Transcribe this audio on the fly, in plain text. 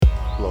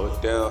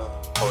it down,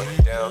 hold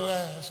it down,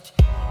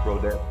 roll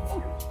that,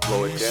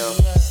 slow it down,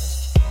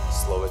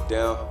 slow it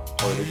down,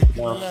 hold it down,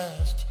 blow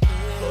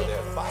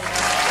that fire.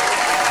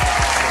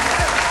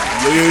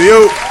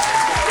 Yo.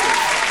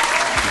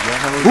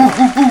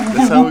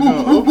 That's how we're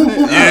gonna open it.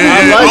 Yeah,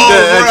 I like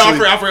that.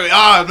 I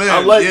forgot. Man. I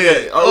like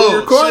that. Oh, we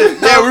recording?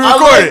 shit. Yeah, we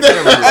recording.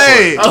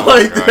 Hey, I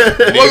like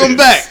that.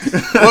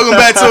 welcome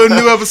back to a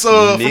new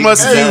episode from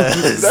us.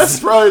 That's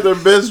probably the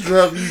best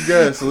drop you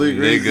got, Slick.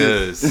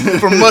 Niggas.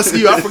 From us to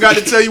you. I forgot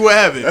to tell you what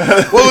happened.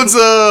 Welcome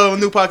to a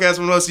new podcast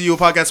from us to you, a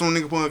podcast from a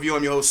nigga point of view.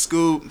 I'm your host,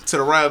 Scoop. To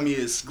the right of me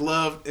is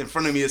Glove. In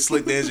front of me is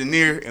Slick the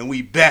engineer, and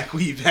we back.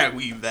 At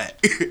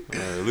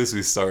least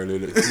we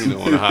started it,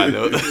 on a high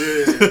note.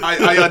 Yeah.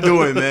 How y'all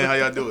doing, man? How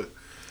y'all doing?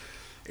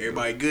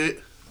 Everybody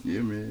good? Yeah,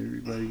 man.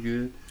 Everybody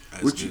good.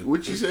 That's good.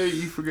 What you say?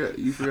 You forgot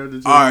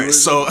to tell All me right,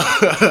 so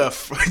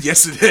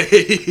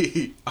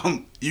yesterday,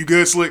 you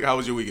good, Slick? How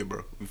was your weekend,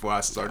 bro? Before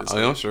I started. Oh,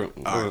 yeah, I'm sure.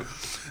 All right.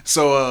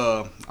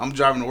 So I'm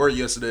driving to work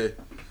yesterday,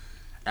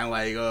 and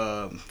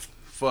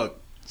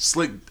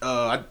Slick,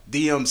 I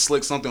DM'd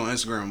Slick something on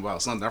Instagram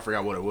about something. I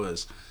forgot what it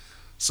was.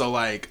 So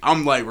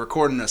I'm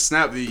recording a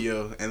Snap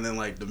video, and then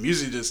the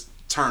music just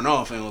turned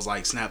off, and it was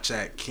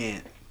Snapchat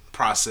can't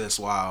process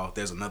while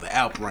there's another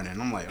app running.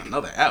 I'm like,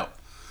 another app.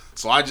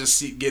 So I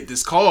just get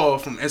this call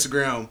from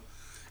Instagram,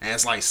 and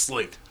it's like,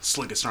 Slick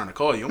is trying to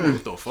call you. I'm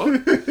like, what the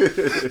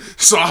fuck?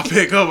 So I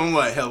pick up, I'm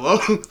like, hello?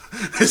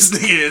 This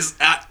nigga is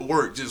at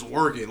work, just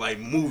working,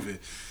 moving.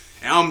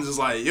 And I'm just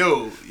like,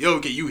 yo,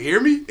 can you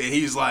hear me? And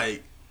he's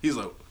like,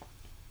 yo,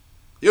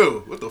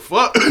 what the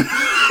fuck? He's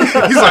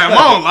like, am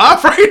I on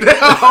live right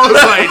now? I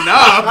was like,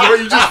 nah, bro,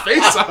 you just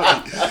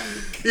FaceTime me.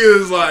 He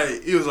was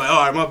like,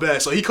 all right, my bad.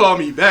 So he called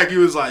me back. He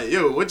was like,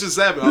 yo, what just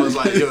happened? I was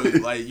like, yo,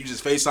 you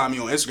just FaceTime me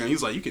on Instagram. He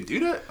was like, you can do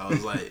that? I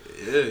was like,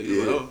 yeah. He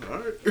was like, oh, all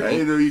right. I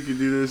didn't know you could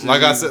do this.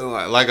 Like I said,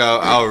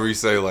 I'll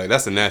re-say,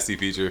 that's a nasty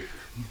feature.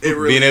 It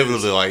really Being able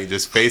is. to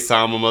just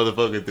FaceTime a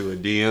motherfucker through a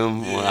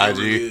DM on IG.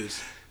 Really is.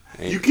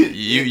 And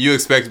you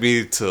expect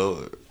me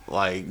to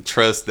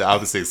trust the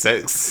opposite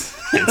sex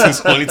in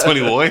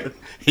 2021?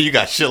 You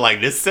got shit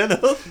like this set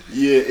up?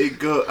 Yeah,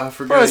 I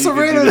forgot you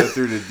could do that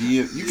through the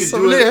DM. You could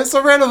do it.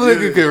 So random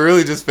nigga could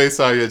really just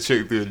FaceTime your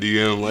chick through a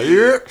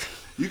DM.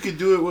 You could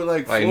do it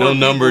with four no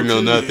number,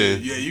 people, no too.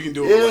 nothing. Yeah, you can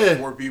do it with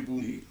 4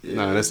 people. Yeah,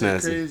 Nah, that's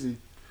nasty. Crazy.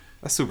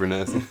 That's super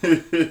nasty.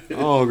 I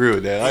don't agree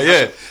with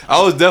that.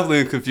 I was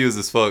definitely confused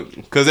as fuck.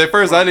 Because at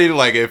first I didn't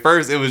at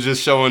first it was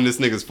just showing this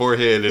nigga's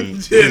forehead and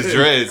his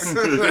dreads.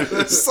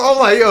 So I'm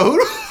like, yo, who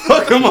the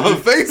fuck am I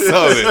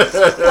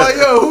FaceTiming? Like,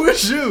 yo, who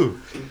is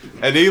you?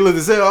 And then he looked at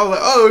his head, I was like,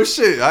 oh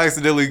shit. I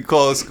accidentally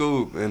called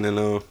Scoop. And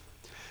then,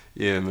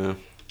 yeah, man.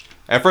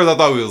 At first I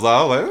thought we was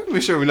live. I was like,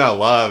 make sure we're not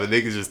live and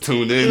niggas just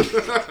tuned in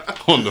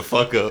on the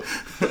fuck up.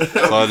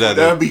 So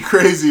That'd be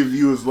crazy if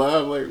you was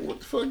live. What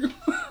the fuck?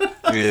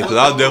 Yeah, because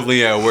I was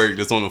definitely at work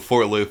just on the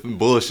forklift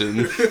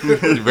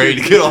bullshitting, ready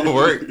to get off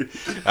work.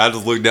 I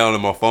just looked down at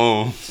my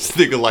phone. This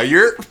nigga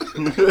you're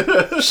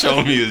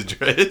showing me his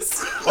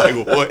dress.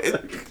 What?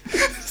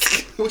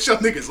 What's your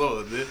niggas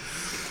on, man?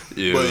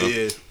 Yeah. But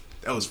yeah,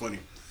 that was funny.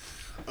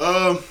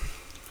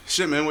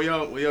 Shit, man, where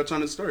y'all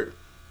trying to start?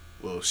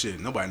 Well, shit,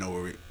 nobody know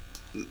where we.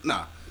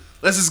 Nah,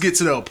 let's just get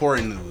to the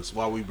important news.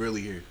 Why we really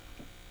here?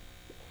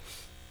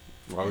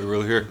 Why we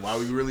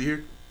really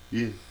here?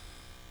 Yeah.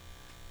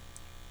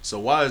 So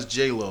why is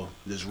J-Lo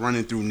just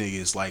running through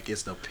niggas like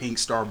it's the pink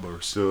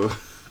starburst? So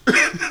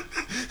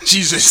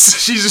she's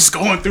just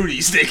going through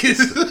these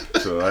niggas.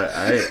 So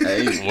I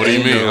What do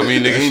you mean? I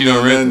mean, nigga, ain't she know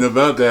done ran. nothing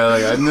about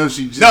that. I know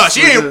she just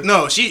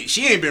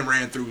She ain't been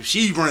ran through.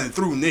 She running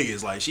through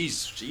niggas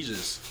she's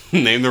just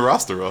Name the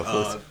roster off.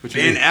 What you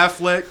Ben mean?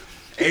 Affleck,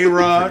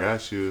 A-Rod,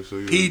 forgot you.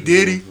 So P.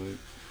 Diddy.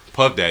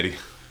 Puff Daddy. It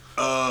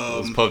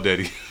was Puff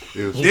Daddy.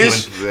 It was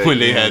This- When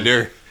they had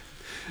their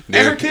and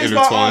her kids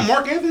by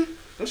Mark Anthony.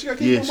 Don't she got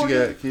kids? Yeah, by she Mark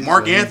got Anthony? kids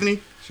Mark by him. Anthony.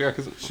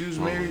 She was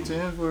married to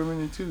him for a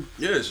minute too.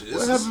 Yes.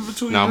 What happened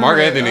between? Nah, her Mark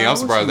and, Anthony, I'm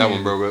what's surprised his that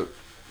name? one broke up.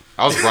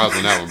 I was surprised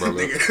when that one broke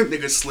up.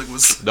 Nigga Slick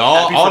was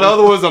All happy the for them.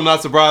 other ones, I'm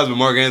not surprised, but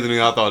Mark Anthony,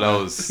 I thought that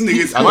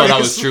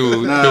was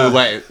true,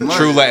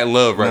 true Latin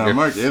love right there.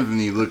 Mark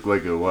Anthony looked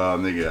like a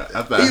wild nigga.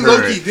 I thought He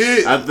low-key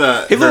did. I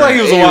thought He looked like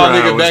he was a wild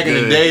A-Rod nigga was back in the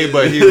good. day,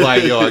 but he's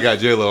like, yo, I got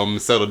J-Lo, I'm gonna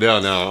settle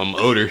down now, I'm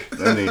older.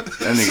 That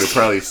nigga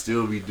probably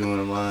still be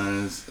doing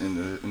lines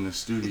in the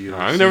studio.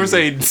 I never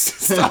say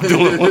stop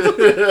doing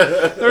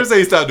never say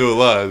he stopped doing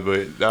lies,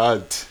 but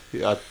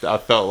I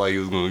felt like he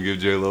was gonna give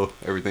J-Lo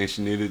everything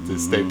she needed to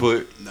stay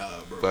put, Nah,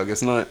 bro. but I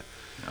guess not.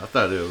 I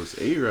thought it was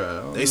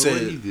A-Rod. They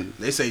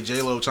say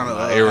J-Lo trying to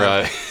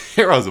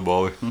A-Rod's a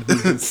baller.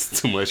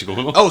 It's too much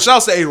going on. Oh, shout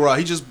out to A-Rod.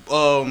 He just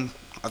him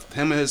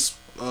and his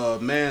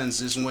mans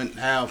just went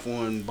half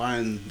on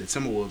buying the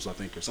Timberwolves, I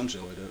think, or some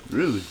shit like that.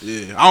 Really?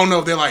 Yeah, I don't know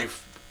if they're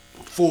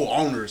full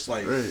owners,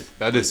 Right.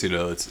 I did see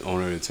it's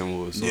owner of the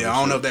Timberwolves. So yeah, I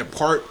don't know if they're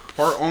part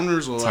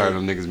owners or Tired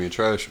of them niggas being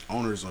trash.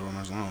 owners or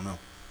owners. I don't know.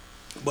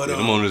 But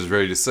them owners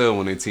ready to sell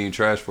when they team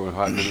trash for a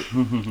hot minute.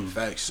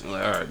 Facts. I'm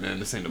like, all right, man,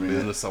 this ain't the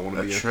business I want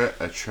to be in.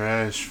 A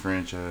trash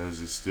franchise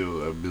is still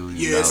 $1 billion.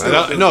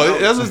 Yeah, No,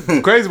 that's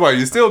what's crazy part.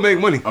 You still make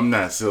money. I'm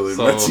not selling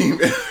So- my team.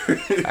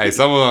 Hey,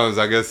 sometimes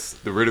I guess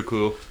the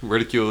ridicule,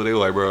 they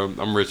like, bro,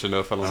 I'm rich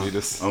enough. I don't need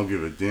this. I don't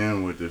give a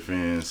damn what the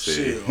fans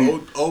say.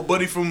 Shit, old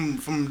buddy from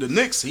the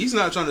Knicks, he's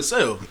not trying to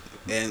sell.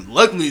 And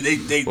luckily,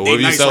 they But what if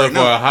you nice sell right it for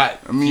now. a hot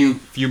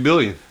few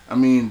billion? I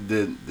mean,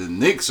 the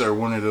Knicks are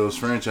one of those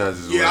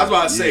franchises. Yeah, where, I was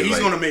about to say, he's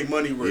like, going to make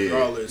money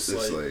regardless. Yeah,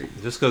 it's like,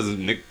 like Just because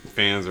Knicks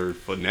fans are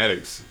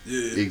fanatics.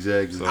 yeah.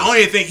 exactly. I don't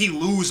even think he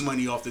lose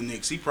money off the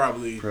Knicks. He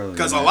probably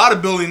because a not. lot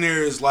of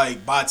billionaires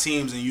like buy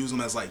teams and use them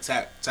as like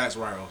tax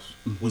write-offs.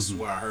 Which is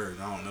what I heard.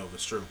 I don't know if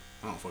it's true.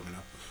 I don't fucking know.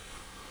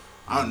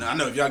 I don't know. I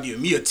know if y'all give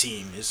me a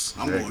team,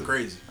 I'm going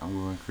crazy. I'm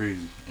going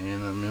crazy,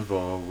 and I'm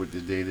involved with the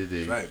day to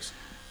day. Facts.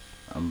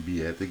 I'm gonna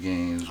be at the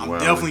games. I'm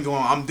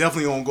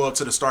definitely gonna go up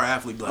to the star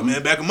athlete. But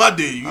man, back in my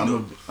day,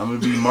 I'm gonna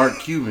be Mark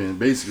Cuban,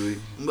 basically.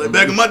 Like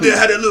back in my day, I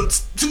had that little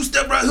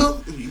 2-step right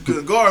hook. You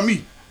couldn't guard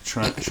me.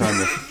 Trying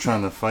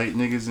to fight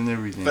niggas and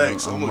everything.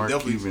 Facts. I'm I'm Mark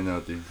definitely- Cuban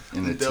out there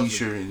in a definitely-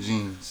 t-shirt and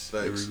jeans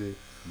Facts. every day.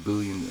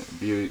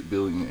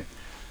 Billionaire.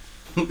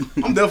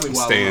 I'm definitely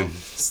wild.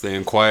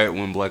 Staying quiet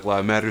when Black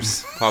Lives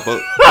Matters pop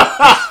up.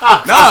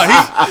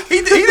 Nah,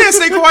 he didn't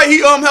stay quiet. He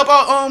help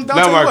out Dante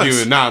Not Mark West.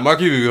 Cuban. Nah, Mark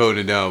Cuban be holding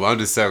it down. But I'm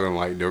just saying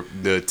like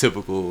the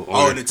typical.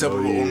 Oh, owner. the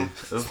typical yeah. owner.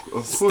 Of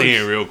course.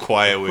 Staying real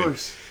quiet Of with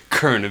course.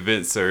 current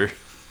events are Of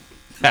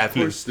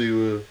happening. course they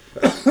will.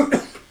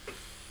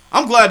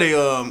 I'm glad they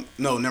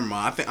no, never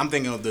mind. I'm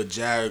thinking of the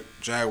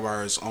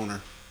Jaguars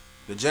owner.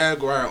 The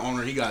Jaguar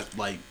owner, he got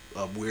like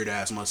a weird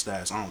ass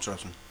mustache. I don't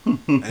trust him.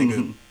 That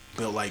nigga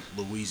built like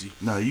Louise.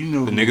 Nah, you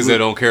know The who niggas that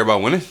don't care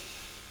about winning.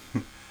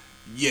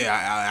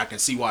 Yeah, I can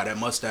see why that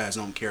mustache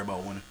don't care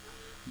about winning.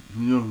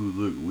 You know who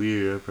looked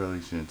weird? I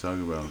probably shouldn't talk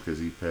about him because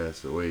he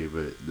passed away.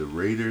 But the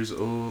Raiders'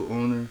 old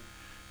owner,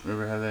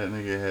 remember how that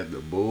nigga had the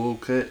bowl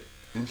cut?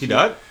 And He shit?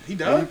 died. He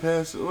Yeah, he died.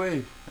 passed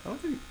away.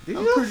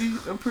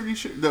 I'm pretty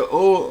sure the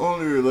old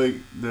owner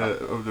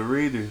of the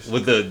Raiders.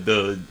 With the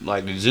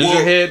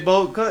ginger head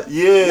bowl cut.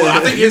 Yeah, Well, I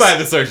think You might have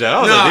to search that. I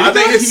don't know. Nah,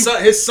 Did I he think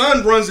die? his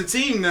son runs the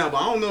team now, but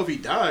I don't know if he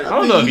died. I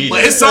don't know if he But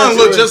died. his son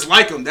looked just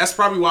like him. That's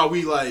probably why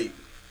we like.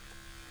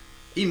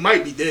 He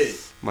might be dead.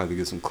 Might have to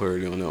get some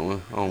clarity on that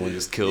one. I don't want to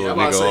just kill Yeah, a I'm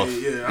about nigga to off,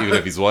 say, yeah. even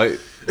if he's white.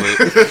 But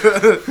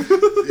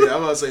Yeah,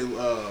 I'm about to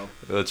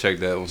say. I'll check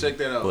that one. Check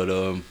that out.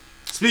 But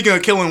Speaking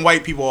of killing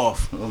white people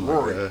off, Oh my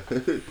Rory.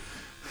 god.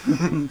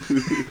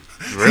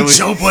 really,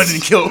 Joe Budden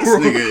killed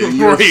Nigga,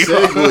 your Rory.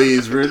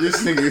 segues, bro.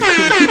 This nigga.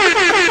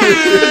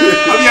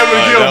 I be having to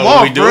Alright, get now him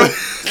what we off, doing?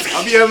 bro.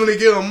 I be having to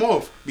get him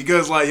off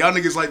because like y'all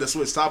niggas like to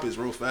switch topics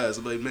real fast.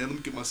 I'm like, man, let me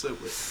get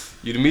myself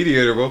right. you the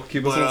mediator, bro.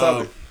 Keep us But, on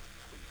topic.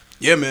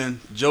 Yeah, man,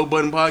 Joe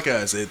Budden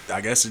podcast.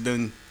 I guess it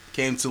done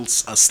came to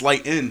a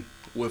slight end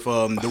with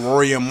the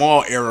Rory and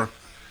Maul era,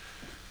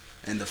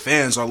 and the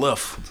fans are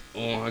left.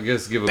 Well, I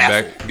guess give a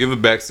baffled.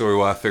 backstory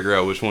while I figure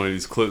out which one of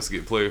these clips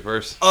get played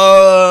first.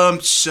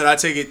 Should I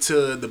take it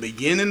to the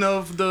beginning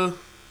of the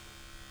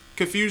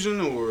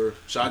confusion, or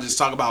should I just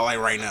talk about like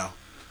right now?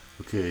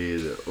 Okay,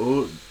 the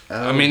old.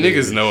 I mean,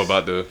 niggas know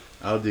about the.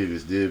 Al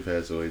Davis did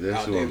pass away. That's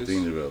Al who I'm Davis.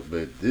 thinking about.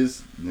 But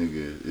this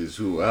nigga is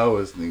who I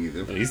was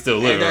thinking. He's still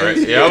living, And right?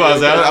 that- Yeah, I'm about to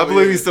say, I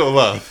believe he's still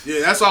alive. Yeah,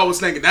 that's what I was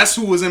thinking. That's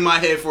who was in my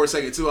head for a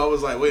second too. I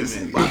was like, wait a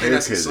minute, but I think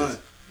that's his son.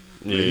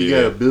 Yeah, He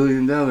got $1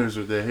 billion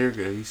with that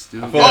haircut. He's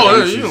still. feel Oh,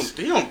 like yeah, bitches.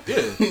 you don't, yeah.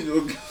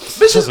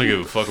 Bitches don't give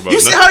a fuck about You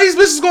see nothing. how these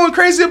bitches going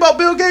crazy about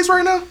Bill Gates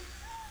right now?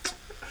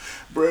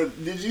 Bro,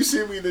 did you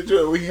see me in the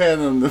joint? We had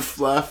him the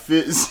fly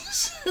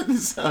fits. This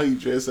is how he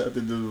dressed after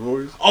the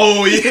divorce.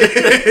 Oh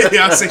yeah,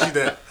 yeah. I sent you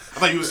that. I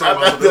thought you was I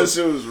talking about thought that the.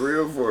 shit was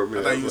real for me.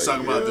 I thought you was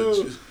talking about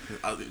the.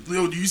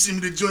 Yo, do you see me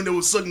the joint that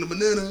was sucking the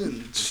banana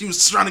and she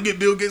was trying to get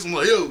Bill Gates? I'm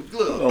like, yo,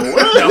 look. Oh,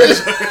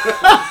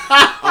 what?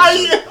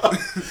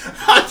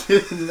 I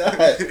did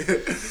not.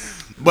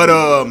 But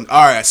all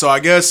right. So I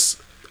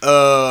guess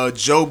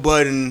Joe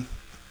Budden,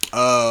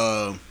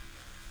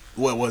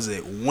 what was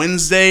it?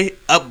 Wednesday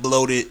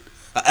uploaded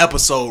an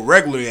episode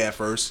regularly at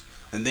first,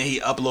 and then he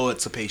uploaded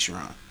to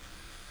Patreon.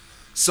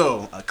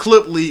 So a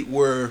clip leak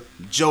where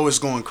Joe is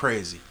going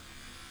crazy.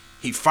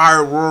 He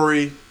fired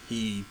Rory.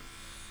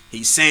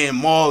 He's saying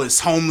Maul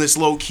is homeless,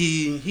 low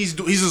key. He's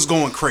just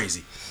going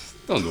crazy.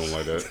 Don't do him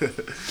like that.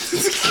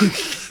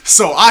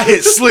 So I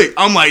hit Slick.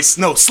 I'm like,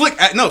 Slick.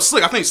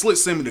 I think Slick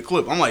sent me the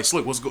clip. I'm like,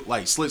 Slick,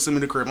 Slick sent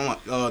me the clip. I'm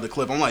like, the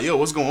clip. I'm like, yo,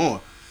 what's going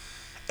on?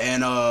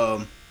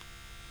 And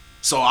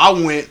so I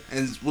went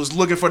and was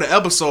looking for the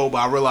episode, but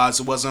I realized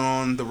it wasn't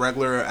on the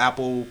regular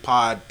Apple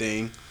Pod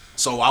thing.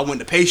 So I went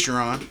to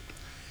Patreon,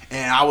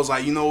 and I was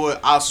like, you know what?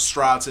 I'll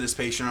subscribe to this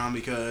Patreon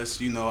because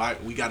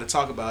we got to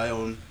talk about it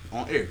on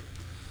air.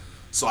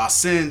 So I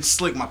send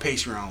Slick my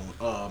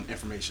Patreon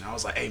information. I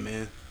was like, hey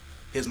man,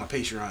 here's my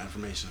Patreon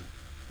information.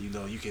 You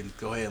can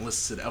go ahead and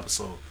listen to the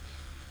episode.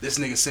 This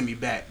nigga sent me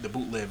back the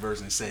bootleg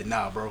version and said,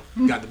 nah, bro,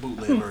 you got the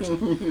bootleg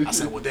version. I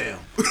said, well, damn.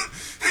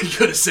 You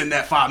could have sent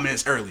that 5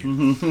 minutes earlier.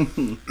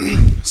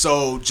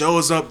 So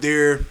Joe's up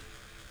there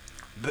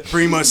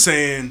pretty much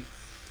saying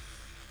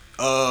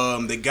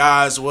the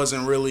guys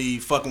wasn't really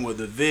fucking with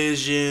the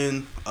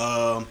vision.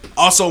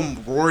 Also,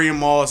 Rory and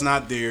Maul is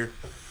not there.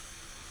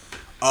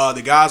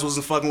 The guys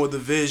wasn't fucking with the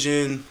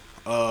vision.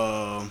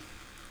 Well,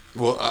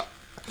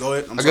 Go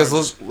ahead. I guess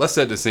let's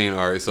set the scene.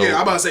 All right, so yeah,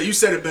 I'm about to say you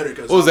said it better.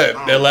 Cause what was that?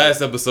 That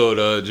last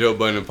episode, Joe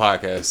Budden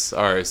podcast.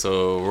 All right,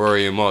 so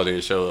Rory and Maul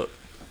didn't show up,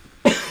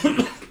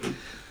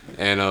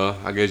 and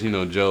I guess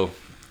Joe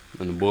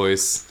and the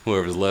boys,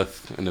 whoever's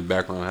left in the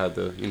background, had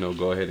to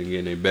go ahead and get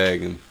in their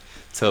bag and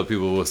tell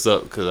people what's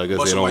up because I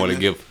guess they don't want to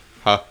give.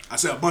 Huh? I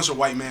said a bunch of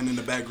white men in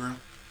the background.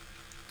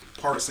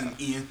 Parks and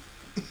Ian.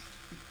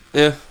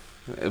 Yeah,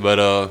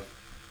 but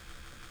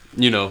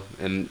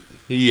and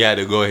he had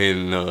to go ahead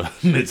and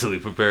mentally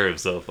prepare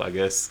himself, I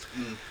guess,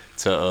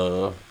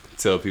 to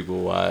tell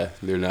people why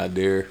they're not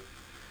there,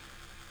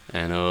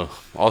 and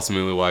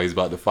ultimately why he's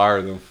about to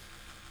fire them.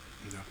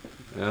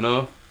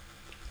 Yeah.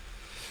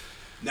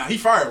 Now he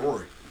fired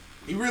Rory.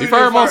 He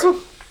fired Maul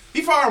too?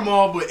 He fired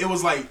Maul, but it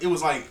was like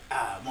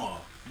Maul.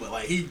 But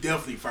like he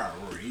definitely fired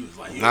Rory. He was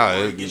like,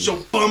 Rory, get your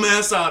bum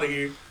ass out of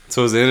here.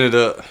 Towards the end of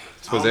the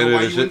Towards the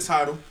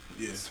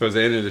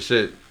end of the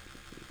shit,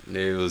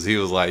 he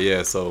was like,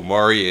 yeah, so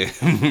Rory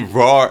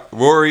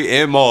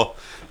and Maul,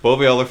 both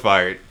of y'all are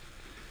fired.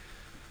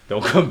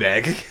 Don't come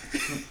back.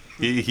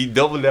 he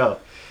doubled down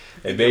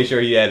and made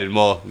sure he added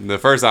Maul. The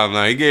first time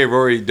now, he gave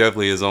Rory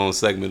definitely his own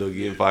segment of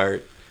getting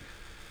fired.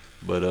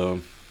 But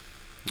I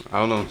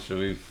don't know. Should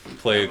we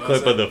play a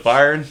clip of the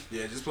firing?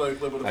 Yeah, just play a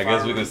clip of the firing. firing. I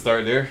guess we can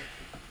start there.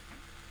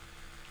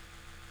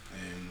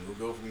 And we'll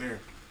go from there.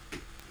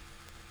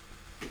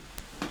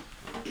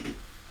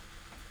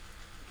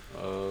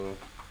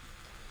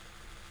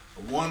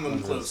 One of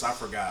them clips, I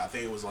forgot. I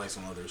think it was like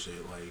some other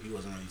shit. Like, he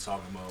wasn't really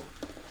talking about.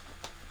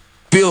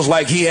 Feels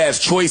like he has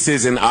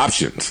choices and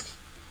options.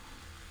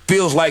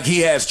 Feels like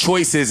he has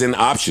choices and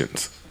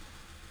options.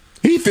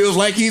 He feels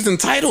like he's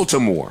entitled to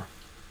more.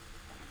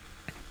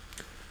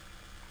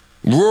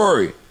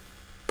 Rory,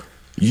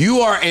 you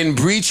are in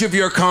breach of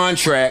your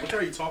contract. Why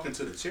are you talking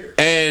to the chair?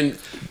 And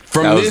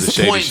from this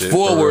point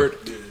forward,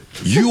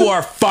 you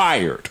are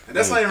fired. And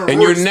that's not even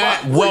and you're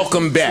not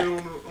welcome back.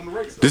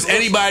 Does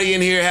anybody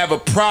in here have a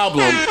problem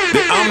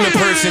that I'm the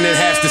person that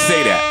has to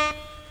say that?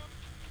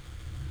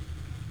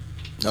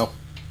 No.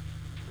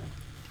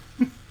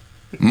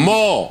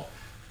 Maul,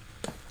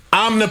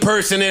 I'm the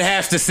person that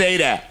has to say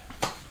that.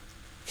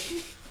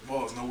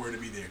 Maul's nowhere to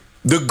be there.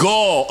 The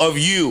gall of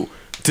you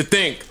to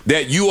think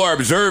that you are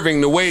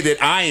observing the way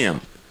that I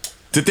am.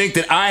 To think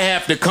that I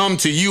have to come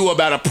to you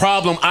about a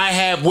problem I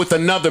have with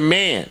another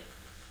man.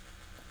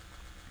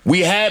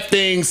 We have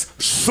things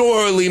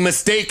sorely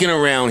mistaken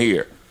around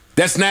here.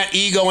 That's not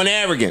ego and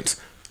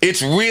arrogance.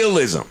 It's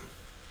realism.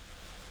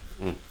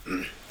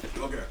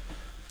 Okay.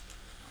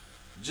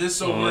 Just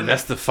so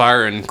that's the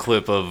firing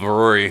clip of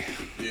Rory.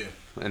 Yeah.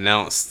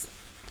 Announced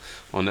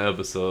on the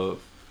episode.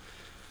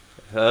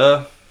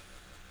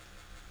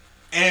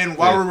 And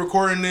while we're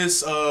recording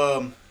this,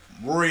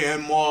 Rory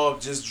and Maul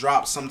just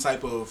dropped some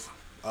type of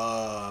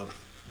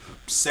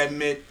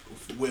segment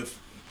with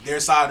their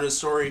side of the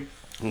story.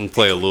 I'm gonna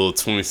play a little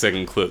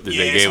 20-second clip that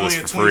they gave us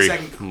for free.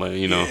 But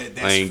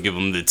I ain't give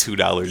them the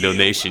 $2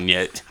 donation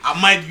yet. I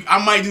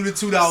might do the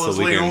 $2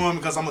 later on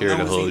because I'm a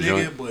nosy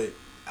nigga, but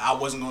I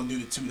wasn't gonna do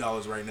the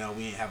 $2 right now.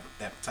 We ain't have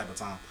that type of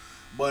time.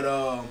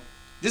 But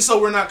just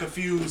so we're not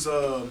confused,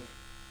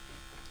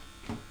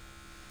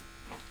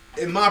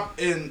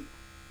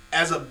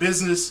 as a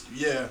business,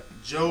 yeah,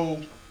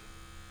 Joe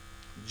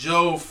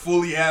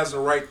fully has the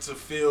right to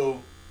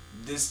feel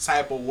this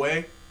type of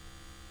way.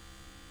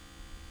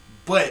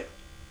 But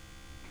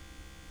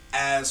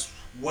as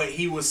what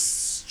he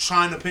was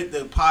trying to put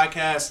the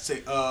podcast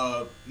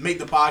to make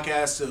the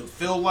podcast to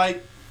feel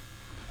like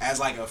as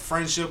like a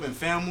friendship and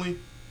family,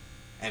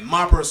 in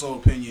my personal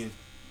opinion,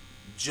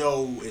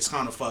 Joe is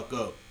kind of fucked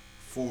up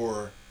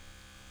for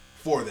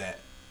that.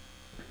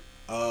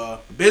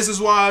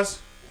 Business wise,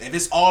 if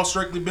it's all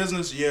strictly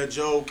business, yeah,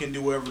 Joe can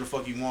do whatever the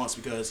fuck he wants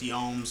because he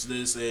owns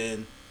this,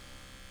 and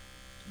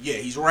yeah,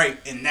 he's right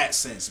in that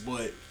sense.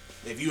 But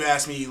if you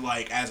ask me,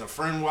 like, as a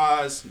friend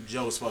wise,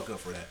 Joe's fucked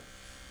up for that.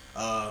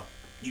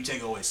 You take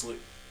it away, Slick.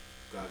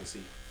 God can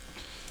see.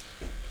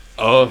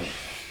 I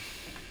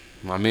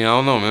mean, I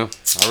don't know, man.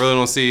 I really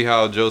don't see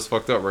how Joe's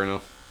fucked up right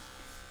now.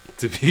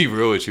 To be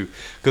real with you,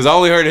 because I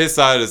only heard his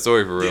side of the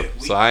story for real,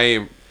 so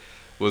I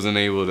wasn't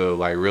able to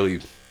like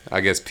really,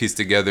 I guess, piece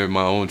together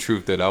my own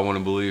truth that I want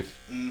to believe.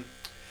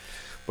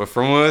 But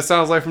from what it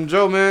sounds like from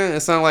Joe, man,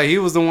 it sounds like he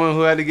was the one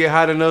who had to get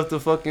hot enough to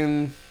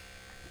fucking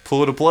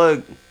pull the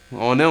plug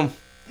on them.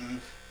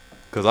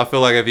 Because I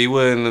feel like if he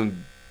wouldn't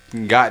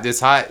have got this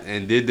hot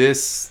and did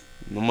this,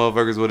 the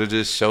motherfuckers would have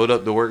just showed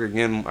up to work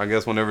again, I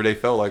guess, whenever they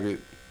felt like it.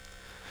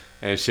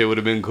 And shit would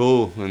have been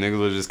cool. And niggas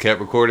would have just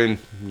kept recording,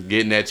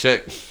 getting that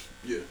check.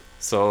 Yeah.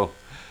 So,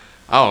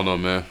 I don't know,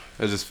 man.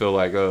 I just feel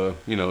like,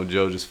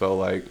 Joe just felt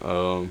like,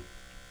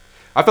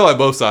 I feel like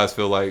both sides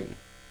feel like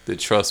the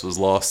trust was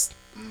lost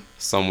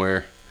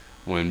somewhere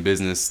when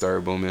business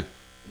started booming.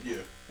 Yeah.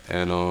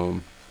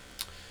 And,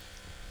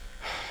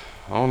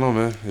 I don't know,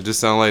 man. It just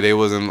sounded like they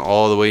wasn't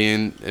all the way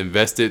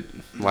invested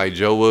like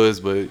Joe was,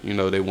 but you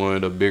know they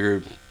wanted a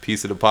bigger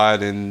piece of the pie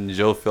than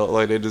Joe felt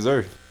like they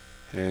deserved.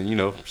 And you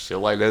know, shit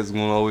like that's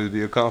gonna always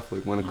be a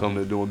conflict when it comes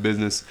to doing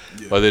business,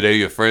 whether they're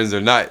your friends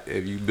or not.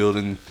 If you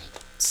building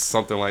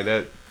something like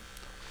that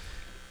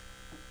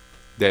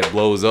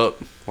blows up,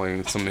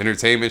 like some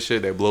entertainment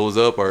shit that blows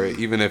up, or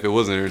even if it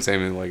wasn't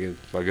entertainment, like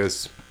I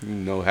guess you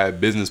know had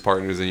business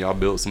partners and y'all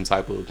built some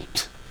type of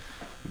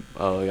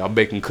y'all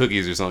baking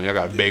cookies or something. Y'all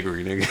got a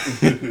bakery,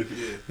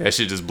 nigga. That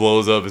shit just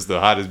blows up. It's the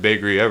hottest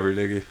bakery ever,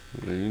 nigga.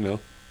 You know.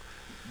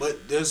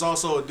 But there's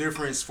also a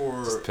difference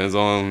for depends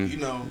on you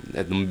know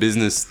at them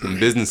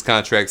business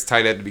contracts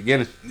tight at the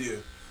beginning. Yeah,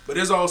 but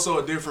there's also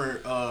a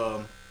different.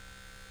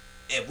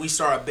 If we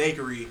start a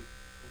bakery,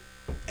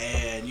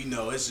 and you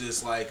know it's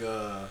just like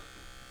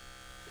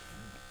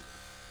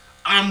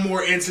I'm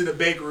more into the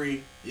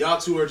bakery. Y'all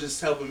two are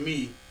just helping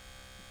me.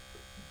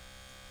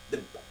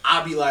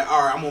 I'll be like,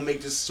 all right, I'm gonna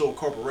make this to a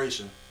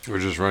corporation. We're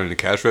just running the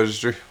cash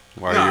register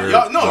while you're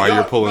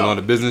you're pulling on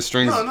the business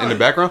strings in the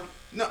background.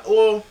 No,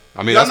 well,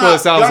 I mean that's what it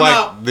sounds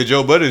like. The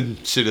Joe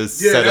Budden shit is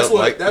set up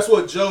like. That's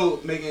what Joe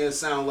making it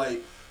sound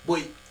like.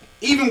 But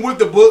even with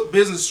the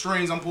business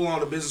strings, I'm pulling on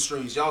the business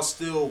strings. Y'all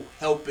still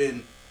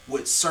helping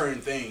with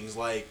certain things.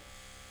 Like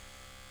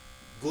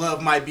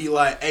Glove might be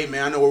like, hey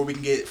man, I know where we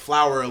can get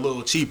flour a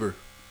little cheaper.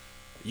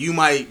 You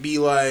might be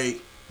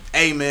like,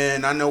 hey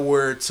man, I know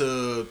where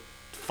to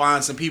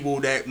find some people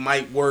that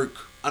might work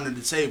under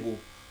the table.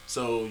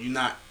 So you're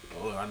not.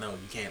 Oh, I know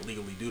you can't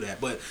legally do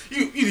that, but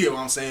you get what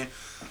I'm saying.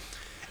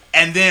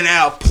 And then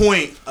at a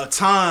point of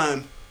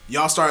time,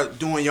 y'all start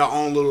doing your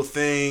own little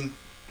thing,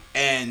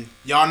 and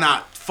y'all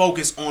not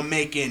focused on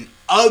making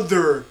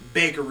other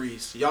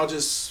bakeries. Y'all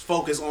just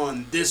focus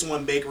on this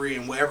one bakery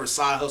and whatever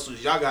side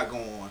hustles y'all got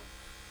going on.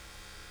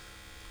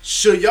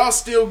 Should y'all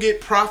still get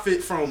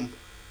profit from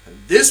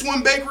this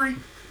one bakery?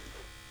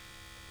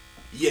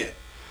 Yeah.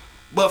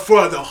 But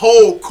for the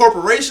whole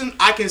corporation,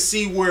 I can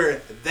see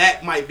where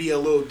that might be a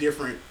little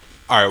different.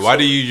 All right, why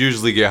do you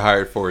usually get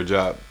hired for a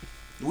job?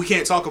 We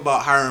can't talk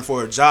about hiring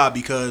for a job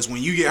because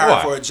when you get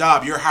hired for a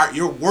job,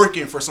 you're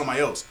working for somebody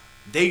else.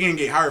 They didn't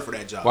get hired for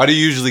that job. Why do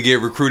you usually get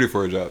recruited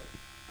for a job?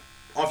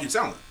 Off your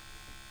talent.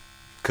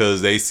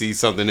 Because they see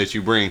something that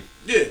you bring.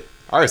 Yeah.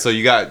 All right, so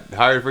you got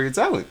hired for your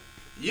talent.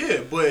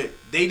 Yeah, but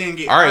they didn't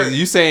get hired. All right,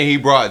 you saying he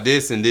brought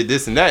this and did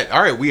this and that.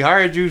 All right, we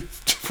hired you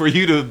for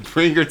you to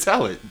bring your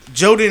talent.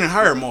 Joe didn't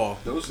hire Maul.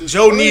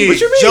 Joe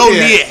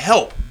needed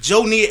help.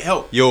 Joe needed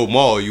help. Yo,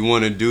 Maul, you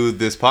want to do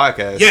this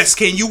podcast? Yes,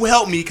 can you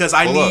help me? Because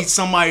I need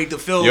somebody to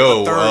fill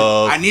a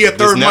third. I need a third mic.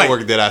 This network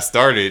mic. that I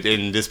started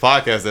and this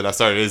podcast that I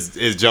started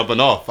is jumping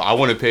off. I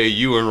want to pay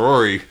you and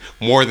Rory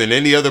more than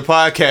any other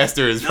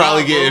podcaster is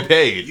probably getting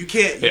paid. You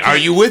can't. Are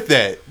you with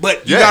that?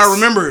 But you gotta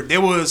remember,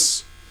 there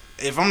was,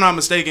 if I'm not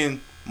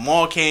mistaken,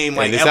 Maul came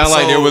like. And it sounded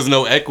like there was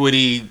no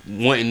equity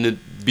wanting to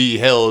be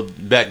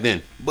held back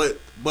then. But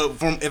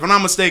from, if I'm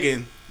not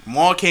mistaken,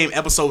 Maul came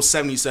episode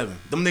 77.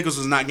 Them niggas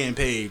was not getting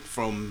paid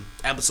from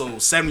episode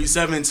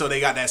 77 until they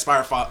got that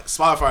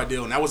Spotify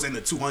deal, and that was in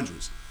the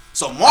 200s.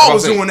 So Maul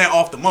was doing that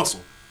off the muscle.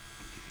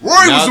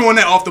 Rory was doing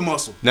that off the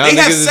muscle. Now they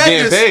niggas is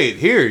getting paid.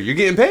 Here, you're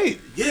getting paid.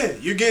 Yeah,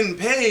 you're getting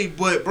paid,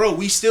 but bro,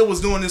 we still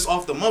was doing this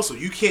off the muscle.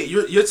 You can't.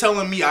 You're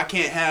telling me I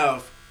can't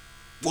have.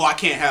 Well, I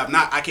can't have.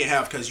 Not I can't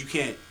have because you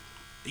can't.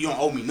 You don't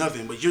owe me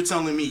nothing, but you're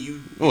telling me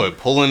you. What,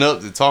 pulling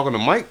up to talking to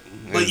Mike?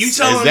 But you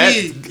telling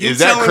me is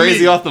that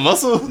crazy off the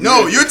muscle?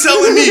 No, you're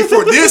telling me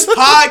for this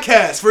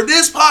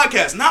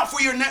podcast, not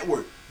for your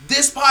network.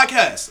 This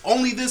podcast,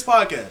 only this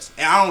podcast.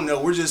 And I don't know,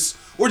 we're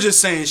just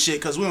saying shit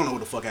because we don't know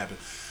what the fuck happened.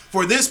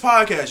 For this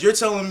podcast, you're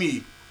telling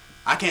me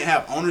I can't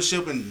have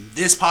ownership in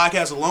this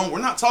podcast alone. We're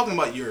not talking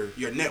about your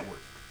network.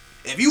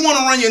 If you want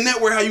to run your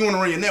network how you want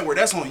to run your network,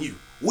 that's on you.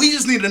 We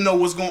just need to know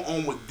what's going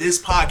on with this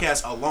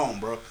podcast alone,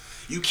 bro.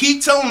 You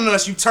keep telling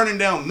us you turning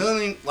down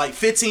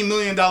 $15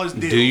 million deals.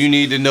 Do you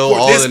need to know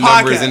all the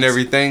numbers and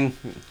everything?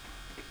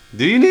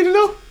 Do you need to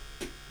know?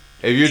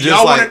 If you're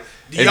just like,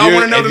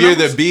 if you're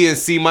the B and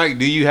C Mike,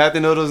 do you have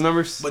to know those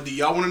numbers? But do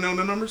y'all want to know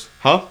the numbers?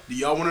 Huh? Do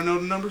y'all want to know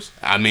the numbers?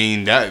 I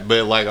mean that,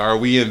 but like, are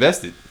we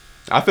invested?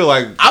 I feel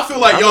like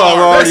y'all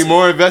are already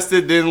more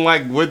invested than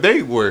like what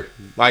they were.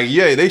 Like,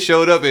 yeah, they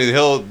showed up and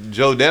held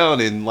Joe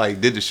down and like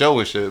did the show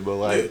and shit, but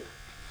like. Yeah.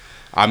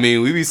 I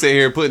mean, we be sitting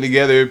here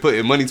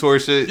putting money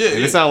towards shit. Yeah,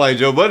 and it sounds like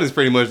Joe Budden's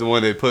pretty much the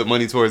one that put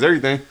money towards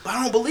everything. But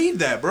I don't believe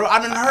that, bro. I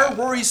done heard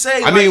Rory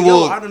say, I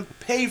done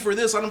paid for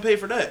this, I done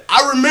paid for that.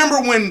 I remember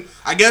when,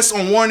 I guess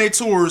on one of their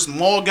tours,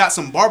 Maul got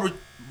some barber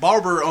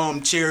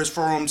chairs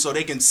for them so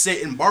they can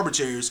sit in barber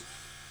chairs.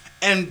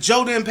 And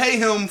Joe didn't pay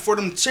him for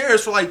them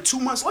chairs for like 2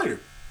 months later.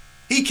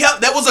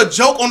 That was a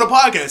joke on the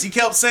podcast. He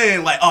kept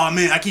saying like, oh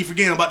man, I keep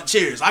forgetting about the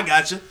chairs. I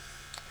got you.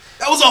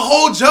 That was a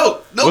whole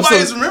joke.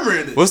 Nobody's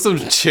remembering it. What's some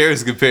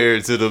chairs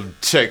compared to the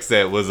checks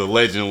that was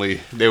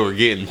allegedly they were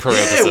getting per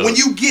episode? Yeah, when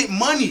you get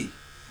money,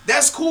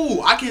 that's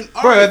cool. I can.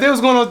 Bro, right. They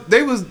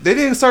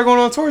didn't start going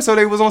on tour, so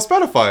they was on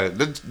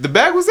Spotify. The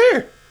bag was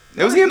there.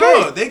 They was getting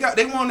paid.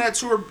 They went on that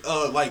tour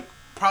like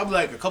probably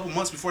like a couple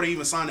months before they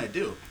even signed that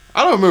deal.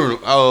 I don't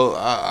remember. Oh,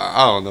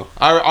 I don't know.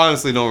 I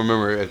honestly don't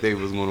remember if they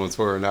was going on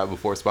tour or not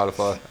before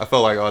Spotify. I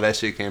felt like all that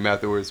shit came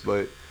afterwards,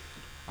 but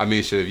I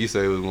mean, shit. If you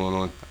say it was going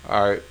on,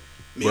 all right.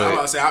 Yeah, I'm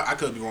about to say I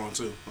could be wrong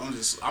too. I'm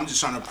just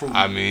trying to prove.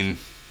 I mean,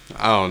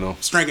 I don't know.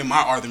 Strengthen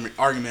my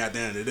argument at the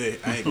end of the day.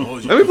 I ain't gonna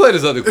hold you. Let me play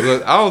this other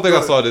clip. I don't think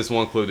I saw this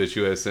one clip that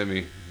you had sent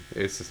me.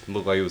 It just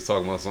looked like he was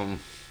talking about something.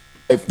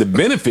 If the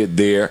benefit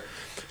there,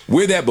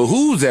 where that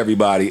behooves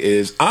everybody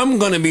is, I'm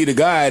going to be the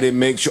guy that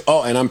makes sure,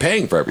 and I'm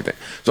paying for everything.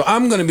 So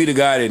I'm going to be the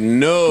guy that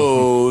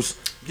knows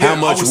how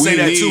much we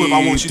need too if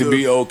I want you to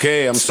be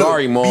okay. I'm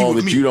sorry, Maul,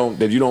 that you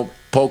don't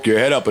poke your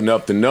head up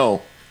enough to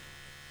know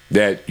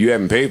that you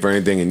haven't paid for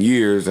anything in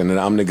years, and that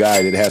I'm the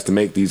guy that has to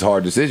make these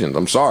hard decisions.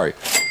 I'm sorry.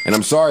 And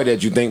I'm sorry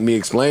that you think me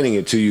explaining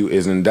it to you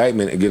is an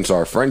indictment against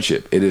our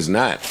friendship. It is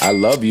not. I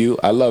love you.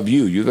 I love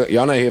you.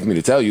 Y'all not here for me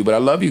to tell you, but I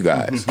love you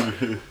guys.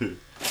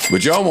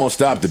 But y'all won't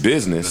stop the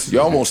business.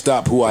 Y'all won't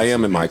stop who I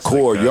am in my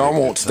core. Y'all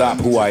won't stop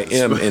who I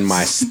am in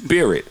my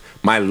spirit,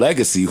 my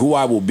legacy, who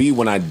I will be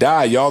when I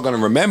die. Y'all gonna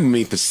remember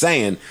me for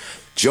saying,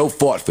 Joe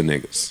fought for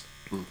niggas.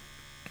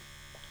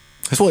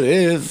 That's what it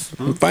is.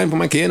 I'm fighting for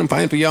my kid. I'm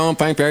fighting for y'all. I'm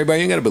fighting for everybody.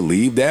 You ain't gotta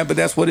believe that, but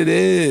that's what it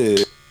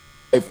is.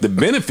 If the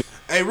benefit.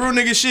 Hey, real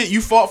nigga shit.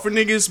 You fought for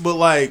niggas, but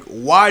like,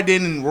 why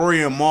didn't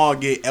Rory and Maul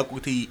get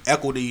equity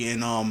in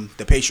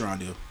the Patreon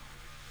deal?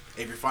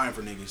 If you're fighting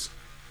for niggas,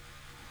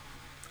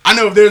 I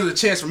know if there's a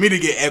chance for me to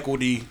get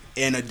equity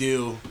in a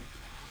deal,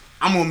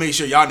 I'm gonna make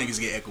sure y'all niggas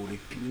get equity.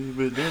 Yeah,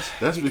 but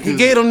that's because He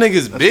gave them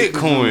niggas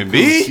Bitcoin,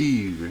 B.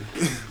 He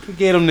He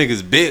gave them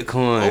niggas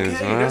Bitcoins,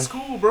 Okay, man. that's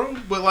cool, bro.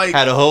 But like,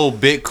 Had a whole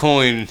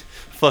Bitcoin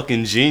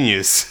fucking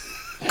genius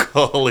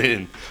called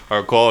him.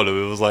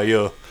 It was like,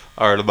 yo,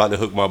 all right, I'm about to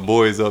hook my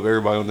boys up,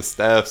 everybody on the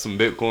staff, some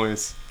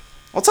Bitcoins.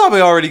 On top of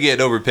already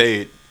getting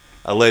overpaid,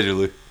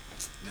 allegedly.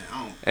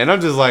 And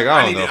I'm just like,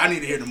 I don't know. I need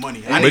to hear the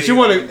money. But you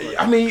want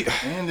to, I mean.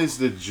 And it's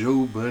the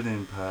Joe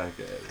Budden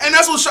podcast. And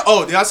that's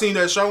what, did I see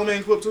that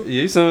Charlamagne clip too?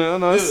 Yeah, it's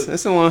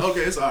in one. Okay,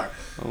 it's alright.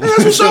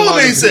 That's what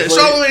Charlamagne said.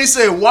 Charlamagne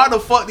said, why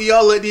the fuck do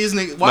y'all let these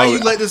niggas, why you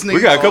let this nigga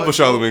We got a call couple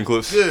Charlamagne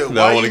clips. Yeah,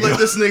 why you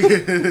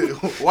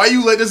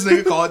let this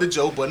nigga call it the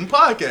Joe Budden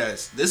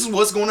podcast? This is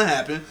what's gonna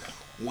happen.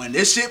 When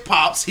this shit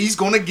pops, he's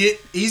gonna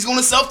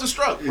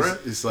self-destruct, bro.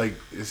 It's like,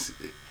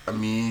 I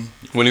mean,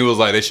 when he was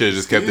like, they should have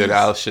just kept their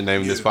Al should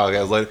name this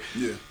podcast later.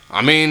 Yeah.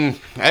 I mean,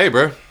 hey,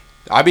 bro.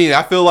 I mean,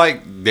 I feel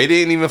like they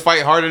didn't even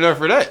fight hard enough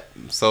for that.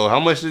 So how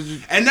much did you?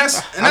 And that's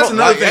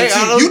another thing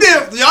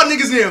too. Y'all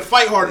niggas didn't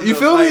fight hard enough. You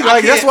feel me?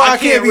 Like that's why I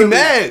can't be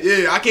mad.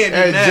 Yeah, I can't be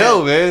at mad.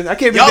 Joe, man. I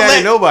can't be mad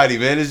at nobody,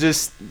 man. It's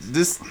just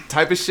this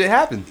type of shit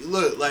happens.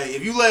 Look, like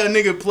if you let a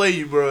nigga play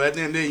you, bro, at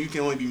the end of the day, you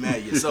can only be mad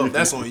at yourself.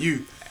 That's on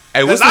you.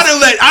 Hey, Cause I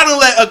didn't let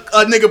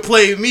a nigga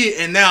play me,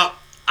 and now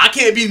I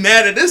can't be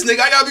mad at this nigga.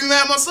 I gotta be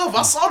mad at myself.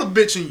 I saw the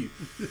bitch in you.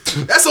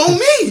 That's on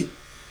me.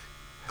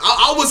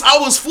 I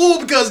was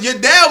fooled because your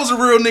dad was a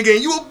real nigga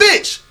and you a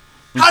bitch.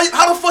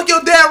 How the fuck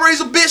your dad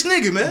raised a bitch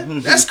nigga,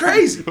 man? That's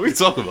crazy. What are you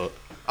talking about?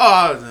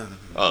 All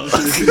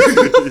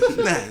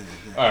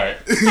right.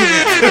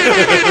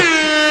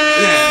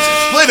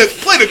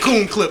 Play the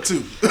coon clip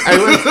too.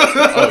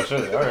 Oh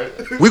shit! All right.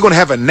 We're going to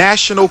have a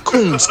national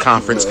Coons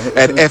conference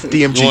at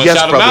FDMG.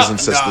 Yes, brothers and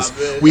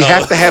sisters. We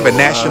have to have a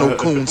national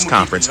Coons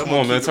conference. Come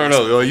on, man. Turn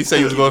up. Yo, you say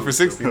you was going for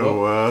 60.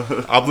 oh wow.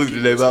 I'll bleep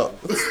the name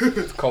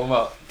out. Call him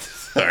out.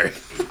 Sorry.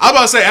 I'm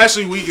about to say,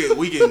 actually, we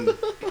can.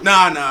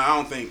 Nah, I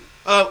don't think.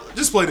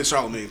 Just play the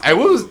Charlamagne. Hey,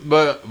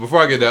 but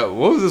before I get that,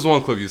 what was this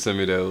one clip you sent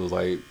me that was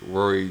like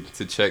Rory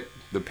to check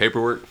the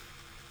paperwork?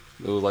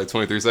 It was like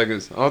 23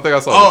 seconds. I don't think I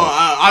saw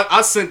that.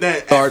 I sent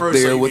that at Start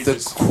first. there with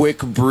a quick,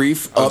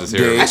 brief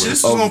update. Actually, this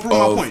is going to prove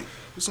my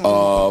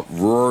point.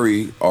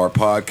 Rory, our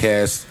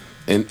podcast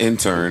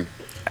intern,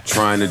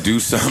 trying to do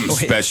something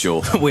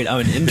special. Wait,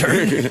 I'm an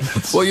intern?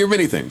 Well, you're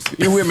many things.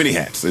 You wear many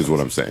hats, is what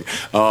I'm saying.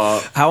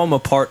 How I'm a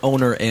part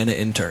owner and an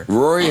intern.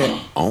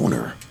 Rory,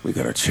 owner. We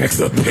gotta check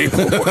the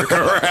paperwork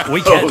around.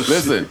 We can.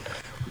 Listen.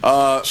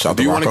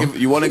 Do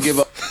you want to give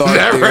a thought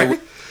that there? right.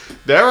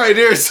 That right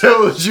there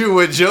tells you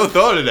what Joe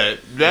thought of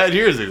that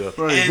years ago.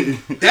 And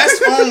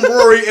that's on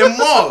Rory and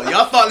Maul.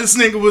 Y'all thought this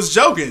nigga was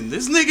joking.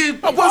 This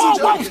nigga wasn't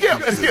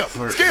joking. Skip.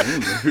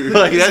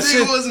 Like that This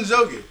shit nigga wasn't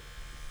joking.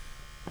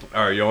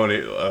 All right, you want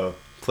to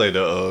play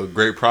the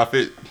Great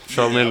Prophet,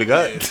 Charlamagne the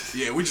God?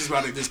 Yeah, we just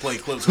about to just play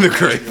clips. The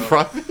Great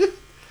Prophet.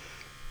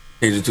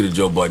 Change it to the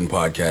Joe Budden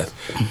podcast.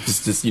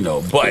 Just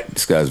but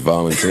This guy's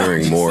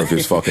volunteering more of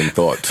his fucking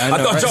thoughts. I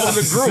thought y'all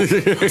was a group.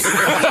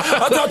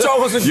 I thought y'all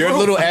was a group. Your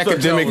little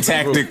academic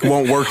tactic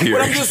won't work here.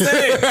 But I'm just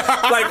saying,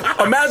 like,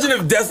 imagine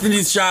if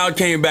Destiny's Child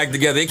came back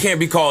together. It can't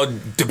be called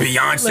the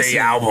Beyonce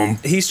album.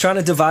 He's trying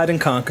to divide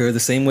and conquer the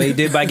same way he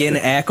did by getting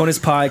Ack on his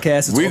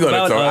podcast. We're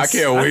gonna talk. I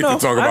can't wait to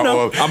talk about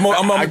all of it.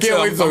 I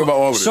can't wait to talk about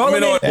all of it.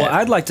 Charlamagne, well,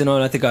 I'd like to know,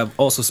 and I think I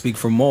also speak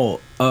for Mole.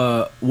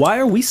 Why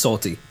are we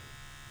salty?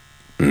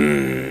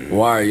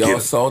 Why are y'all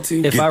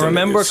salty? If I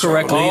remember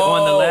correctly,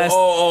 on the last,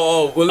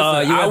 Well, listen,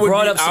 you I had would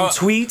brought be- up some I-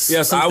 tweets,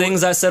 yes, some I would-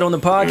 things I said on the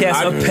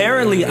podcast.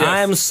 Apparently, yes.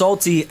 I am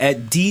salty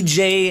at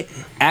DJ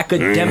I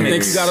think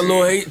Academics. you got a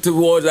little hate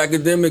towards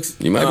academics.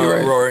 You might be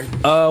right. Rory.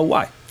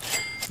 Why?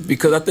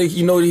 Because I think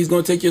you know that he's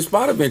going to take your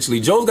spot eventually.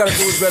 Joe's got to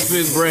do his best for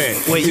his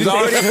brand. Wait, he's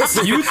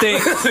you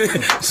think?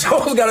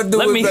 Joe's got to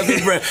do his best for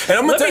his brand. And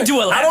I'm Let gonna me do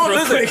a lap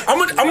real quick.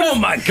 Oh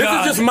my This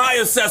God. is just my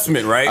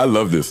assessment, right? I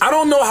love this. I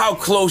don't know how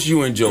close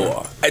you and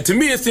Joe are. To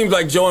me, it seems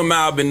like Joe and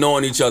Mal have been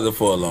knowing each other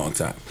for a long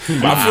time.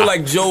 I feel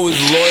like Joe is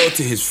loyal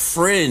to his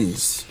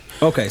friends.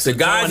 Okay, so The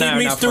guys Joe and I he are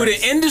meets not through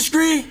friends. the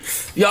industry,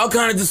 y'all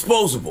kind of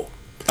disposable.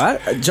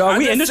 Joe, are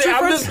we industry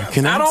friends?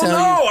 I don't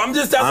know.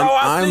 That's how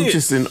I see I'm it.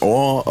 just in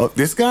awe of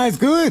this guy's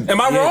good. Am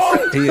I wrong?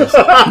 He is.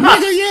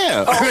 Nigga,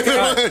 yeah.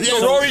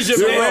 So Rory's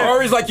your man.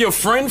 Rory's like your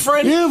friend?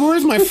 Yeah,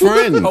 where's my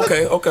friend?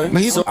 Okay.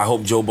 Man, he's- So I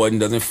hope Joe Budden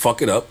doesn't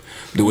fuck it up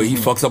the way he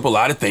fucks up a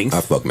lot of things.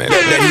 I fuck man.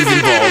 That he's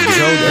involved in.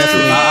 Joe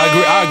definitely.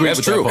 I agree That's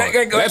with true. that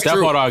part. That's that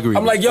true. part I agree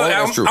I'm with. like, yo,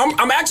 that's true.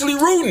 I'm actually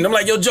rooting. I'm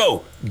like, yo,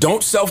 Joe,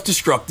 don't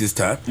self-destruct this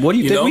time. What do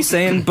you think know? we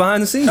saying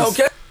behind the scenes?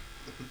 Okay.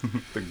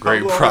 The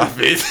Great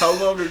Prophet. How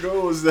long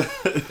ago was that?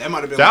 That might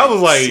have been That was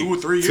like 2 or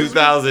 3 years ago.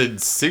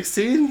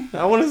 2016,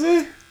 I want to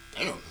say.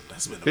 Damn,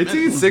 that's been a 15,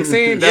 minute.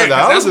 16? Yeah, That 'cause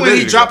that's was a when he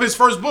minute dropped ago. his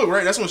first book,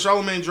 right? That's when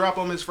Charlamagne dropped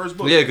on his first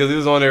book. Yeah, because he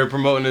was on there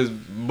promoting his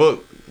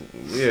book.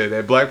 Yeah,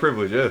 that Black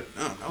Privilege, yeah.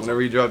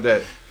 Whenever he dropped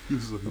that.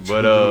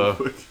 But,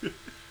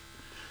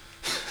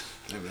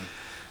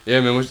 yeah,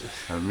 man.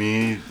 I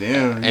mean,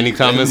 damn. Any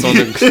comments on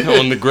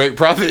the Great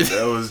Prophet?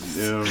 That was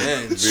Man,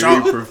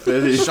 very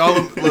prophetic.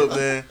 Charlamagne, look,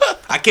 man.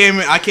 I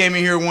came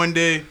in here one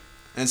day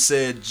and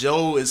said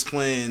Joe is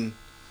playing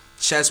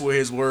chess with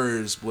his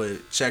words,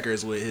 but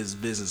checkers with his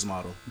business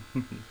model.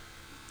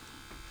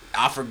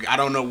 I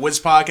don't know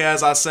which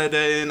podcast I said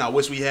that in. I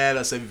wish we had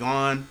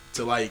Vaughn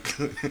to like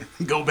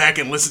go back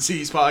and listen to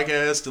these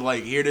podcasts to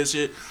like hear this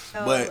shit.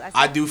 But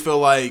I definitely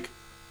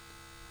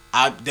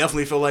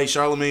feel like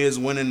Charlamagne is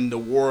winning the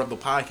war of the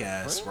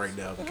podcast right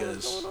now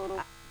because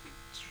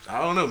I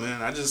don't know,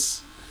 man.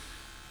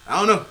 I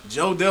don't know.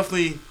 Joe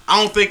definitely.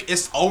 I don't think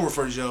it's over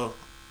for Joe.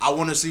 I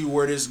want to see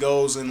where this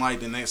goes in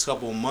like the next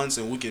couple of months,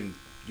 and we can,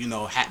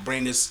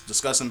 bring this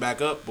discussion back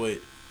up. But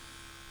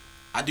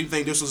I do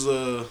think this was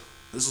a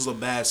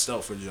bad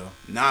stuff for Joe.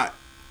 Not,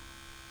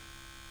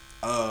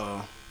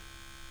 I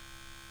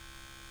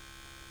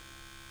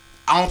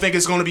don't think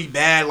it's gonna be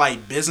bad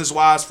like business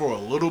wise for a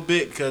little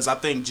bit because I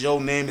think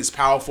Joe's name is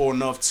powerful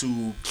enough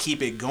to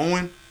keep it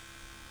going.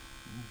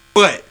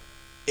 But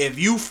if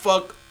you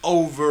fuck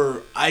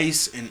over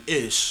Ice and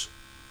Ish,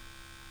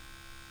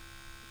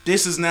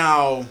 this is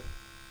now.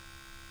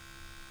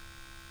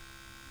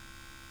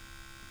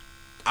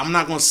 I'm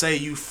not gonna say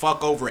you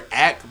fuck over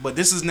Act, but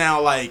this is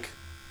now like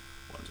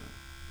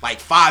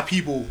 5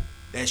 people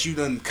that you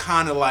done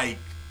kind of like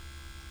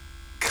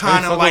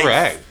over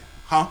Act?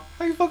 Huh?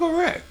 How you fuck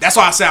over Act? That's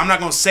why I said I'm not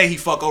gonna say he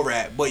fuck over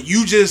Act, but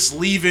you just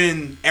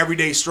leaving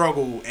Everyday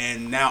Struggle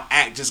and now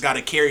Act just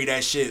gotta carry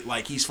that shit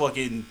like he's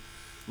fucking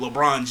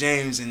LeBron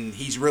James and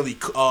he's really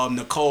Cole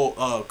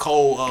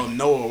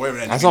Noah or whatever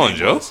that. That's nigga on name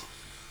Joe? was.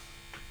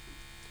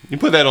 You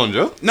put that on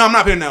Joe? No, I'm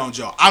not putting that on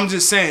Joe. I'm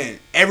just saying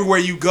everywhere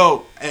you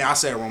go, and I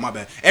said it wrong. My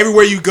bad.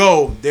 Everywhere you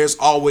go, there's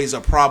always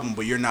a problem,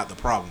 but you're not the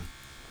problem.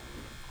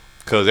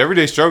 Because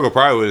Everyday Struggle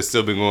probably would have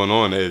still been going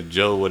on if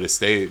Joe would have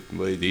stayed,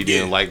 but he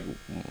didn't like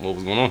what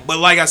was going on. But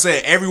like I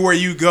said, everywhere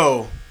you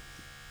go,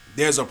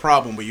 there's a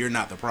problem, but you're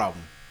not the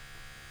problem.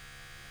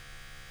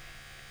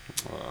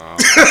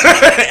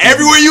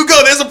 Everywhere you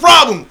go, there's a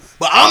problem,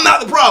 but I'm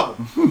not the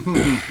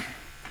problem.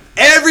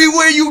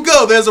 Everywhere you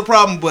go, there's a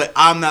problem, but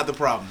I'm not the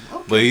problem.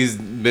 Okay. But he's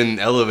been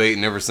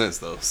elevating ever since,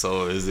 though.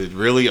 So is it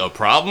really a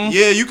problem?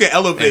 Yeah, you can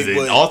elevate, Is it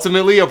but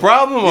ultimately a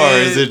problem, or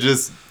is it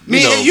just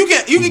you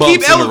can keep bumps in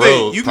the elevating.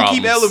 road You can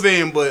keep problems?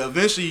 elevating, but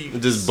eventually,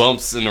 Just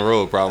bumps in the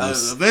road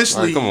problems.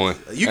 eventually, All right,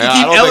 come on. you can I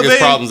keep don't think elevating.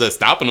 it's problems that's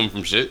stopping them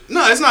from shit.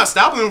 No, it's not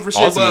stopping them for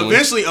shit.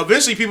 Ultimately. But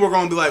eventually, people are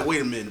gonna be like, "Wait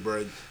a minute,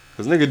 bro."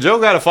 Cause nigga Joe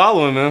got a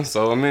following, man.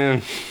 So I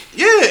mean,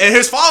 Yeah, and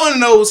his following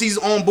knows he's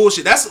on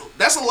bullshit. That's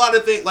a lot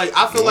of things. Like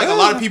I feel like a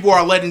lot of people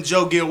are letting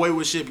Joe get away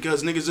with shit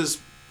because niggas just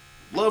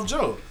love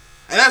Joe,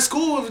 and that's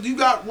cool if you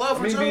got love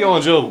for he Joe. be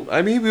on Joe.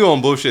 I mean, he be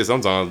on bullshit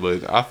sometimes,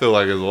 but I feel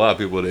like there's a lot of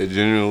people that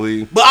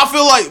genuinely But I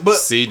feel like,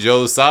 see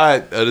Joe's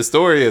side of the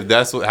story. If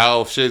that's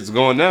how shit's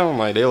going down,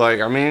 like they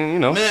like, I mean,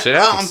 man, shit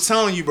I'm happens.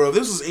 telling you, bro. If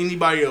this was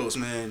anybody else,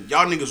 man,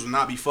 y'all niggas would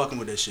not be fucking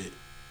with that shit.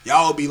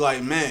 Y'all would be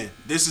like, man,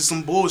 this is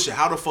some bullshit.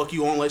 How the fuck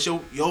you gonna let your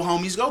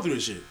homies go through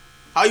this shit?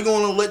 How you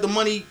gonna let the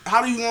money?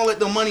 How do you gonna let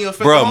the money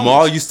affect? Bro, the homies?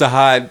 Maul used to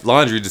hide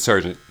laundry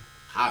detergent.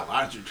 High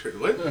laundry trip.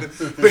 What? Wait a minute.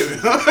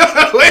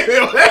 Wait a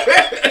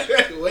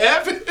minute. What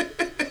happened?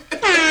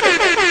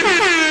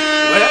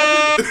 What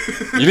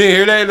happened? You didn't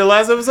hear that in the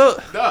last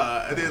episode?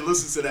 Nah, I didn't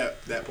listen to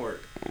that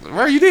part.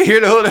 Bro, you didn't hear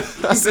the whole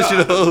thing. I sent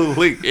you the whole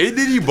link. And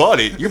then you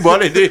bought it. You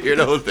bought it, didn't hear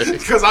the whole thing.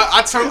 Because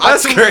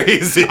That's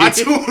crazy. I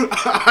tuned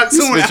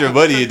You spent your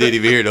money and didn't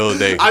even hear the whole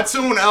thing. I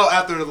tuned out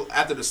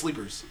after the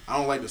sleepers. I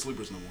don't like the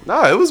sleepers no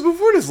more. No, it was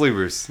before the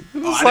sleepers.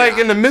 It was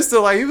in the midst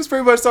of he was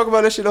pretty much talking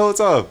about that shit the whole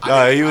time.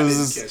 He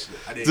was just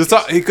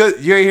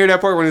you ain't hear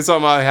that part when he's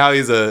talking about how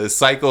he's a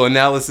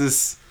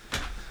psychoanalysis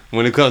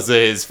when it comes to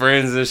his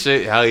friends and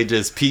shit, how he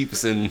just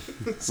peeps and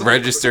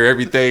register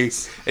everything.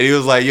 And he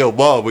was like, yo,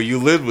 Bob, when you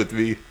lived with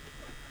me,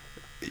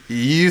 you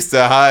used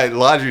to hide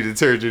laundry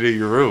detergent in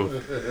your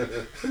room.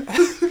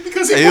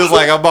 Because he was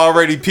like, I'm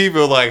already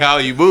peeping like how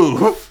you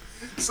move.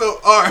 So,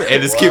 all right.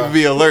 And it's keeping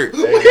me alert. I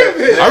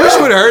wish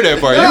you would have heard that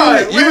part.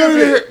 You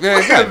heard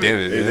man, God damn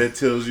it. And that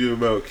tells you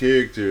about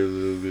character a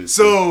little bit.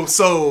 So.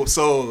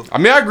 I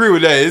mean, I agree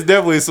with that. It's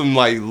definitely some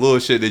little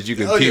shit that you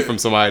can peep from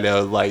somebody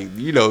that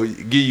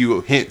give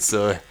you hints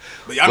of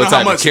but y'all know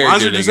how much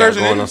laundry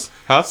detergent is?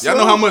 Huh? Y'all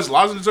know how much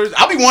laundry detergent?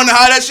 I be wanting to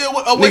hide that shit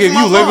away nigga, if from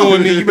my you living mom.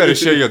 with me, you better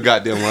share your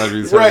goddamn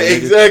laundry detergent. Right,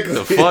 exactly.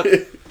 The fuck?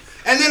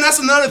 And then that's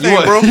another thing,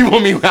 bro. You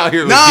want me out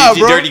here with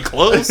dingy, dirty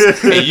clothes?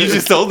 And you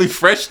just the only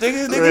fresh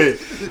nigga? Right.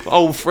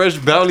 Oh, fresh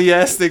bounty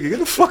ass nigga. Get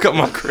the fuck out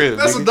my crib.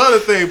 That's nigga. another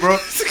thing, bro.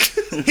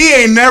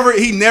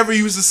 He never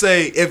used to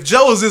say, if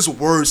Joe is this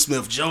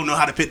wordsmith, Joe know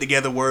how to put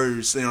together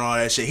words and all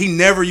that shit. He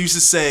never used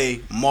to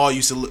say, Maul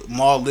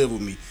live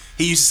with me.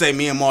 He used to say,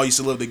 me and Maul used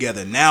to live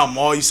together. Now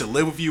Maul used to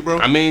live with you, bro.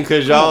 I mean,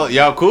 cause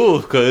y'all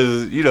cool,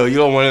 cause you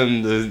don't want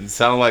him to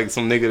sound like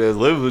some nigga that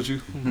lives with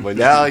you. But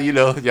now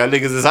y'all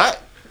niggas is hot.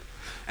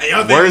 Hey,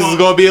 words is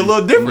gonna be a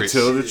little different.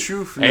 Tell the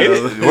truth.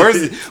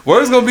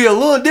 Words gonna be a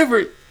little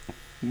different.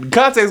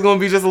 Context gonna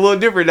be just a little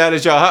different now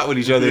that y'all hot with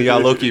each other and y'all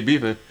low key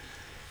beefing.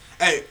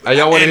 Hey,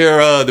 y'all want to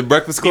hear the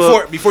Breakfast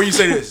Club? Before you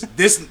say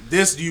this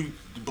you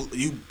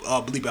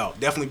bleep out.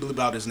 Definitely bleep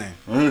out his name.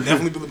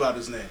 Definitely bleep out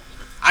his name.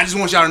 I just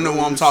want y'all to know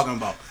what I'm talking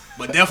about.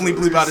 But definitely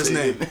bleep out his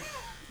name.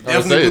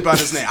 Definitely bleep out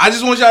his name. I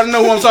just want y'all to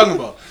know what I'm talking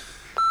about.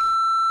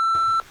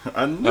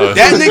 That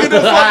nigga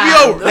done fucked me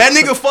over. That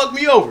nigga fucked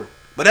me over.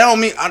 But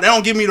that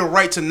don't give me the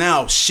right to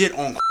now shit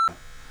on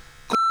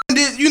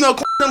did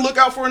look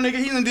out for a nigga.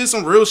 He done did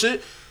some real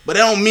shit. But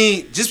that don't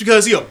mean just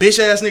because he a bitch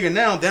ass nigga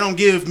now, that don't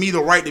give me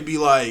the right to be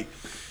like,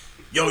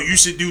 yo, you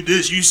should do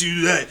this, you should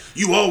do that.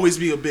 You always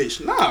be a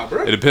bitch. Nah,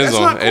 bro. It depends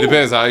It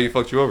depends how he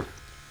fucked you over.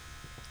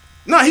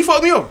 Nah, he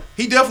fucked me over.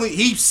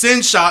 He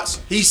sends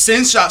shots. He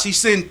sends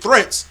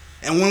threats.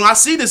 And when I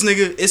see this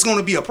nigga, it's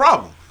gonna be a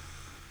problem.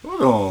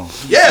 Hold on.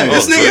 Yeah,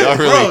 this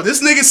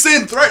nigga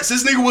send threats.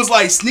 This nigga was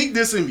like sneak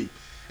dissing me.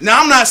 Now,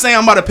 I'm not saying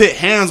I'm about to put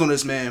hands on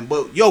this man,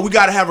 but yo, we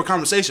gotta have a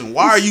conversation.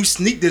 Why are you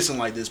sneak dissing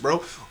like this,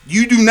 bro?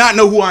 You do not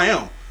know who I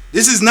am.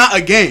 This is not a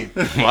game.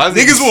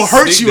 Niggas will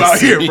hurt you out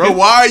here, bro.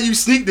 Why are you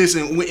sneak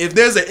dissing? If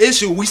there's an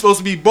issue, we supposed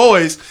to be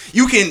boys.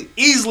 You can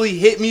easily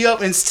hit me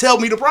up and tell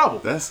me the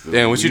problem.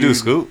 Damn, what you do,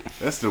 Scoop?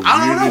 That's the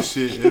weirdest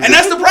shit. And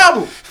that's the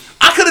problem.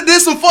 I could have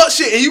did some fuck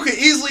shit, and you could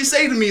easily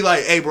say to me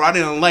like, "Hey, bro, I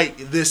didn't like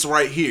this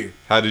right here."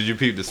 How did you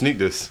peep the sneak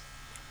diss?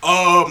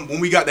 When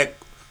we got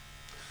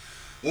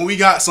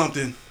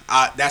something,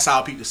 that's how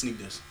I peep the sneak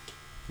diss.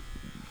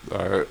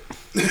 All right.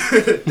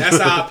 That's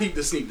how I peeped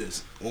the sneak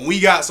diss. When we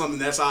got something,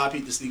 that's how I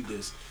peeped the sneak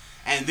diss.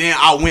 And then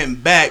I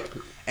went back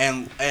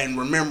and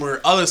remember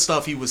other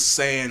stuff he was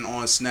saying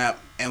on Snap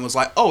and was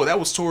like, oh, that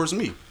was towards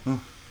me.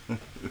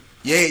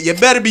 Yeah, you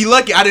better be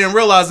lucky I didn't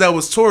realize that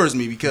was towards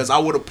me, because I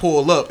would have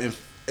pulled up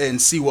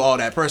and see what all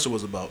that pressure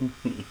was about.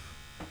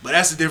 But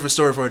that's a different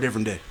story for a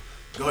different day.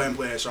 Go ahead and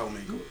play that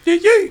Charlamagne.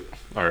 Yeah.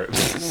 All right.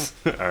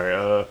 All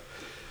right.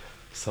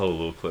 Let's hold a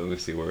little clip.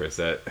 Let's see where it's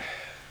at.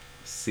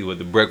 See what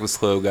the Breakfast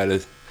Club got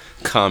to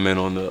comment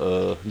on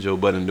the Joe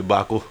Budden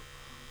debacle.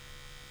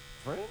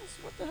 Friends,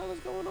 what the hell is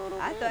going on over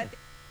I there? thought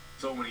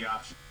So many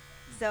options.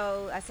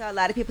 so. I saw a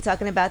lot of people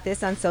talking about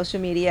this on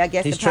social media. I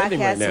guess He's the trending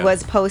right podcast now.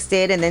 was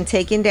posted and then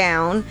taken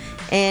down.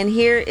 And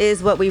here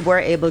is what we were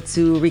able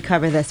to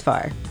recover thus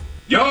far.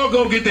 Y'all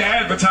go get the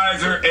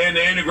advertiser and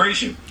the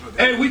integration.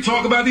 Hey, we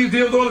talk about these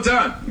deals all the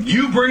time.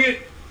 You bring it,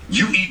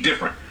 you eat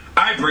different.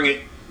 I bring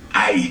it,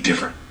 I eat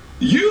different.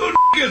 You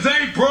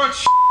niggas ain't brought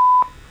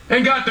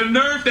and got the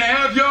nerve to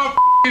have y'all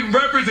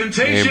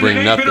representation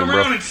and ain't been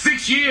around in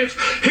 6 years.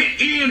 Hit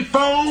Ian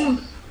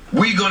phone.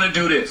 We gonna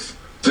do this.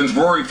 Since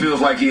Rory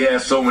feels like he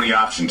has so many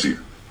options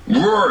here.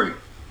 Rory,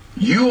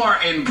 you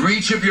are in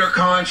breach of your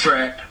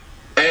contract,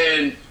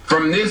 and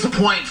from this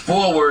point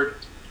forward,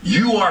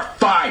 you are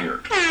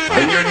fired,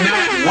 and you're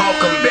not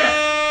welcome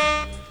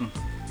back.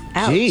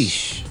 Ouch.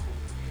 Jeesh.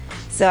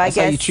 So I That's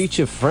how you guess treat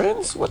your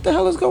friends? What the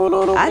hell is going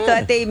on over I there?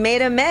 thought they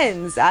made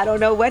amends. I don't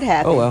know what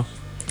happened. Oh, well.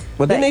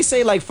 Well, didn't they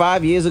say like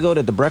 5 years ago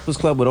that the Breakfast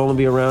Club would only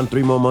be around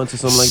 3 more months or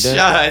something like that?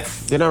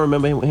 Shots. Didn't I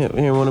remember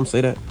hearing one of them say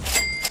that?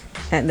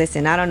 And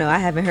listen, I don't know. I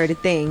haven't heard a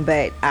thing,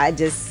 but I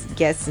just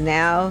guess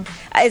now.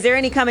 Is there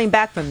any coming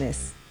back from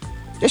this?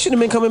 They should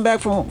have been coming back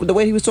from the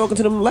way he was talking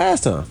to them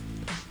last time.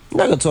 You're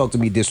not going to talk to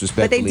me But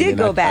disrespectfully. they did and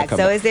go I back. come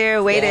So is there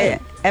a way Yeah.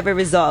 to ever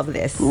resolve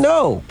this?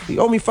 No. He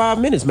owed me 5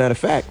 minutes, matter of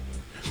fact.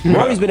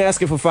 Rory's been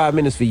asking for 5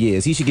 minutes for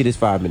years. He should get his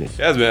 5 minutes.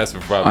 He has been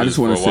asking for 5 I minutes. just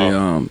want for to a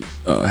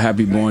while. say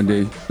happy born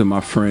day to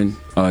my friend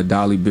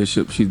Dolly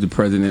Bishop. She's the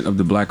president of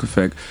the Black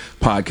Effect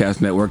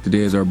Podcast Network. Today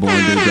is our born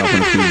day.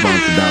 Dropping a few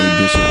bombs to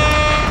Dolly Bishop.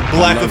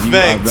 Black I love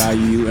Effect. You, I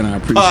value you and I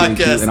appreciate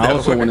Podcast you. And I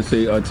also Network. want to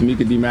say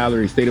Tamika D.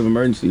 Mallory, State of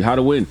Emergency, How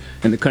to Win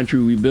in the Country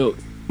We Built.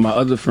 My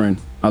other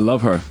friend, I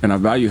love her and I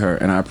value her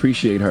and I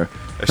appreciate her.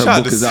 Her Shout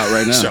out book to is out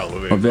right now,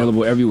 Charlamagne,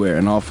 available everywhere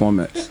in all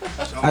formats.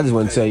 I just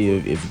want to tell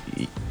you,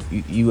 if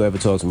you ever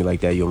talk to me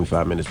like that, you owe me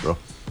 5 minutes, bro.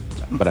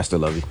 But I still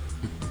love you.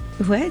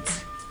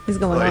 What is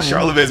going Like, on?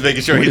 Charlamagne's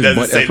making sure What he is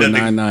doesn't Butt say Effort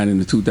nothing. 99 in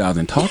the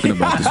 2000 talking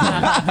about this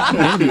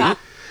morning?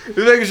 He's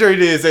making sure he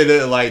didn't say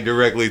nothing like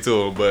directly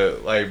to him,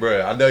 but like,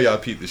 bro, I know y'all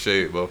peeped the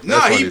shade, bro. Nah,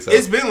 funny,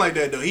 it's been like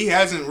that though. He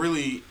hasn't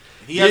really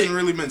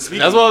been speaking.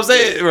 That's what I'm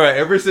saying, right?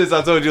 Ever since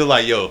I told you,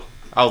 like, yo,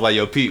 I was like,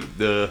 yo, peep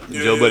the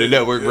Joe Budden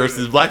Network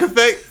versus Black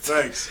Effect.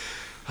 Thanks.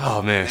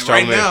 Oh man, And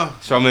right now-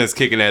 Charlamagne's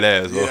kicking that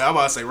ass, bro. Yeah, I'm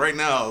about to say right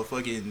now,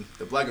 fucking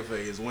the Black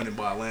Effect is winning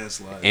by a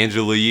landslide.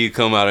 Angela Yee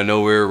come out of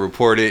nowhere,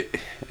 report it,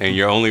 and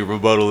your only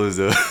rebuttal is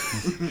a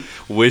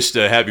wish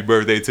a happy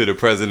birthday to the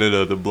president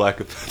of the Black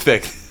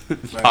Effect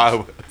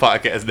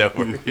Podcast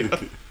Network.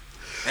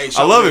 Hey,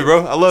 I love it,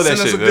 bro. I love that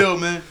send shit, us a man. deal,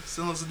 man.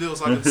 Send us a deal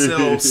so I can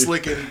sell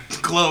slick and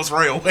gloves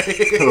right away.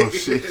 Oh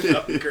shit.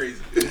 That'd be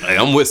crazy. Hey,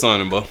 I'm with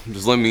signing, bro.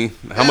 Just let me.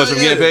 How much I'm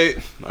getting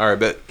paid? All right,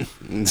 bet.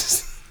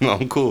 No,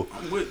 I'm cool.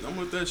 I'm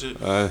with that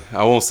shit.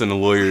 I won't send a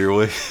lawyer your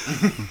way.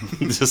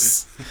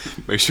 Just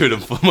make sure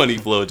the money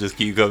flow just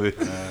keep coming.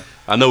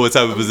 I know what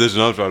type of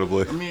position I'm trying to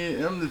play. I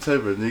mean, I'm the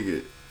type of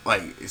nigga,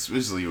 like,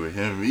 especially with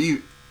him,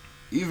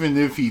 even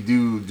if he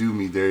do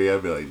me dirty,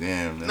 I'd be like,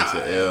 damn, that's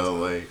an L.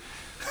 Like,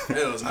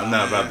 I'm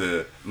not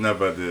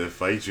about to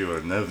fight you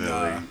or nothing.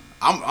 Like,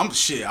 I'm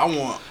shit. I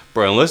want.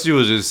 Bro, unless you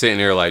was just sitting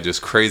there like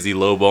just crazy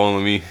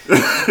lowballing me,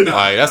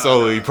 like that's the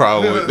only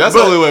problem. That's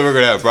the only way we're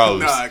gonna have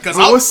problems. Nah, cause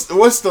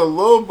what's the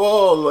low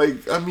ball?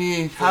 Like, I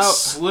mean, how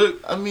Slick?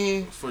 I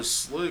mean, For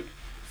Slick,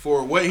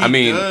 for what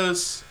he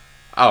does.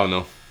 I don't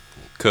know,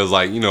 cause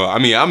like, you know, I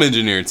mean, I'm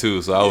engineering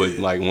too, so I would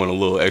like want a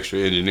little extra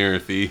engineering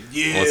fee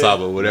on top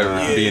of whatever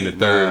being the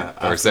third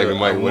or second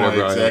mic,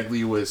 whatever.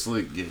 Exactly what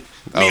Slick get.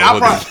 I mean,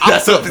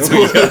 that's up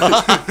between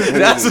y'all.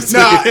 That's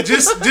nah,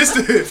 just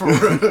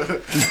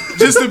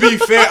to be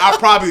fair, I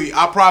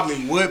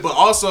probably would, but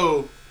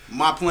also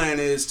my plan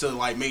is to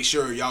like make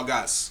sure y'all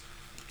got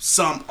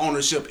some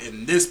ownership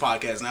in this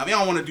podcast. Now, if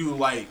y'all want to do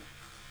like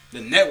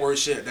the network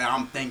shit that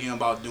I'm thinking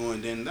about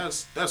doing, then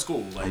that's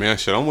cool. Like, I mean,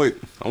 shit, I'm with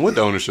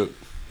the ownership.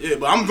 yeah,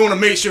 but I'm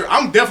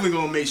definitely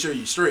gonna make sure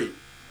you straight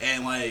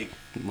and like.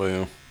 But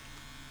yeah.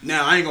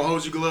 Now, I ain't gonna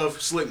hold you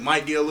glove. Slick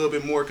might get a little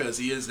bit more because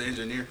he is the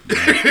engineer.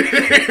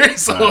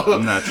 So,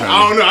 I'm not trying.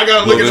 I don't know. I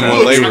gotta A look little at bit the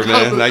more books. labor,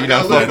 man. Now you're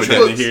not fucking with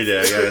To that. hear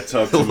that, I gotta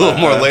talk to A little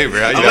more labor.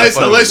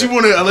 Unless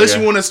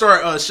you want to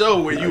start a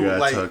show where you I gotta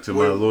like talk to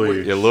my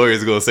lawyer. Your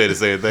lawyer's gonna say the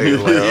same thing.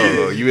 Like,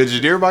 oh, you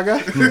engineer, my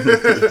guy?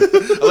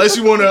 unless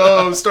you want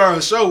to start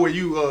a show where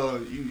you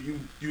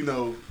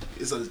know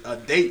it's a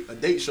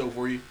date show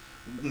for you.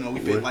 You know, we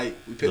pick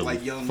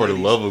like young For the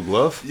ladies. love of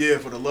glove? Yeah,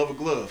 for the love of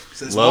glove.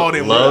 Since Love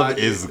Love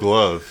is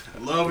glove.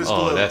 Love is Oh,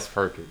 glove. that's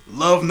perfect.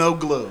 Love no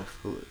glove.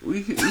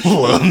 We could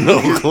Love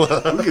no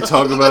glove. we could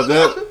talk about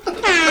that. We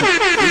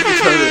could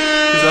try to,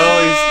 cause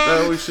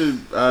I always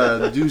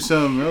should do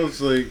something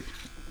else. Like,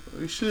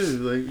 we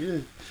should, like, yeah.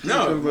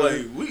 No,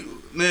 like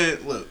man,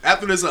 look.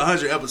 After this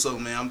 100 episode,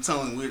 man, I'm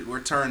telling you, we're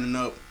turning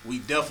up. We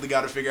definitely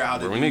got to figure out how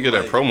to. Bro, we need to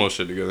get that promo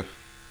shit together.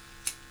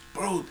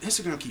 Bro,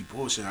 Instagram keep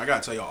bullshitting. I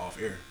gotta tell y'all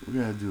off air. We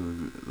gotta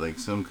do like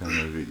some kind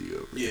of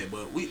video. Yeah,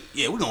 but we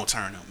gonna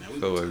turn up, man.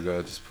 So we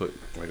gotta just put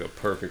like a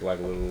perfect like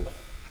little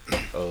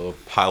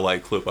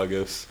highlight clip, I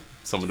guess.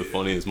 Some of the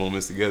funniest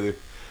moments together.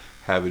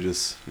 Have it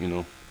just, you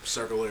know,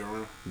 circle it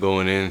around.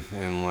 Going in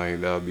and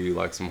like that'll be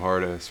like some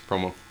hard ass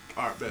promo.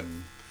 Alright, bet.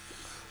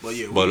 But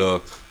yeah.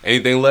 But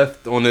anything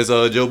left on this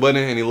Joe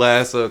Budden? Any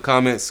last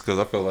comments? Because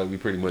I feel like we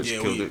pretty much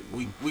killed it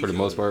we for the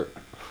most part.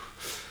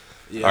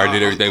 Yeah, I already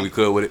did everything we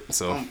could with it.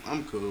 So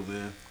I'm cool,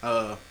 man.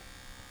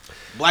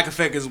 Black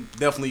Effect is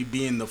definitely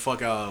being the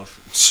fuck out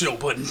of Joe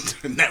Budden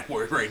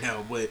network right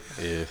now, but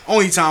yeah,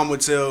 only time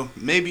would tell.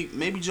 Maybe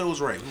Joe's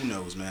right. Who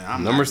knows,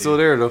 man? Number's still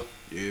there though.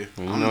 Yeah,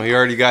 you know he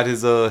already got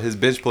his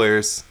bench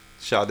players.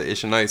 Shout out to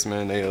Ish and Ice,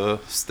 man. They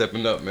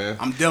stepping up, man.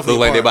 I'm definitely look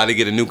like they about to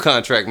get a new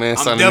contract, man.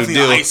 I'm Sign a new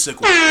deal.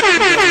 Icicle.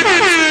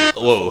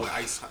 Whoa.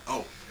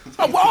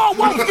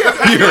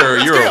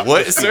 Whoa. You're a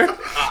what, sir?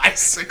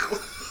 Icicle.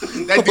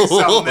 That do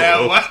sound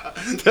mad wild.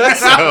 That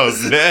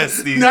sounds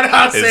nasty. Now that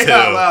I say it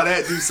out loud,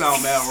 that do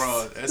sound mad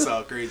wrong. That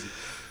sound crazy.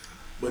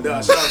 But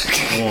shout out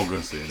to I won't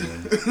go say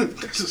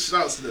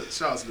that.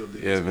 shout out to them.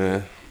 Yeah,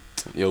 man.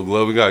 Yo,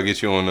 Glove, we gotta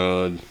get you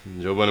on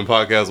Joe Budden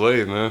Podcast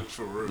Wave, man.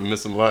 For real. You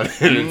missing a lot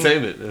of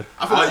entertainment. Man.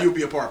 I feel like you'd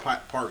be a part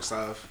of Park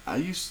Side. I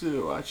used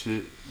to watch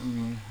it. I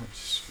mean, I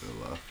just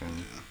feel off kind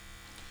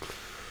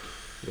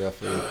of. Yeah, I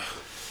feel it.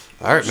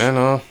 All right,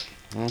 man.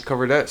 We'll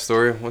cover that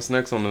story. What's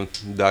next on the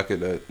docket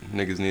that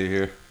niggas need to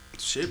hear?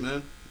 Shit,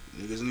 man.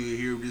 Niggas need to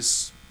hear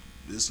this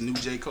new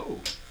J. Cole.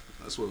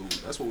 That's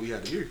what we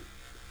had to hear.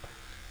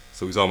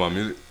 So we talking about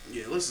music?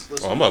 Yeah, let's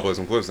I'm about to play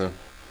some clips then.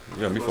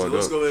 You got me fucked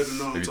let's up. go ahead and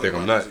if you talk think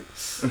I'm about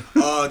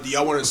not. Do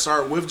y'all want to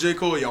start with J.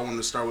 Cole or y'all want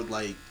to start with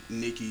like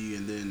Nicki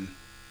and then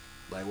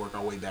like work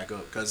our way back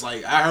up? Cause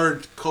like I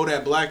heard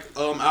Kodak Black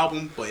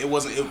album, but it really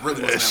wasn't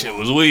that shit long.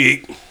 was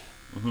weak.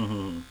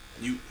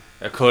 You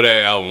That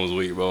Kodak album was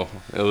weak, bro.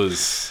 It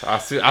was. I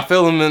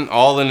feel him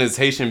all in his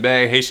Haitian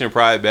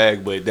pride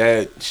bag, but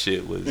that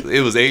shit was.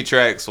 It was 8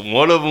 tracks.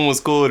 One of them was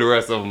cool. The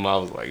rest of them, I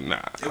was like,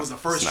 nah. It was the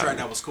first track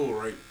that was cool,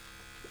 right?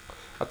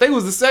 I think it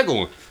was the second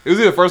one. It was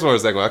either the first one or the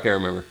second one. I can't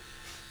remember.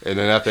 And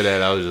then after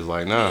that, I was just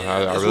like, nah,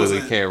 I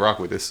really can't rock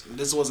with this.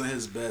 This wasn't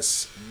his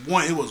best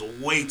one. It was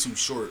way too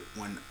short.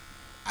 When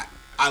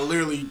I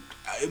literally,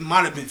 it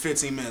might have been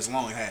 15 minutes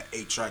long. It had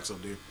 8 tracks up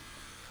there.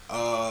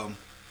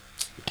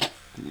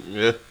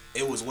 Yeah.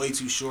 It was way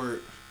too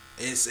short.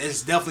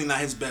 It's definitely not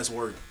his best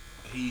work.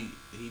 He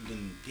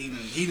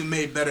done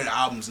made better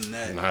albums than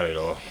that. Not at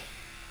all.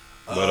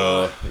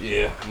 But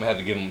yeah, I'm gonna have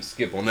to give him a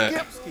skip on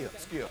that.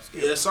 Skip.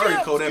 Yeah, sorry,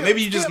 Kodak.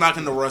 Maybe you just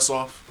knocking the rust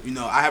off. You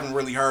know, I haven't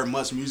really heard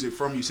much music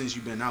from you since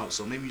you've been out,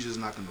 so maybe you just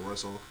knocking the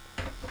rust off.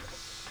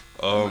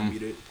 Want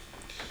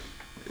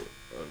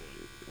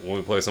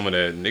we play some of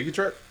that Nicki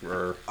track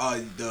or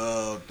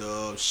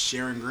the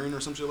Sharon Green or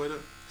some shit like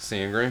that?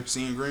 Seeing Green.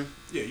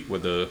 Yeah.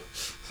 With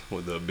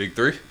the big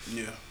 3.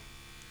 Yeah.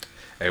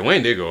 Hey,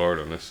 Wayne did go hard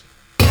on this.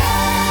 I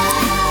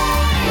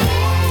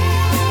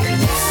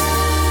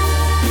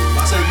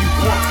said you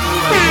want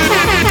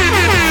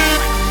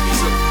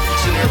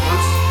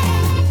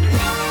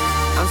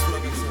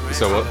You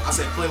said what? I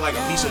said play like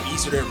a piece of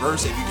each of their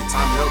verse if you can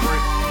time it up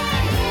right.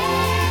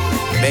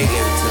 They gave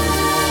it to me.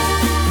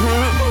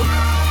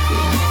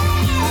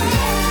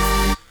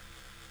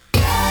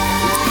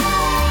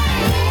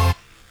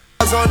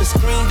 On the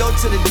screen, though,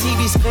 to the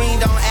TV screen,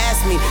 don't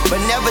ask me. But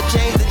never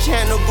change the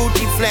channel.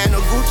 Gucci flannel,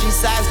 Gucci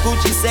size,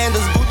 Gucci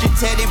sandals, Gucci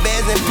teddy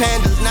bears and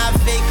pandas. Not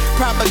fake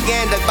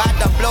propaganda, bout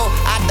to blow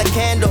out the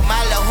candle. My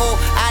little hoe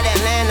out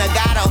Atlanta,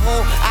 got a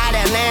hoe out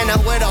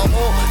Atlanta with a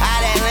hoe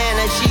out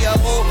Atlanta. She a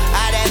hoe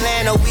out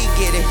Atlanta, we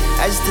get it.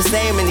 That's just the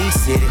same in each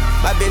city.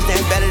 My bitch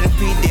ain't better than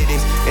P.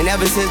 Diddy's. And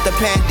ever since the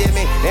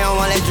pandemic, they don't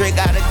want that Drake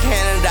out of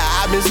Canada.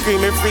 I've been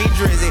screaming free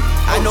Drizzy.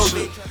 I know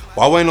bitch.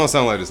 Why Wayne don't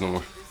sound like this no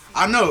more?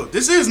 I know.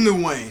 This is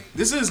New Wayne.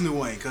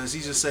 Because he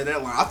just said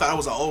that line. I thought it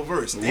was an old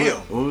verse. Damn.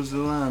 What was the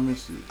line,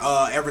 Mister?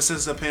 Ever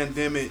since the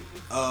pandemic,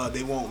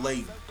 they won't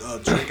let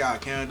Drake out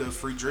of Canada,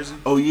 free Drizzy.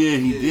 Oh, yeah,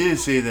 he did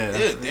say that.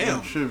 Yeah,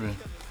 damn. I'm tripping.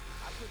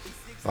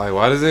 Like,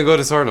 why doesn't it go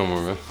this hard no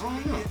more, man?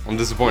 I'm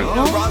disappointed. I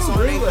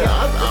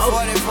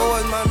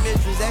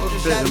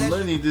bet the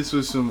money this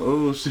was some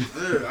old shit.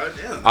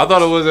 Yeah, I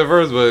thought it was at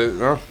first, but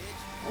no.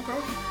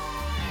 Okay.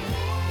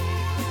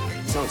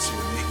 Sounds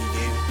what Nicki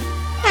gave.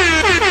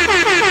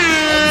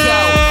 Yo,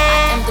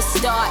 I am the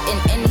star in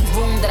any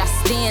room that I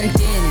stand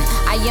in.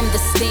 I am the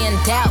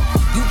standout,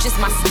 you just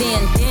my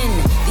stand-in.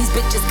 These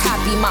bitches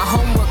copy my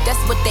homework,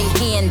 that's what they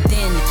hand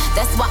in.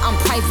 That's why I'm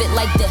private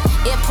like the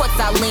airports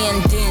I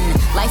land in.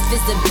 Life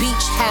is a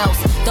beach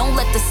house, don't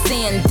let the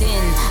sand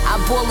in. I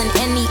ball in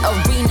any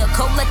arena,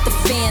 go let the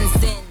fans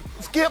in.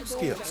 Skip.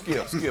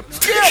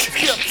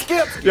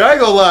 Yeah, I ain't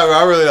gonna lie, bro.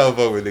 I really don't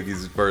fuck with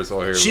Nicki's verse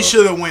on here. She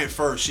should have went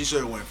first. She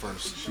should have went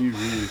first. She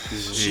really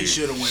She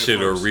should have went first. Should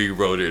have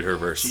rewrote it her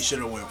verse. She should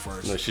have went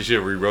first. No, she should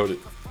have rewrote it.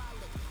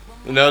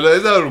 No,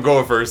 it's not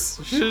going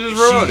first. She just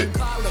wrote it.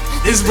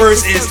 This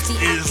verse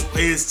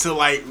is to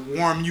like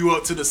warm you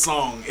up to the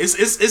song.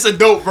 It's a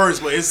dope verse,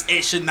 but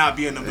it should not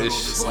be in the middle of the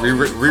song.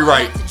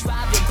 Rewrite. It's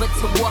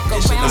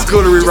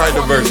cool to rewrite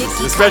the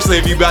verses, especially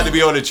if you about to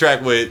be on the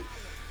track with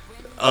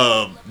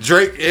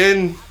Drake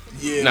and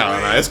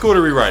no, it's cool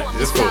to rewrite.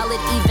 It's cool.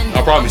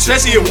 I promise.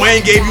 Especially if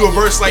Wayne gave you a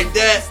verse like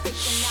that.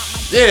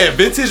 Yeah,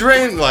 vintage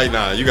Rain. Like,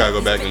 nah, you gotta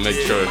go back and make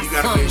sure. You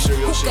gotta make sure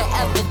your shit. Who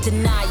could ever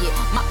deny it?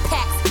 My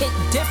packs hit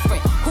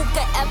different. Who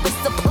could ever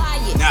supply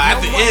it? Now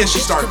at the end, she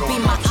started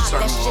going off.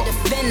 That shit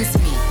offends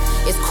me.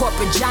 It's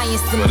corporate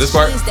giants and this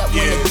part? machines that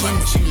went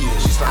against me.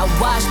 I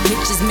watched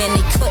bitches, man,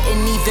 they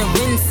couldn't even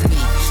rinse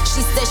me. She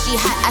said she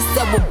hot, I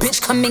said, well,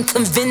 bitch, come and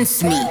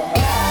convince me.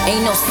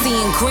 Ain't no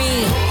seeing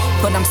green,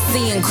 but I'm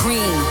seeing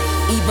green.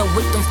 Even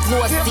with them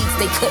floor seats,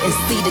 they couldn't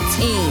see the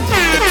team.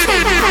 The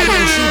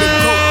KING, the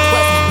GOAT,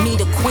 plus me,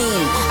 the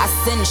queen. I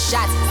send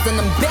shots, send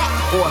them back,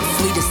 or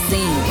flee the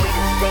scene.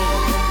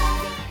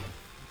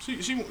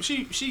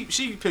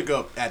 She pick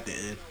up at the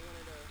end.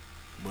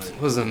 But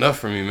it wasn't enough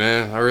for me,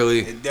 man. I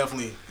really. It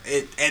definitely.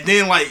 And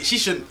then like she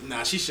shouldn't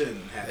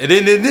have. And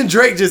then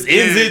Drake just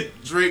ends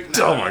it. Drake.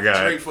 Oh my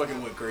god. Drake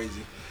fucking went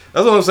crazy.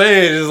 That's what I'm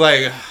saying. It's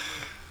like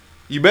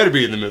you better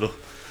be in the middle.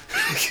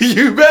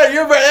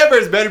 Your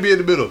efforts better be in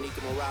the middle.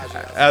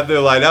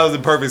 After like that was the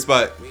perfect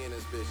spot.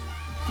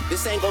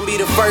 This ain't gonna be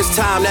the first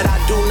time that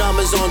I do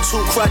numbers on 2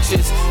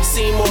 crutches.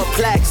 See more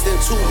plaques than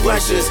 2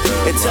 brushes.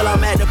 Until I'm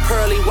at the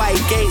pearly white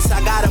gates,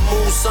 I gotta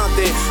move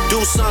something,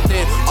 do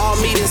something. All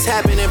meetings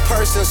happen in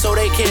person, so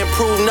they can't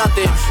prove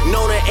nothing.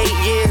 Known her 8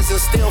 years and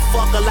still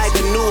fuck her like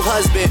a new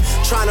husband.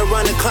 Trying to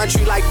run a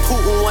country like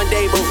Putin one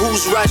day, but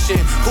who's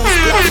rushing? Who's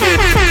bluffing?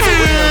 For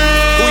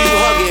real. Who you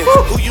hugging?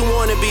 Who you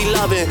wanna be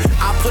loving?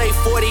 I play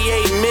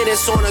 48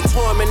 minutes on a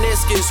torn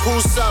meniscus.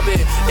 Who's subbing?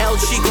 El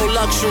Chico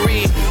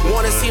Luxury.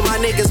 Wanna see my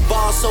niggas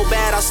ball so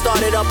bad I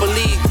started up a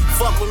league.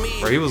 Fuck with me.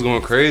 Bro, he was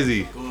going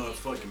crazy. Going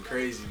fucking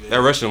crazy, man.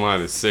 That Russian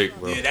line is sick,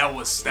 bro. Yeah, that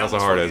was a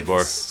hard ass bar.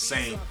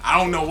 Insane. I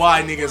don't know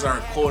why niggas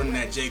are quoting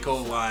that J.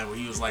 Cole line where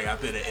he was like, I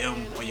put an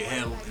M on your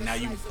head and now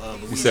you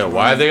You said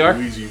why they are?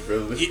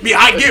 Yeah,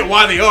 I get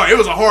why they are. It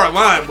was a hard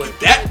line, but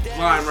that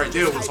line right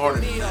there was harder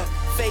than that.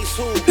 Face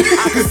who?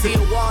 I can see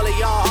a wall of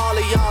y'all, all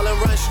of y'all, and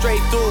run straight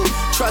through.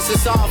 Trust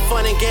is all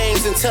fun and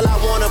games until I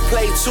wanna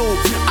play too.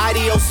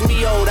 Adios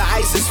mio, the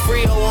ice is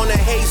frio on the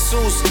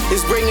Jesus.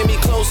 It's bringing me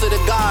closer to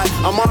God.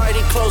 I'm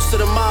already close to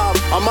the mob.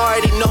 I'm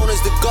already known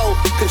as the GOAT.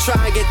 Can try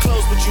and get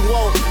close, but you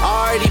won't.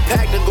 I already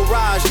packed the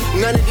garage.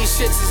 None of these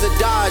shits is a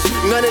dodge.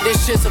 None of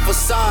this shit's a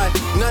facade.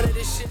 None of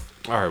this shit.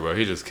 All right, bro.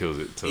 He just kills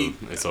it till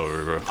it's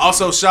over, bro.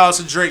 Also, shout out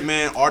to Drake,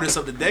 man. Artist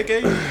of the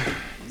Decade.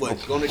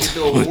 What, gonna get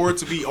the award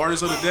to be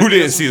Artist of the Decade? Who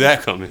didn't see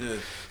that coming? Yeah.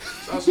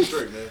 Shout out to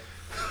Drake,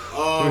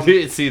 man. Who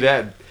didn't see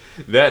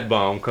that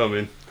bomb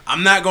coming?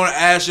 I'm not gonna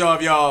ask y'all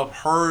if y'all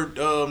heard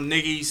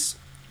Nicki's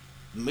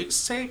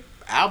mixtape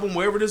album,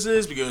 wherever this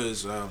is,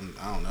 because I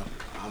don't know.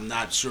 I'm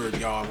not sure if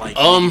y'all like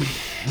nah, Nas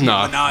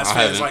I fans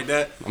haven't. like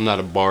that. I'm not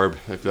a barb,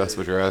 if that's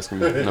what you're asking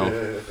me.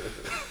 No.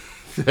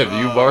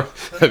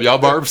 Have y'all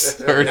barbs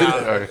heard it?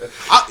 Right.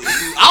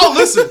 I'll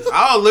listen.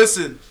 I'll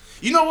listen.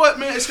 You know what,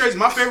 man? It's crazy.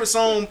 My favorite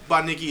song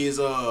by Nicki is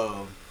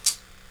the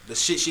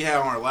shit she had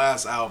on her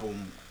last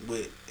album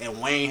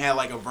and Wayne had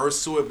like a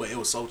verse to it, but it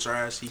was so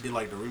trash. He did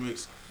like the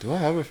remix. Do I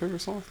have a favorite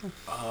song?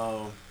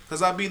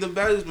 Cause I be the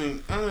baddest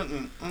man.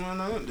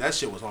 That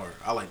shit was hard.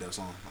 I like that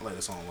song. I like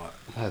that song a lot.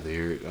 I had to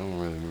hear it. I don't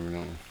really remember that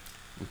one.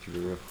 Let's keep it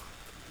real.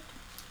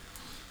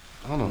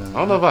 I don't know. I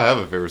don't know if I have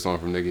a favorite song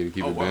from Nicki to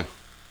keep it band.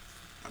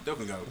 I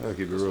definitely got it. I'll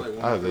keep it It's real. like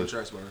one I of have my that. favorite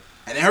tracks by her.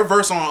 And then her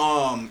verse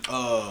on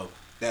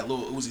that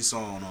little Uzi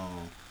song.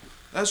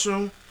 That's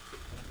true.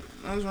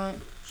 That's right.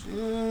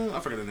 I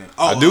forget the name.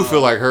 I do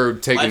feel like her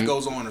taking Life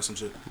Goes On or some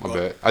shit. My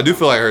bad. I do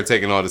feel like her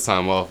taking all this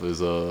time off is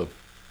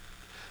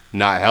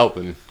not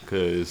helping,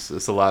 because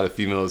it's a lot of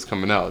females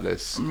coming out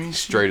that's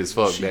straight as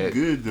fuck. She that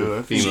good though.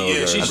 I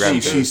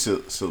think she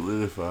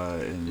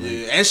solidified and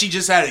and she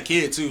just had a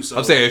kid too. So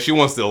I'm saying if she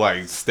wants to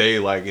like stay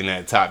like in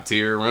that top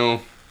tier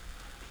realm,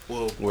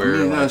 well, where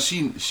no,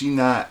 she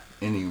not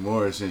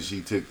anymore since she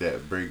took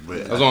that break.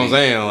 But that's what I'm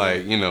saying.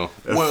 Like, you know,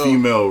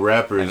 female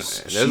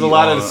rappers. There's a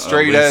lot of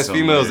straight ass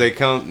females they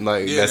come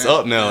like that's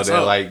up now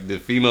that like the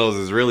females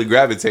is really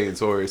gravitating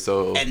towards.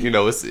 So you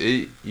know,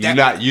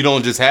 you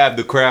don't just have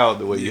the crowd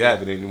the way you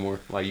have it anymore.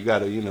 Like you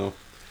gotta, you know.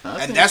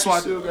 And that's why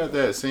I still got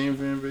that same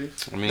fan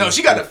base. I mean, no,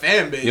 she got a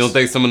fan base. You don't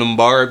think some of them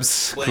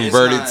barbs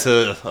converted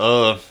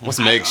to what's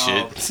Meg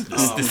shit?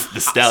 The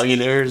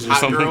Stallionaires or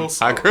something?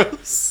 Hot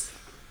girls.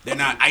 They're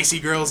not icy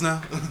girls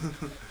now.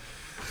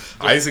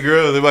 Icy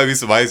girls. There might be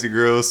some icy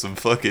girls, some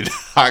fucking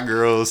hot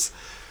girls,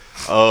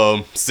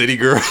 city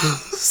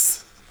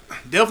girls.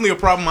 Definitely a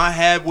problem I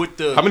had with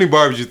the. How many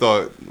barbs you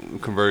thought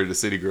converted to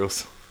city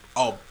girls?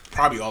 Oh,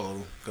 probably all of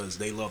them, because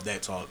they love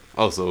that talk.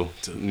 Oh, so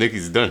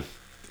Nicki's done.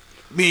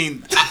 I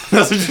mean, that's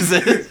what you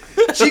said.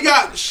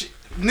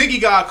 Nicki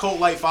got a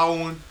cult like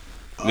following.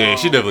 Yeah,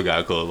 she definitely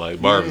got a cult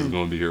like. Barb is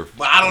gonna be here.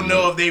 But I don't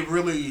know if they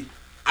really.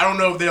 I don't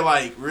know if they're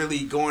like really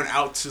going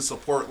out to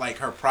support like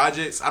her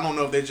projects. I don't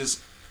know if they're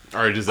just.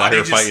 Or just out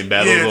here fighting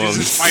battles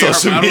on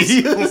social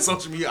media. On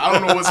social media. I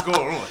don't know what's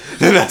going on.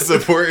 They're not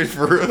supporting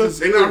for us.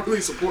 They're not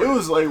really supporting. It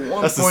was like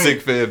one That's point. a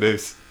sick fan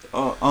base.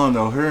 I don't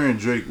know. Her and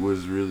Drake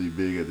was really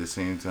big at the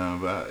same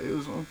time, but it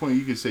was one point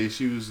you could say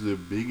she was the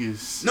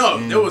biggest. No,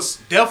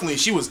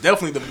 she was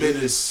definitely the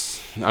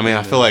biggest. I mean,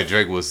 I feel like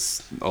Drake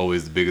was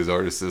always the biggest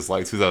artist since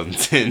like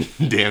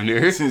 2010, damn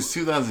near. Since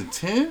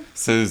 2010?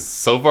 Since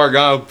So Far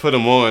Gone put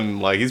him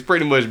on, like he's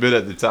pretty much been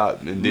at the top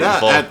and didn't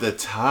fall. Not at the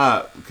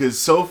top, because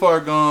So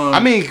Far Gone.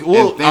 I mean,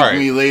 well, and Thank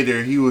Me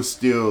Later, he was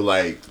still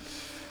like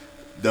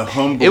the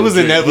humble. It was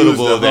Drake.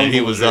 inevitable that he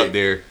humble was Drake. up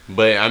there,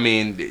 but I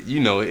mean,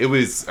 you know, it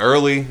was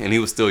early and he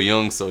was still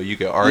young, so you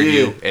could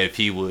argue if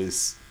he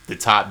was the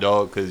top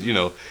dog, because you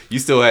know you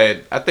still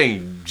had. I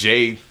think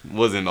Jay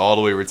wasn't all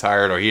the way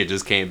retired, or he had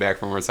just came back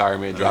from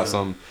retirement, dropped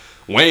something.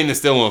 Wayne is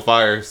still on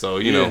fire, so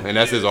you know, and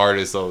that's his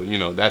artist, so you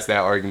know that's that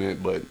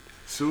argument. But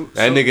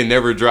that nigga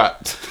never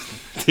dropped.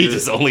 He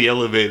just only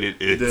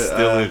elevated. It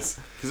still is.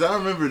 Because I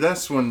remember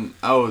that's when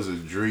I was a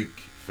Drake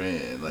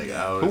fan. Like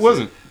I was. Who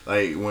wasn't?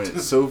 Like when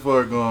So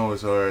Far Gone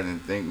was hard and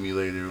Thank Me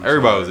Later.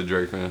 Everybody was a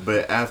Drake fan.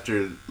 But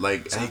after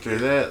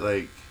that,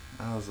 like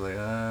I was like,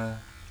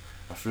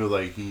 I feel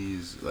like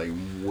he's like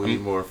way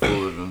more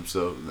full of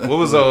himself. What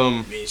was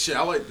I mean, shit,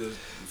 I like the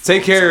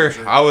Take Care?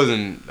 I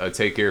wasn't a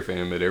Take Care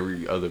fan, but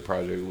every other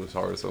project was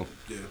hard. So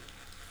yeah,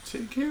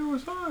 Take Care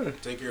was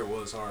hard. Take Care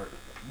was hard,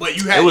 but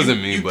you had it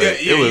wasn't me, but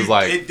it was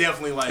like it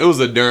definitely like it was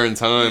a during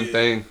time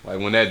thing. Like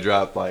when that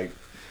dropped, like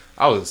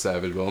I was a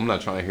savage, but I'm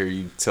not trying to hear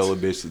you tell a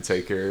bitch to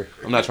take care.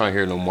 I'm not trying to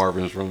hear no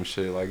Marvin's Room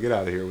shit. Like, get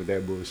out of here with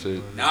that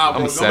bullshit. Nah,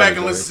 bro, I'm go back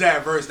and listen to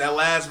that verse. That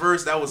last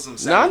verse, that was some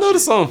savage Nah, I know the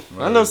shit. song.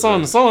 I know the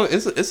song. The song,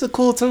 it's a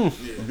cool tune.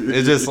 Yeah.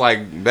 It's just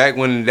like back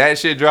when that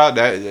shit dropped,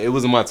 that it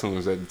wasn't my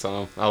tunes at the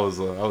time. I was.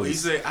 He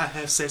said, "I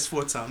have sex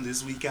 4 times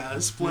this week." I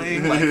was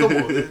playing. Like, come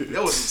on, man.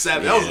 That was some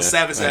savage. That was a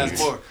savage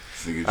ass bar.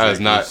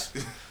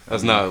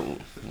 That's not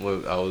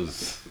what I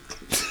was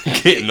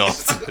getting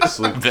off.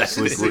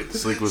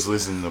 Slick was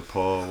listening to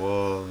Paul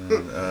Wall.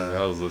 And,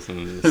 I was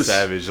listening to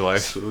Savage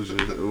Life. What's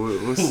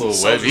Little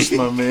Webby,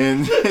 my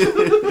man?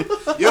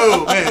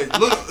 Yo, man,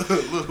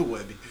 little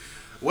Webby.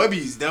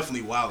 Webby's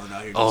definitely wilding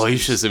out here. Oh, you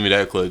should send me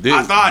that clip.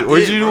 I thought I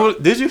did, bro.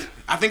 Did you?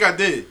 I think I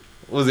did.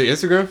 Was it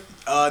Instagram?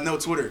 No,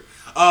 Twitter.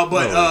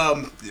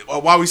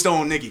 While we still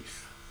on Nicki,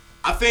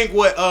 I think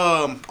what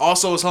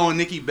also is holding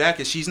Nicki back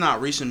is she's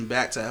not reaching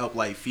back to help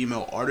like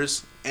female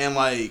artists. And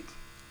like,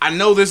 I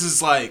know this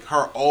is like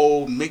her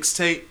old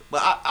mixtape,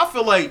 but I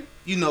feel like,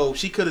 you know,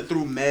 she could have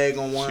threw Meg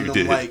on one of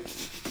them. Like,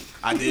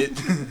 I did.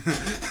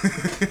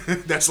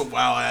 That's a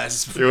wild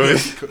ass.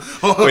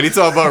 When you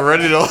talk about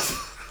running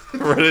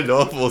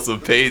off on some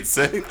paid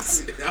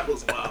sex. That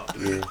was wild.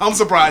 Yeah. I'm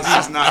surprised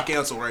he's not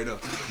canceled right now.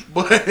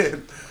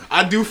 But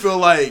I do feel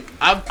like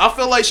I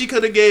feel like she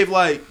could have gave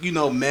like, you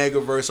know,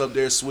 Megaverse up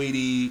there,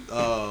 Sweetie,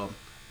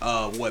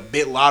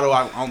 Bit Lotto.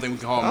 I don't think we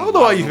can call him. I don't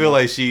know why you feel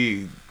like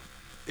she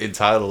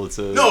entitled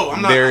to. No,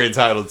 I'm not. They're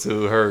entitled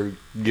to her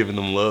giving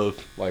them love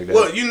like that.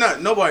 Well, you're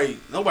not. Nobody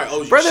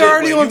owes you Bro, shit. they're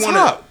already on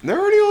top. They're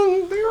already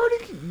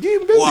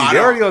getting busy. Well,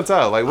 they're already on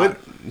top. Like what?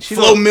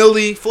 Flo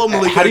Milli.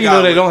 How do you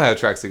know they don't have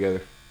tracks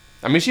together?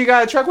 I mean, she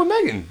got a track with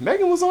Megan.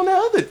 Megan was on that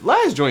other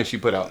last joint she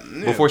put out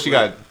before she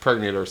got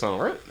pregnant or something,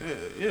 right?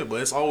 Yeah,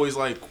 but it's always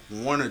like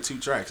 1 or 2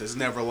 tracks. It's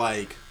never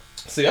like.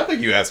 See, I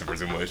think you asking for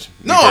too much.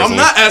 No, I'm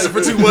not asking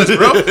for too much,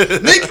 bro.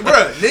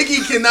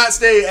 Nicki cannot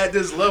stay at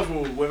this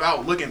level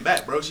without looking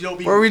back, bro. She don't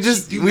be. Bro, we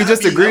just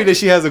agreed that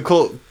she has a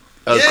cult.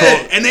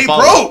 And they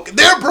broke.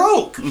 They're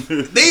broke.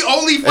 They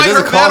only fight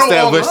her battle online. It doesn't cost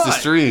that much to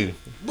stream.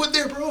 But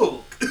they're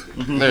broke.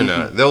 They're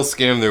not. They'll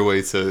scam their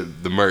way to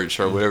the merch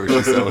or whatever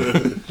she's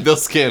selling. They'll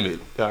scam it.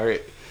 All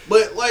right.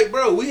 But like,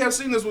 bro, we have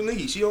seen this with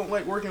Nicki. She don't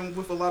like working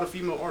with a lot of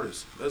female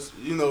artists. That's,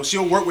 you know,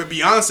 she'll work with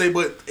Beyonce,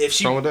 but if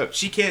she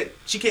can't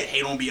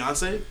hate on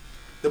Beyonce.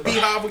 The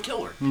Beehive would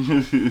kill her.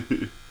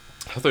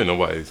 I think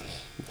nobody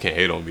can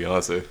hate on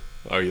Beyonce.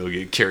 Or you'll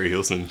get Carrie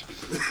Hilson.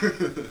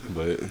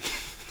 But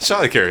shout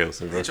out to Carrie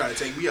Hilson, bro. They tried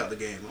to take me out the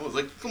game. I was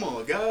like, come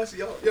on, guys.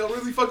 Y'all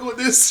really fucking with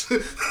this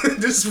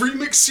this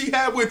remix she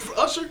had with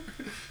Usher?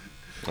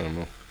 I don't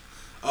know.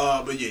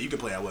 But yeah, you can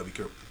play out Webby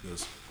Kirk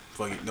because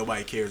fucking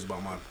nobody cares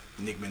about my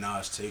Nicki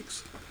Minaj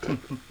takes.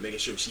 Making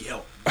sure she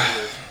helped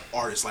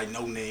artists like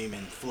No Name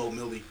and Flo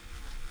Milli.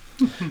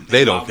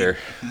 They don't care.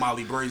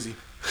 Molly Brazy.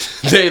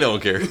 They don't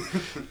care.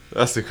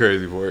 That's the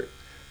crazy part.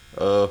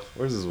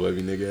 Where's this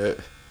Webby nigga at?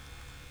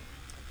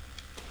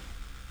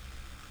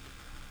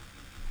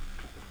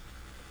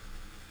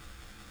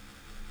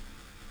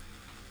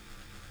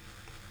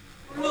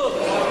 Look,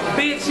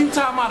 bitch, you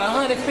talking about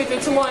 150,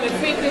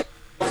 250?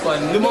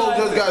 And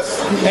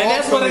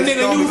that's what a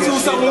nigga used to,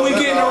 so when we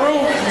get in the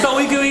room, so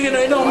we can,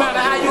 it don't matter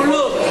how you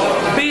look.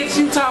 Bitch,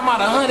 you talking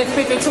about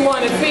 150,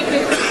 250?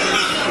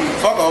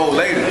 Fuck an old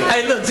lady.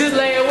 Hey, look, just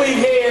last week,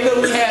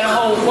 we had a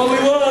hoe. What we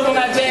was when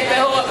I jacked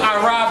that hoe,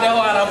 I robbed that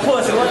hoe out of her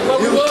pussy. What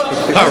we was?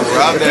 I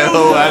robbed that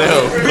hoe out of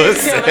her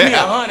pussy. Telling me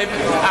 100.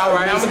 All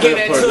right, I'm gonna get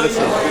that to you.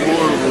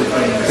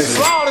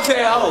 Slaughtered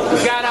that hoe.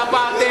 Got up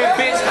out there,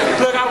 bitch.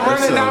 Look, I'm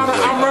running down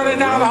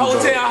the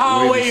hotel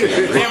hallway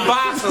in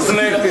boxes,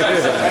 nigga.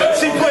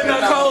 She putting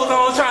her clothes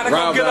on, trying to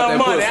come get her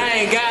money.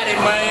 I ain't got it,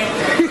 man.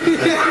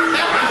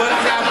 But I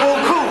got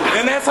buku,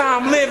 and that's how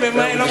I'm living,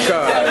 man. I'm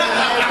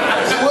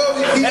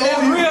and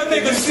that real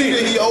nigga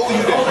shit. He owe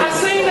you that. I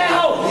seen that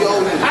hoe.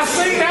 I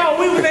seen that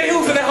hoe. We was there.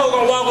 That hoe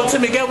gonna walk up to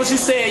me. Guess what she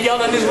said?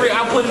 Y'all on this real.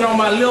 I put it on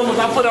my limits.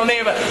 I put it on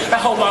everybody. That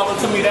hoe walk up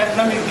to me. Let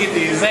me get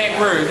the exact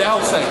words. That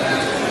hoe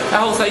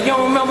say, you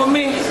don't remember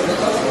me?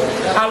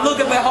 I look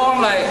at that hoe.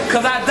 I'm like,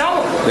 cause I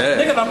don't. Yeah.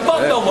 Nigga done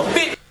fucked over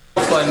 50.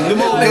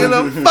 Nigga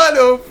done fucked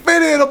over 50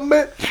 in a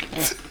minute.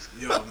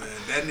 Yo, man,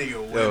 that nigga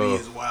Webby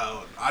is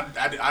wild.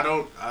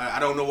 I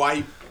don't know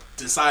why he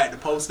decided to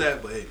post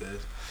that, but hey, man.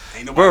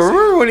 Ain't nobody. Bro,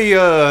 remember when he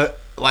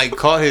like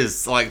caught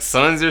his like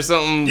sons or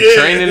something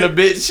training a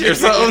bitch or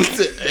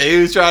something? He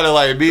was trying to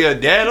like be a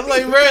dad. I'm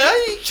like, bro, how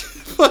you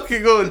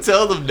fucking go and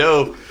tell them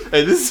no?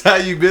 And this is how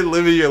you been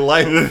living your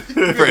life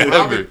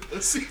forever.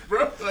 Let's see,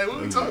 bro. Like, what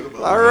are we talking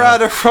about? I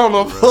ride it from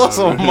a plus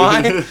of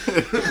mine.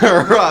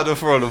 I ride it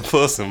from a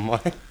plus of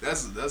mine.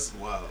 That's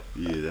wild.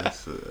 Yeah,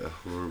 that's a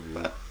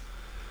horrible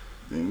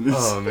thing.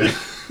 Oh man,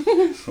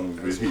 on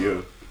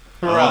video.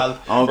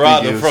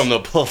 Rather from the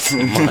plus of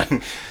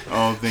mine. I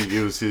don't think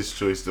it was his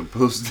choice to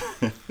post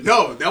that.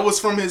 No, that was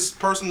from his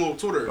personal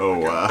Twitter. Oh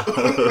wow.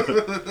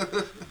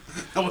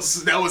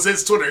 that was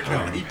his Twitter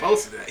account. He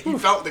posted that. He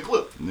found the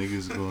clip.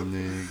 Niggas going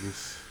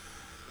niggas.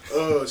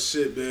 Oh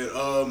shit, man.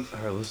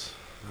 Alright,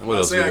 what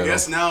else? I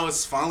guess now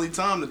it's finally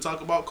time to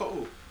talk about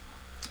Cole.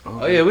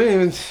 Oh yeah,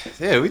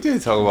 we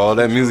did talk about all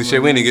that music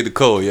shit. We didn't get to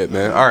Cole yet,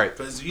 man. All right.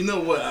 Because you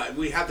know what,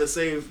 we have to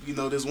save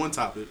this one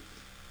topic.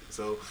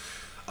 So,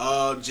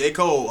 J.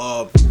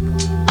 Cole.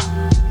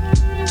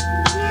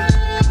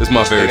 This is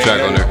my favorite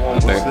track on there, I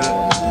think.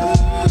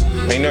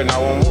 Ain't nothing I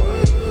want more.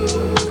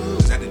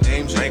 Is that the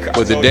Dame shit?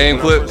 With the Dame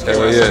clip?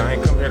 Hell yeah. I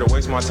ain't come here to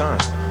waste my time.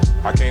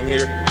 I came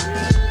here.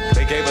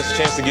 They gave us a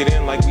chance to get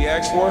in like we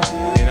asked for,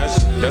 and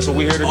that's what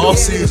we here to do. All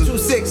season.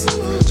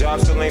 2-6. Job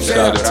still ain't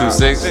Shout out to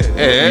 2-6.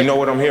 Yeah. You know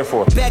what I'm here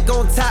for. Back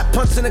on top,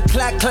 punching the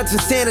clock, clutching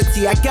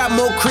sanity. I got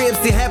more cribs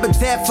than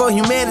Habitat for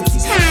Humanity.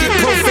 Shit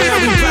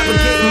profound, we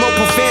propagating more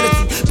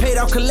profanity. Paid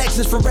out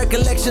collections for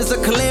recollections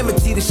of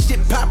calamity. The shit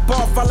pop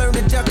off, I learned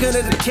to duck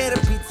under the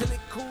canopy till it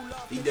cool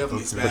off. He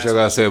definitely smashed. What y'all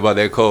gotta say about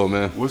that Cole,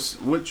 man?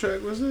 What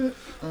track was it?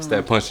 It's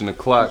that punching the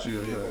clock.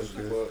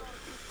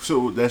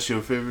 So that's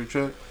your favorite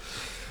track?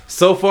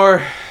 So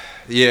far,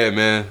 yeah,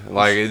 man.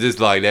 Like it's just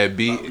like that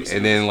beat,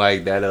 and then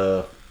like that.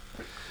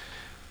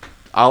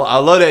 I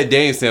love that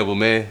Dame sample,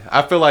 man.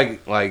 I feel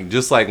like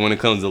just like when it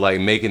comes to like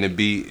making a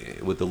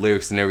beat with the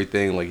lyrics and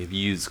everything, like if you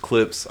use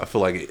clips, I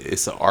feel like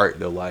it's an art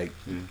to like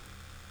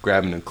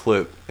grabbing a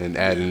clip and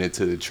adding it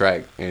to the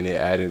track, and it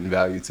adding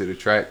value to the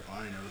track.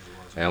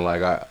 And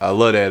like I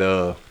love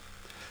that.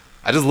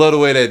 I just love the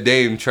way that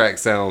Dame track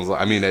sounds.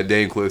 I mean that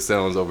Dame clip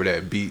sounds over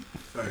that beat,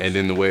 and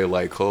then the way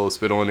like Cole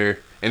spit on there.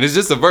 And it's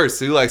just a verse.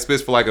 He like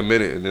spits for like a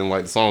minute, and then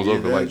like the song's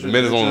over. Like the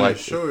minute's only like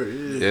short.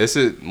 Yeah, it's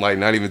shit like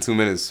not even 2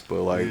 minutes,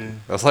 but like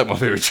that's like my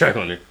favorite track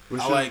on there.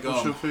 What's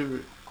your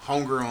favorite?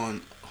 Hunger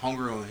on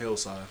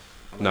Hillside.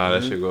 Nah,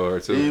 that shit go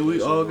hard too. Yeah,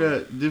 we all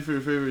got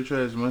different favorite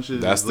tracks. My shit.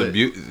 That's the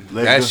beauty.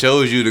 That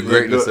shows you the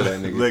greatness of that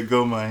nigga. Let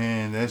go my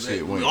hand. That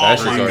shit went. Oh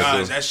my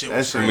gosh, that shit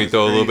was Let me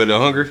throw a little bit of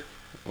Hunger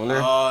on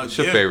there. What's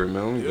your yeah. favorite,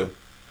 man? Yeah.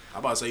 I'm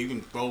about to say you can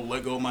throw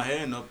Let Go of My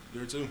Hand up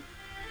there too.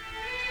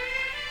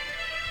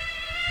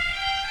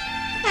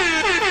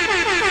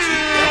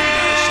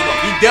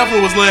 He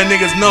definitely was letting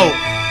niggas know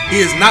he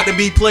is not to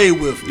be played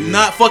with. Do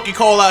not fucking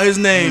call out his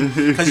name,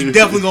 because you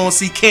definitely gonna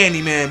see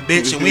Candyman,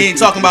 bitch. And we ain't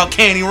talking about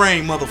Candy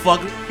Rain,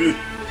 motherfucker.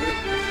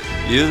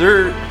 Yes,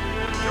 sir.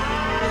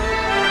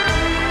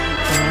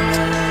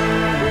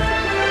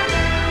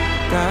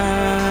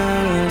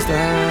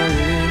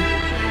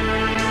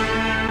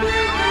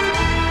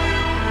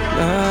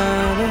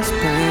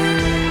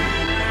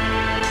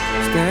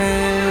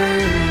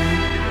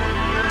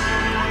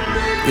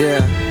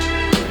 Yeah.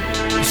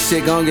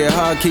 Shit gon' get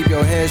hard, keep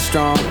your head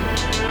strong.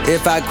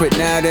 If I quit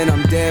now, then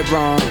I'm dead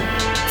wrong.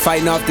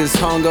 Fighting off this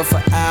hunger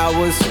for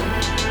hours.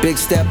 Big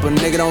step, a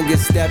nigga don't get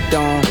stepped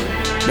on.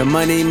 The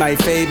money might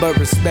fade, but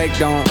respect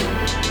don't.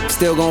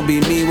 Still gon'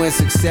 be me when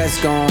success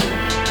gone.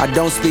 I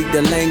don't speak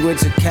the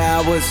language of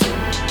cowards.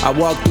 I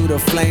walk through the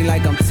flame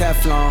like I'm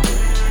Teflon.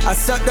 I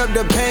sucked up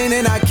the pain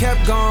and I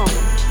kept going.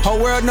 Whole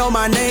world know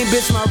my name,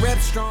 bitch, my rep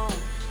strong.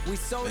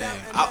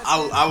 Man,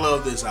 I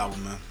love this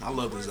album, man. I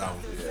love this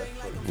album.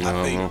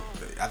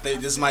 I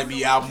think this might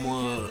be album,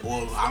 or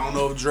I don't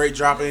know if Drake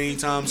dropping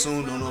anytime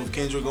soon. Don't know if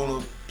Kendrick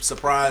gonna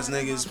surprise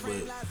niggas, but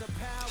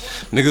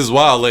niggas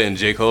wild letting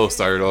J. Cole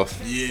started off.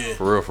 Yeah,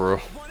 for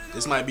real.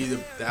 This might be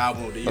the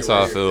album of the year. That's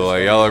how I feel.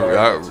 Like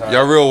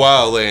y'all real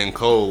wild letting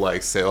Cole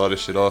like set all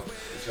this shit off.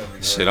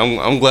 Shit,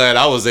 I'm glad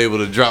I was able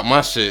to drop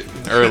my shit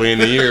early in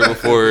the year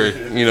before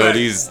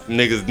these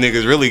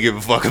niggas really give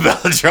a fuck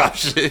about drop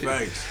shit.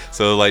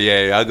 So like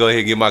I'll go ahead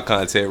and get my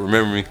content.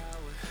 Remember me.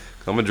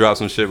 I'm gonna drop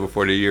some shit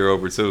before the year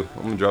over too.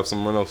 I'm gonna drop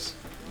someone else.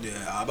 Yeah,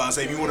 I'm about to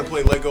say if you want to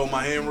play Let Go of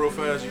My Hand real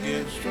fast, you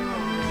can.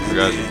 I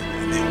got you.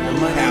 And then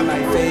we'll have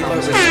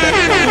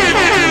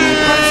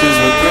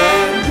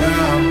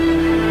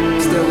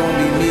Still gon'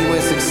 be me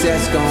when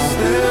success gone.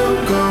 Still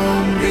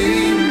gon' be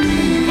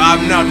me.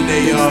 Vibing out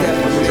today, y'all.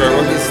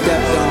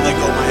 Let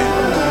Go of My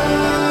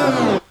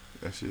Hand.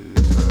 That shit is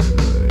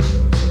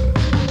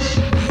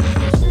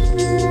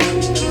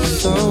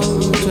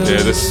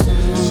Yeah, this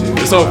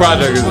whole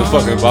project is a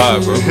fucking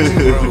vibe, bro.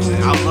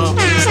 I love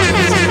this.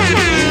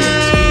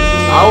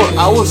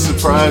 I was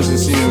surprised to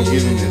see him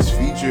getting his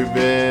feature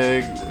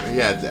bag. He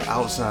had the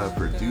outside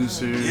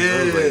producers. Yeah,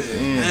 I was like,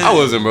 damn. I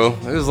wasn't, bro.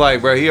 It was like,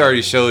 bro, he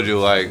already showed you,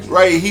 like,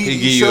 right? He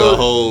give you a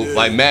whole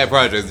like mad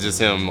project, just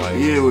him, like,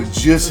 yeah, with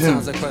just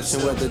him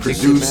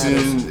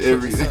producing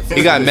everything.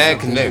 He got mad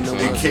connects.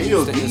 And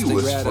KOD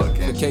was fucking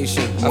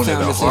one of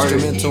the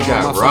hardest. He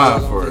got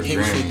robbed for a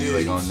Grammy,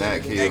 like on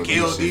that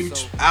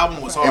KOD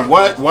album was hard. And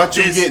watch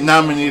him get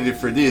nominated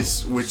for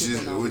this, which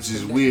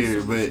is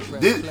weird, but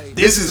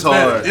this is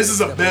hard. This is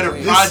a better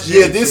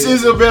project. This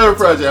is a better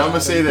project. I'm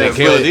gonna say that.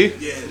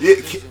 KOD?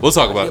 We'll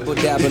talk about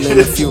it. Dabble in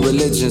a few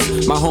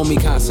religions. My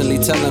homie constantly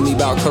telling me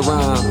about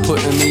Quran,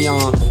 putting me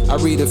on. I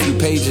read a few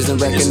pages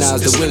and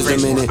recognize the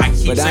wisdom in it,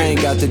 but I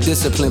ain't got the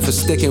discipline for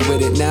sticking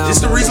with it now. It's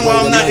the reason why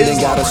I'm not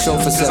got a show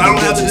for 7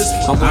 digits.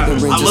 I'm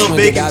wondering just when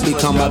did I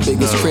become my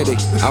biggest critic.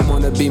 I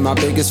wanna be my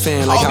biggest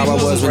fan, like how I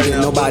was when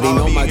didn't nobody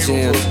know my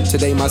jams.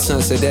 Today my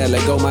son said, Dad,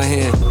 let go my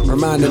hand.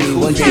 Reminded me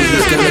one day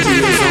he's gonna be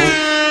his own.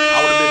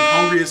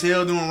 Hungry as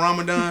hell doing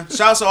Ramadan.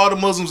 Shout out to all the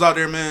Muslims out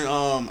there, man.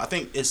 I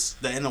think it's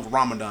the end of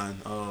Ramadan.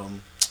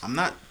 I'm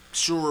not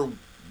sure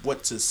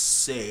what to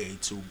say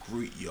to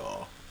greet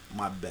y'all.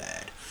 My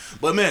bad.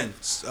 But man,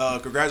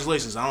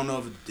 congratulations. I don't know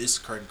if it's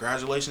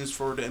congratulations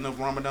for the end of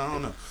Ramadan. I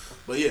don't know.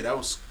 But yeah,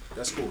 that's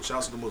cool. Shout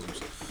out to the Muslims.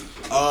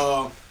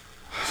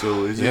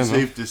 So is it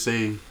safe to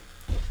say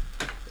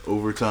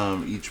over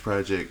time each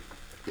project,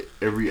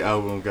 every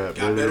album got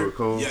better with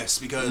Cole? Yes,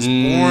 because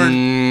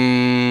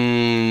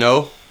Born.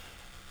 No.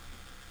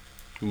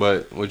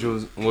 But what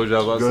you about to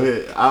Go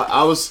say? ahead.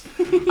 I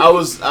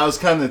was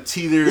kind of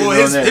teetering on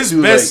that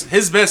too.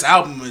 His best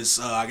album is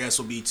I guess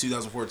will be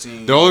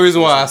 2014. The only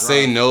reason why I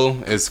say no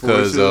is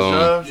because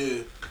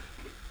yeah.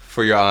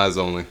 For Your Eyes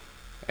Only,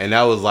 and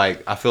that was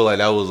like I feel like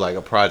that was like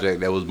a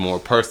project that was more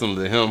personal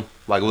to him.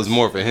 Like it was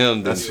more for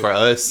him than for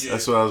us.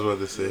 That's what I was about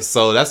to say.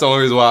 So that's the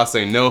only reason why I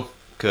say no,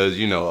 because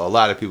you know a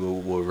lot of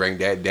people will rank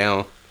that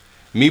down.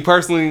 Me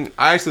personally,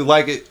 I actually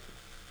like it.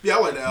 Yeah, I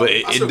like that. But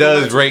it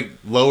does rank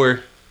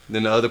lower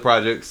than the other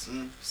projects.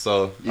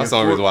 So that's the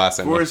only reason why I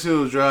say no. Forest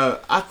Hills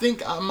Drive. I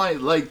think I might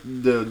like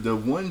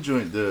the one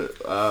joint.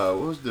 What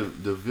was the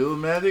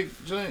Villmatic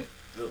joint?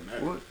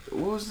 What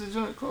was the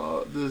joint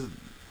called?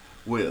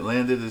 With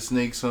Land of the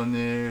Snakes on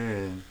there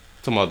and.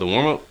 Talking about the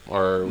warm up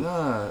or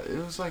nah?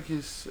 It was like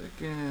his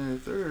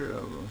second, third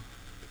album.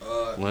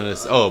 Born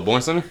Center.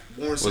 Born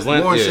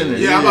Center.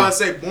 Yeah, I'm about to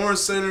say Born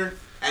Center.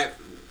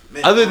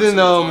 Other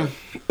than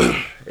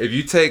if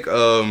you take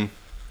the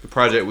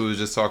project we was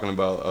just talking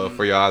about,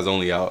 For Your Eyes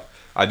Only out,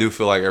 I do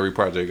feel like every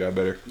project got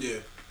better. Yeah.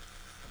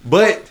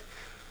 But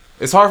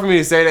it's hard for me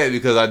to say that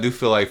because I do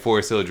feel like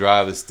Forest Hill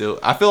Drive is still.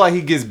 I feel like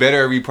he gets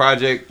better every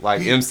project,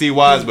 like MC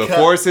wise. But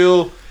Forest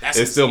Hill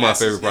is still my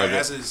favorite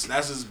project.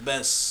 That's his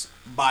best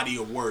body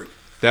of work.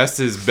 That's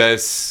his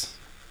best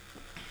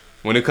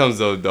when it comes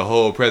to the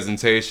whole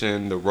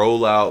presentation, the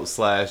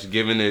rollout /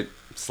 giving it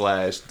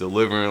 /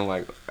 delivering.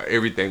 Like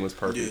everything was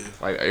perfect. Yeah.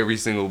 Like every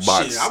single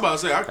box. Shit, I'm about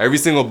to say every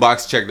single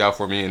box checked out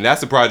for me, and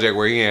that's a project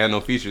where he ain't had no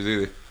features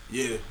either.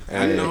 Yeah,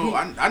 and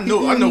I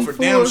know for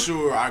damn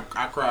sure I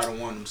cried on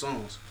one of them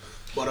songs.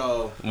 But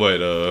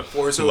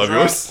Forest Hills Love Drive?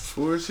 Yours?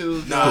 Forest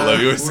Hills Nah, Drive.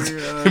 Love Yours.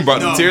 He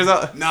brought the tears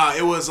out. Nah,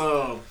 it was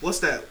what's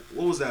that?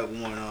 What was that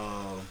one?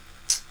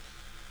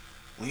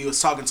 When he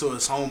was talking to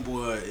his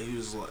homeboy,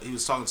 he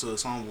was talking to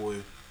his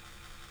homeboy,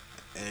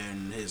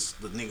 and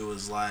the nigga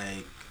was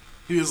like,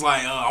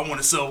 I want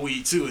to sell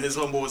weed too. And his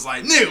homeboy was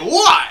like, nigga,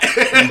 why?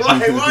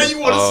 Like, why you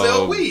want to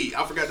sell weed?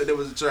 I forgot that there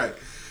was a track.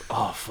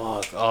 Oh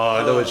fuck! Oh,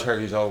 I know what track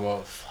you're talking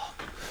about.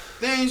 Fuck.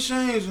 Things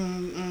change.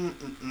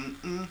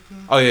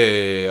 Oh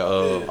yeah.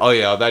 Oh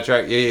yeah, that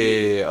track.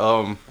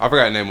 Yeah. I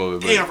forgot the name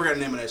of it. Damn, I forgot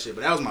the name of that shit,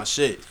 but that was my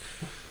shit.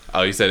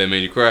 Oh, you said that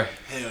made you cry?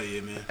 Hell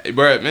yeah, man. Hey,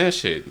 bro, man,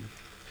 shit.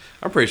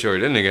 I'm pretty sure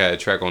that nigga had a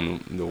track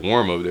on the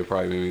warm up that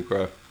probably made me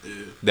cry. Yeah.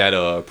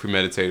 That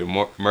premeditated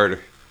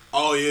murder.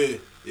 Oh yeah.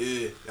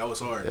 Yeah, that was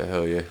hard. Yeah,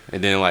 hell yeah.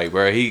 And then like,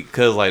 bro,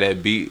 cause like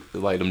that beat,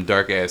 like them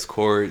dark ass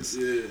chords,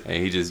 and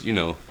he just,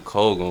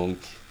 Cole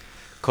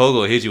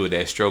gonna hit you with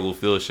that struggle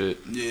feel shit.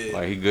 Yeah.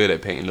 Like he good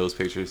at painting those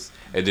pictures.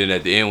 And then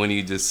at the end when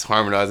he just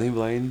harmonized, he be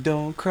like,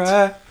 "Don't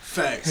cry."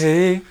 Facts.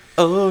 Hey,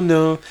 oh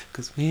no,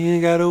 cause we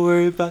ain't gotta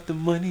worry about the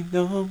money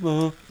no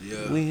more.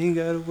 Yeah. We ain't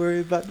gotta worry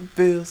about the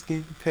bills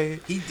getting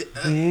paid. We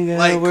ain't gotta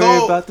like worry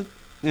Cole, about the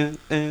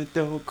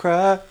don't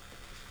cry.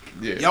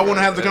 Yeah, y'all want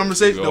to have the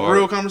conversation, the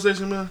real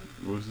conversation, man?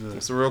 What's that?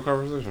 What's the real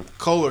conversation?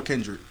 Cole or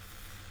Kendrick?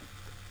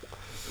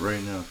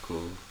 Right now,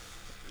 Cole.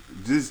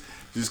 Just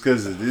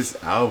because of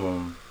this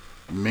album,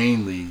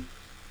 mainly.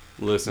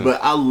 Listen, but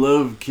I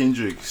love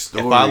Kendrick's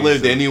story. If I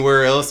lived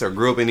anywhere else or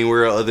grew up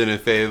anywhere other than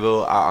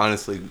Fayetteville, I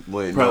honestly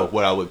wouldn't know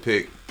what I would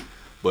pick.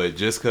 But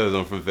just because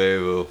I'm from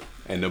Fayetteville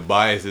and the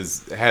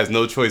bias has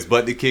no choice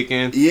but to kick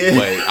in,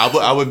 like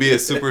I would be a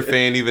super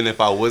fan even if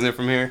I wasn't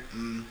from here.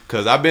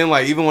 Cause I've been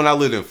like, even when I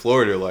lived in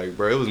Florida, like,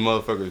 bro, it was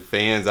motherfuckers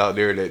fans out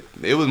there it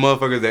was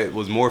motherfuckers that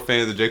was more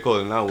fans of J. Cole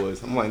than I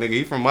was. I'm like, nigga,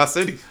 he from my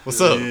city. What's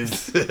up?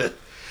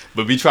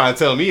 But be trying to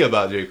tell me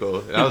about J.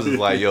 Cole. And I was just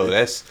like, yo,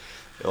 that's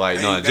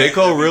like, no, J.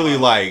 Cole really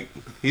like,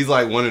 he's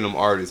like one of them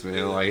artists,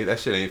 man. Like, that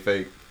shit ain't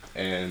fake.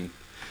 And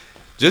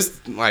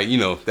just like,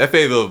 that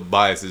Fayetteville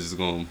bias is just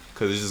going,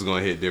 cause it's just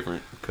gonna hit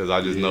different. Cause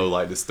I just know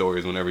like the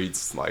stories whenever he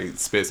like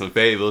spit some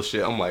Fayetteville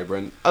shit. I'm like,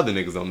 bro, other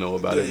niggas don't know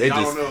about it. They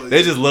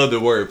just love the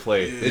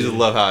wordplay. Yeah. They just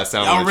love how it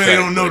sounds. Y'all really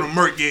don't know the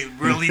murk get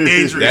really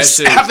dangerous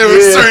after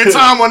a certain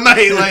time of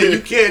night. Like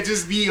you can't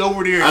just be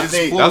over there. I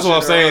think that's what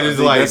I'm saying. Is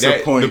like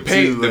that,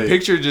 the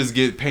picture just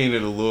get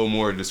painted a little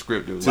more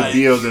descriptive to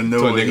be able to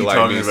know what you're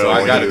talking about. So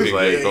I gotta pick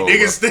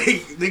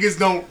niggas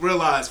don't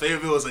realize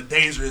Fayetteville is a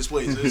dangerous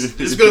place. Just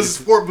because it's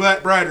Fort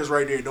Braders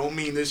right there, don't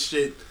mean this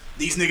shit.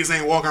 These niggas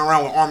ain't walking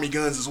around with army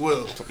guns as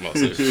well.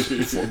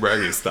 Fort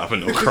Bragg ain't stopping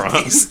no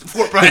crimes.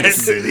 Fort Bragg,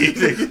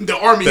 the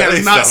army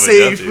has not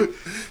saved.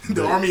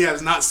 The army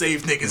has not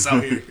saved niggas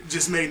out here.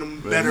 Just made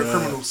them better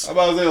criminals. I'm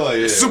about to say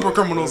like super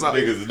criminals out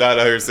here. Niggas not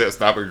out here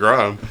stopping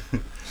crime.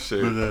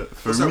 Shit. But,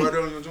 for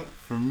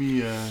me,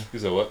 you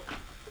said what?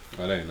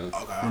 I didn't know.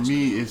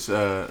 Okay,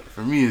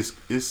 for me,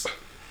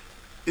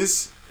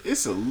 it's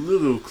It's a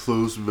little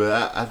close,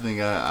 but I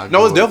think I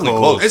no, it's definitely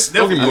close. It's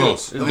definitely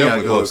close. It's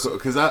definitely close.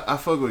 Because I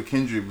fuck with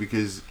Kendrick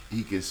because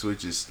he can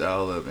switch his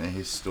style up and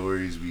his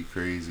stories be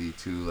crazy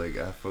too. Like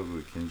I fuck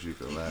with Kendrick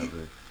a lot,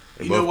 but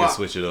they both can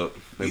switch it up.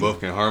 They both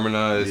can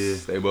harmonize. Yeah.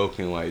 They both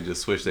can like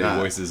just switch their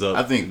voices up.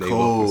 I think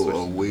Cole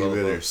a way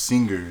better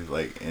singer,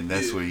 like, and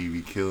that's where he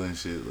be killing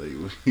shit. Like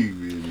when he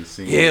really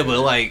singing. Yeah, but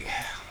like.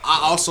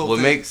 I also what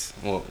was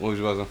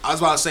you about to say? I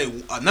was about to say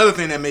another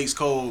thing that makes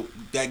Cole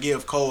that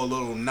give Cole a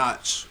little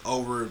notch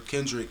over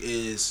Kendrick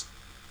is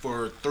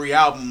for 3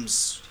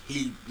 albums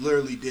he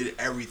literally did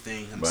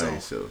everything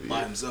himself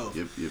by himself.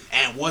 Yep.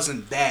 And it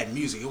wasn't bad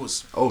music. It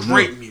was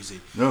great music.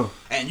 No.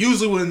 And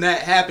usually when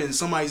that happens,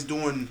 somebody's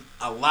doing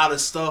a lot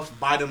of stuff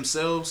by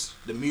themselves.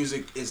 The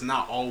music is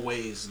not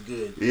always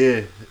good.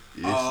 Yeah,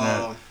 it's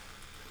not.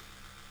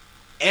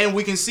 And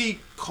we can see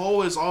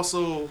Cole is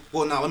also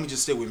let me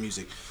just stay with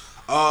music.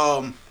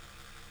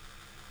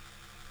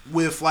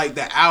 With like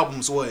the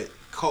albums,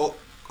 Cole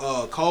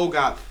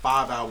got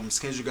 5 albums,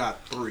 Kendrick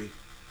got 3.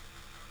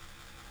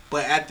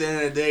 But at the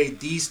end of the day,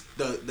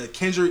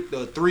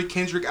 the 3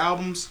 Kendrick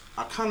albums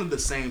are kind of the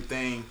same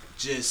thing.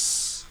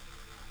 Just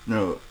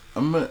how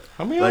many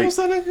albums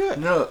that nigga got?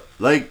 No,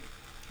 like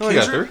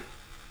Kendrick got 3.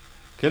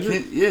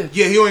 Kendrick? Yeah,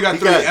 he only got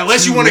 3.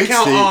 Unless you want to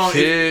count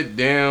Kid,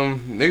 damn.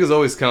 Niggas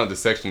always count the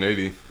Section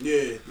 80.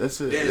 Yeah.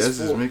 That's it. That's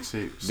his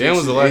mixtape. Dan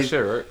was the last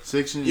shit, right?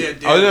 Section. Yeah.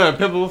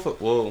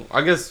 Well,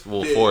 I guess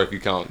 4 if you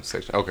count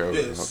Section.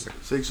 Okay.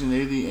 Section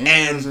 80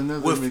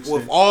 and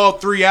with all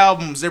 3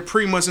 albums, they're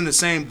pretty much in the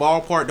same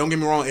ballpark. Don't get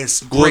me wrong,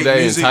 it's great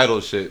music.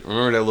 Entitled shit.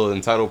 Remember that little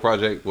Entitled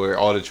project where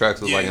all the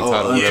tracks was like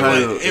entitled?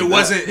 But it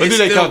wasn't. What do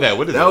they call that?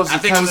 What is that? Was I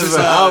think it was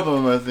an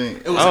album. I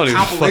think it was a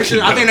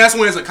compilation. I think that's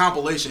when it's a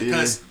compilation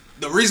because.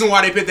 The reason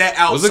why they put that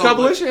out was a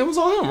compilation. It was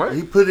on him, right?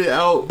 He put it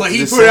out, but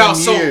he put it out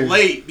so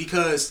late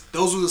because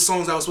those were the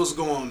songs that was supposed to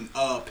go on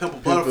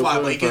Pimple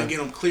Butterfly, but he couldn't get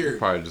them cleared.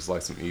 Probably just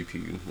like some EP.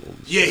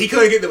 Yeah, he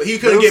couldn't get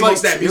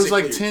most of that music. It was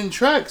like 10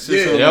 tracks.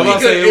 Yeah,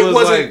 it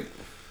wasn't.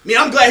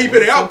 I'm glad he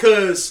put it out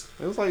because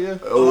it was like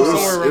it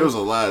was a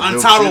lot. Of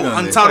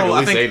Untitled.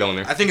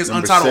 I think it's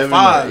Untitled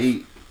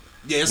 5.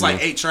 Yeah, it's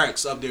like 8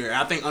 tracks up there.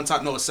 I think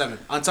it's 7.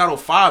 Untitled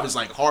 5 is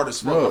like hard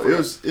as fuck. No,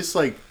 it's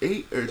like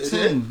 8 or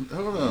 10.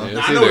 Hold on.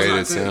 Yeah, I know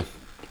it's not 10.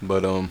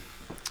 But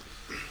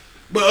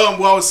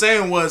what I was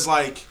saying was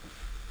like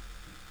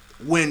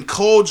when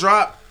Cole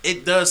dropped,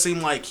 it does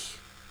seem like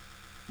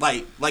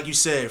you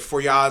said,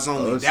 For Your Eyes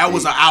Only. That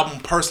was an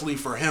album personally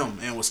for him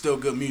and was still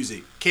good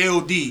music.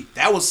 KOD,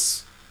 that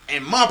was,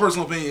 in my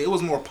personal opinion, it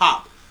was more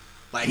pop.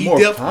 Like he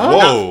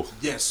definitely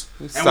yes.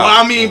 And when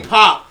I mean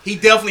pop, he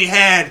definitely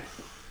had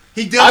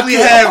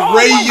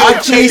radio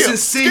chasing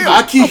singles.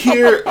 I can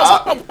hear.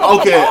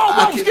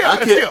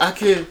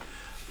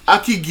 I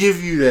can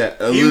give you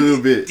that a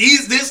little bit. He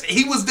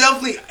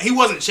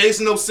wasn't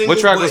chasing those singles.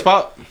 What track was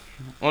pop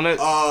on that?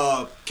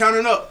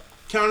 Counting up.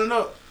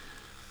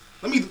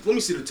 Let me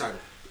see the title.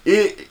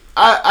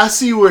 I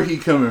see where he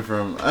coming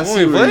from. I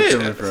see where he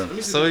coming from.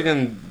 So we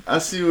can. I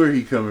see where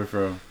he coming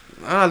from.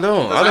 I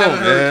don't,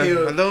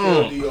 man. I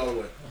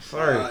don't.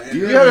 Sorry.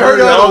 You haven't heard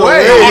it all the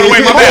way. All the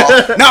way, my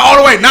bad. Not all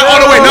the way.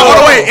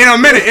 In a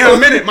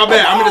minute. My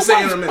bad. I'm going to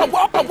say in a minute. I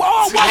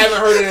haven't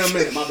heard it in a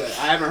minute. My bad.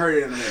 I haven't heard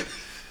it in a minute.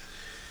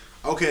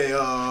 Okay,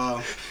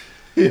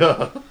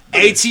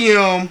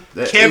 ATM,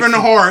 Kevin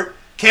Hart.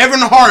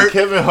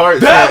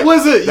 That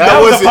was it.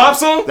 That was a pop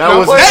song. That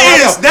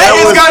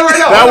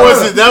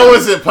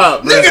wasn't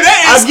pop. Nigga,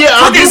 that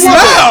is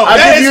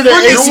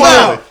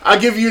I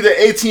give you the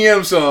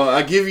ATM song.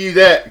 I give you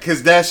that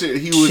because that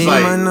shit. He was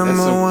like, my number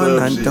one.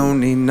 I don't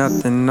need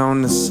nothing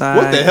on the side.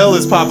 What the hell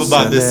is pop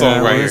about this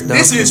song right here?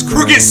 This is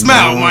Crooked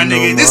Smile, my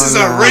nigga. This is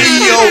a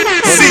radio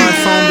single. My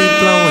phone be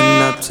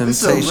blowing up.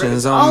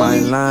 Temptations on my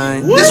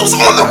line. This was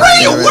on the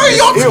radio. What are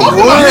y'all talking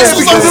about? This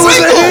was on the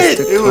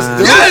single. It was.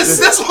 Yes,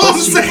 that's what I'm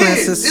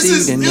saying. This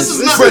is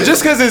not. Bro,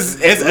 just because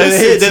it's a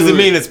hit doesn't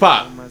mean it's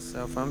pop.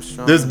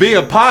 There's being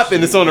a pop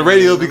and it's on the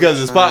radio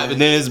because it's pop, and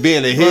then it's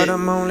being a hit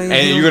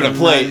and you're gonna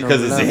play it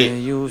because it's a hit.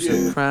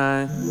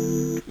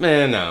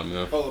 Man, nah,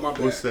 man. Oh, my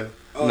bad. What's that?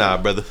 Nah,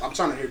 brother. I'm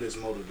trying to hear this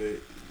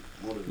Motivate.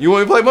 You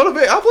want me to play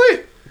Motivate? I'll play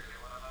it.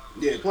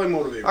 Yeah, play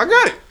Motivate. I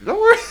got it. Don't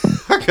worry.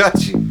 I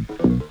got you.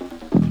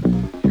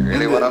 You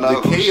really want to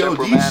know who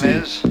Superman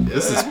is?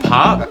 This is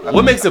pop?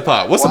 What makes it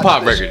pop? What's a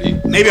pop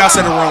record? Maybe I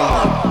said the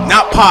wrong one.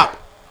 Not pop.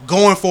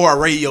 Going for a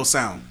radio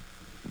sound.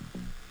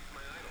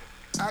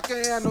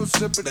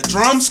 The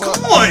drums?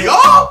 Come on,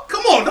 y'all.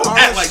 Come on, don't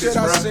act like this,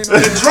 bro.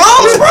 The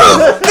drums,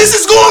 bro. This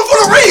is going for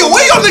the radio.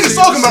 What y'all niggas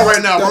talking about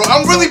right now, bro?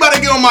 I'm really about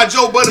to get on my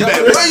Joe Budden back.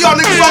 What y'all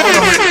niggas talking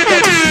about right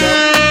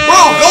now?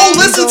 Bro,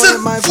 go listen to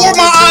For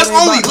My Eyes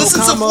Only.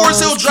 Listen to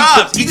Forest Hill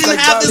Drive. He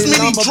didn't have this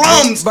many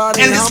drums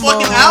in his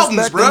fucking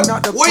albums, bro.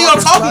 What are y'all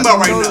talking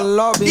about right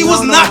now? He was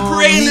not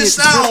creating this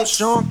sound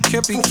for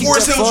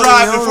Forest Hill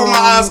Drive and For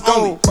My Eyes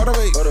Only.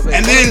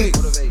 And then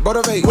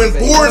when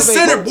Born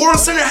Center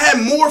had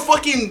more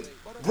fucking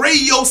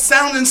radio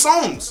sounding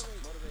songs.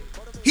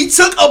 He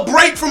took a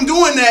break from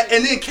doing that,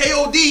 and then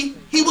KOD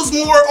he was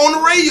more on the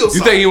radio side.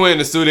 You think he went in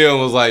the studio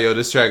and was like, "Yo,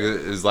 this track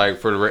is like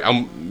for the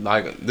I'm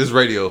like this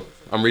radio.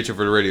 I'm reaching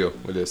for the radio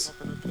with this."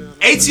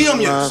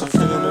 ATM, yes.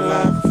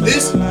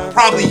 This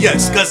probably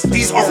yes, because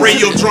these are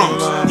radio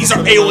drums. These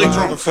are AOA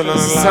drums.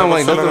 Sound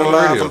like nothing on the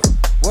radio.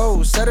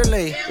 Whoa,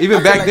 Saturday.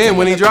 Even back then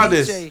when he dropped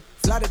this.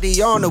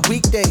 Flatty on a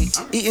weekday,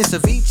 eating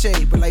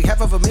ceviche, but like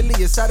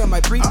 $500,000 inside of my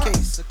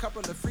briefcase. A couple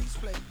of freaks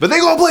play. But they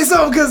gonna play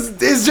something because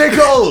it's J.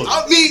 Cole.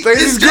 I mean, like,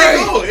 it's J.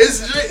 Cole.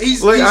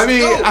 He's I mean,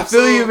 dope, I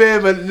feel you,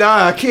 man, but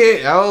nah, I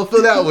can't. I don't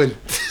feel that one.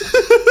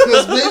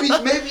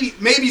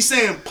 Because maybe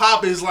saying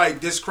pop is like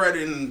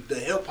discrediting the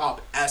hip hop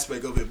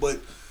aspect of it,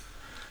 but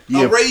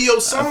a radio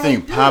song. I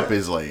think pop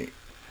is like,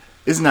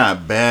 it's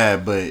not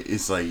bad, but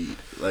it's like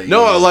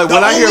no, like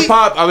when I hear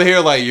pop, I'm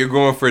hear like you're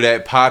going for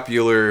that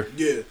popular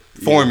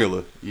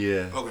formula.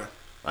 Yeah. Okay.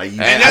 Like,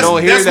 and I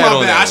don't hear that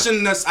on bad. that.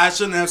 I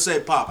shouldn't have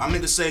said pop. I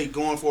meant to say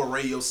going for a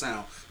radio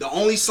sound. The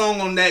only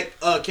song on that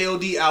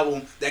KOD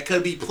album that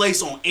could be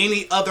placed on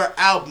any other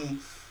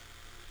album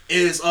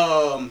is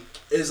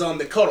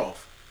the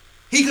Cutoff.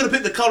 He could have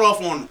picked the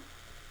Cutoff on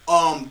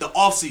the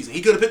off season.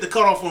 He could have picked the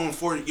Cutoff on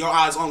For Your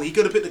Eyes Only. He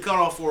could have picked the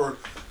Cutoff for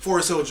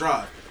Forest Hill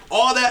Drive.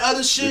 All that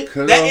other shit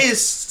that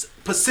is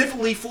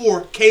specifically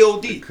for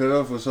KOD. The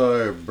Cutoff was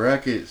hard.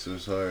 Brackets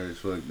was hard as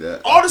fuck.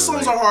 That all the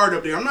songs are hard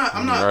up there. I'm not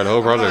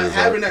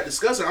having that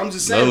discussion. I'm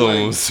just saying. Another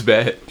one was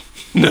bad.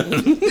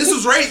 This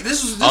was right.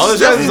 This was all the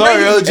tracks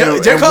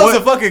are J. Cole's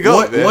a fucking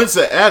goat. Once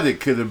the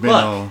Addict could have been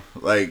on,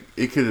 like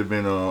it could have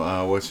been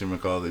on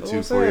whatchamacallit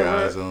too, For Your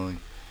Eyes Only.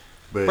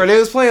 But bro, they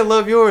was playing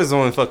Love Yours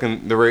on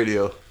fucking the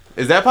radio.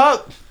 Is that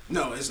pop?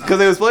 No, it's not. Because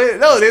they was playing.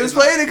 No, they was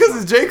playing it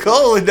because it's J.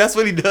 Cole and that's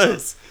what he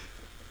does.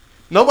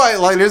 Nobody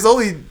like. There's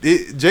only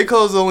J.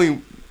 Cole's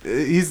only.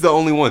 He's the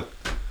only one.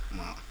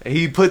 Wow.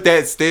 He put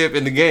that stamp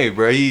in the game,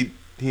 bro. He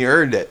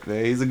earned that,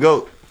 man. He's a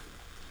goat.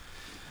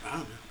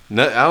 I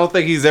don't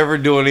think he's ever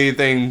doing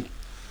anything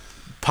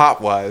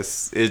pop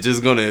wise. It's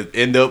just gonna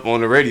end up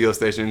on the radio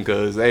station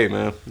because, hey,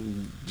 man,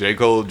 J.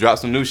 Cole dropped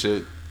some new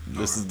shit.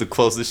 This is the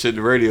closest shit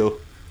to radio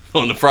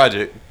on the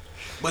project.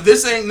 But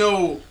this ain't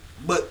no.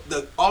 But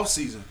the off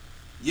season,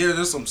 yeah,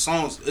 there's some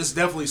songs. It's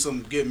definitely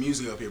some good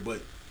music up here,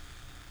 but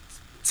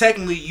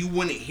technically, you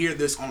wouldn't hear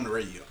this on the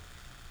radio.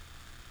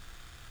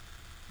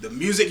 The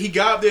music he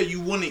got there, you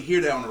wouldn't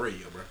hear that on the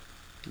radio, bro.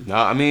 No,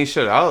 I mean,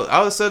 shit,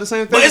 I would say the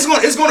same thing.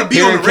 But it's gonna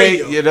be on the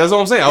radio. Yeah, that's what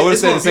I'm saying. I would have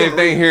said the same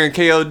thing hearing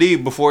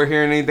KOD before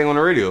hearing anything on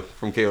the radio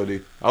from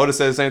KOD. I would have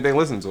said the same thing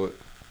listening to it.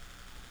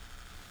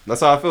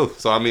 That's how I feel.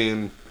 So I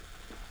mean,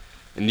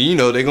 and you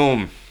know they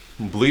gonna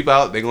bleep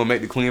out, they gonna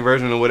make the clean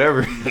version or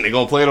whatever, and they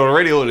gonna play it on the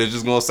radio, and it's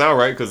just gonna sound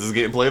right because it's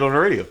getting played on the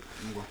radio.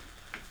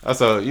 That's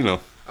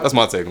that's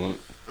my take on it.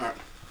 All right.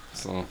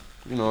 So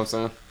you know what I'm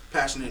saying.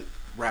 Passionate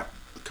rap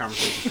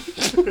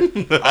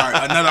conversation. All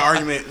right, another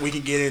argument we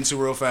can get into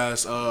real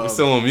fast. We're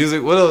still on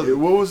music. What else?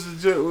 What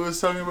was we was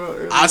talking about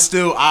earlier?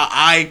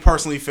 I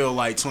personally feel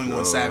like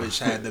 21 Savage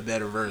had the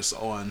better verse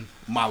on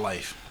My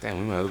Life. Damn,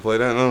 we might have to play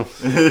that now.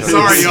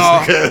 Sorry,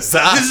 y'all. This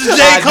is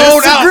J.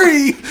 Cole out.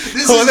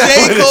 This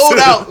is J. Cole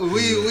out.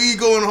 We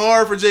going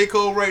hard for J.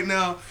 Cole right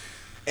now.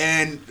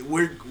 And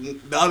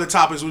the other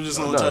topics we're just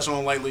gonna touch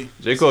on lightly.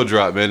 J. Cole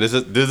dropped, man. This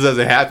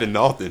doesn't happen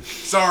often.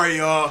 Sorry,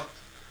 y'all.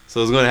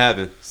 So it's gonna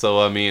happen.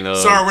 So I mean,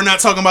 sorry, we're not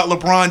talking about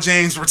LeBron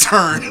James'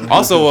 return.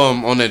 Also,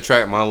 on that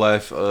track, My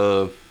Life,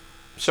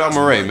 shout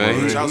Murray,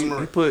 man.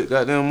 He put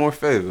goddamn more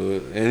favor,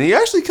 and he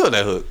actually killed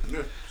that hook.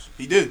 Yeah,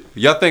 he did.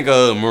 Y'all think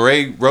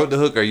Murray wrote the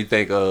hook, or you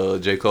think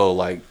J. Cole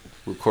like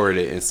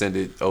recorded it and sent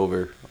it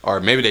over, or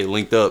maybe they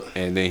linked up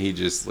and then he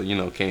just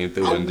came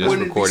through and just recorded? I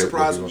wouldn't be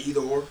surprised with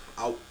either or.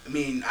 I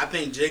mean, I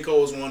think J.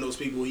 Cole is one of those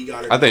people. He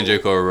got it. I think J.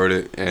 Cole wrote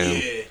it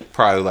and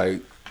probably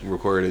like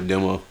recorded a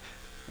demo.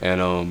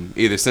 And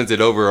either sent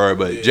it over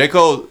but J.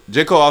 Cole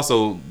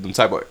also the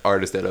type of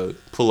artist that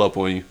pull up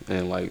on you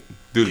and like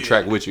do the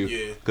track with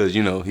you because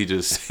he's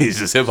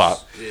just hip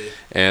hop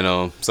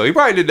and so he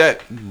probably did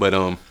that, but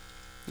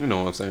you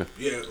know what I'm saying.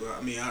 Yeah,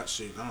 I mean, I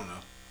don't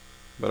know.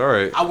 But all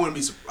right, I wouldn't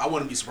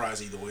be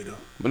surprised either way though.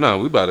 But no,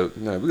 we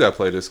gotta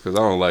play this because I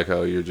don't like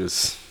how you're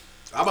just.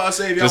 I'm about to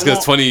say just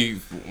because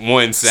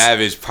 21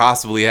 Savage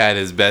possibly had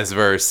his best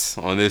verse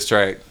on this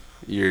track,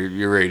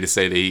 you're ready to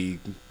say that he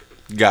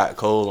got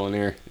Cole on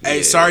there.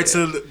 Hey, sorry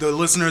to the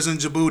listeners in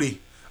Djibouti.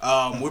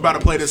 We're about to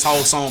play this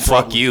whole song.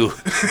 Fuck you,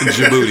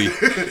 Djibouti,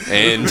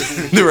 and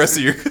the rest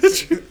of your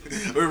country.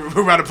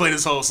 We're about to play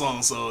this whole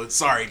song, so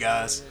sorry,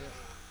 guys.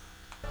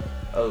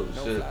 Oh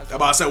shit! I'm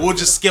about to say we'll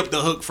just skip the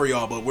hook for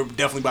y'all, but we're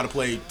definitely about to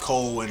play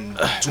Cole and.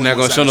 You're not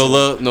gonna show no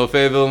love, no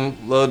favor,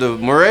 love to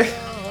Murray.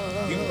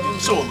 You can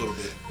show a little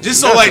bit, just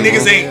so like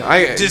niggas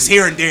ain't just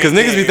here and there. Because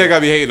niggas be think I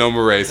be hating on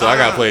Murray, so I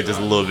gotta play it just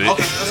a little bit.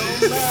 Okay.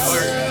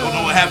 I don't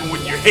know what happened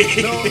with your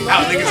hate.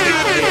 How niggas hate.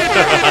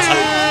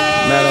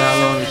 No matter how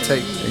long it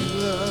takes.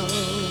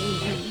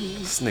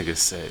 This nigga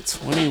said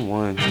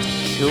 21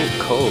 killed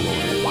Cole on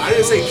it. Why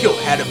did it say killed?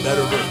 Had a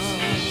better verse.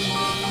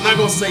 I'm not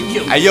gonna say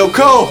killed. Hey yo,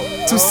 Cole,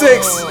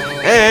 2-6.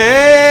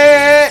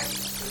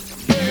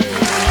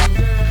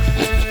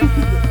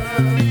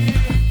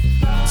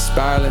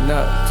 Spiraling up.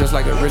 up just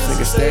like a rich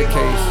nigga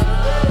staircase.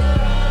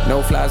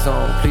 No fly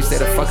zone, please stay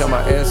the fuck out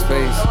my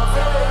airspace.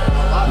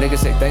 Niggas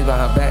say things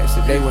behind back,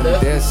 shit they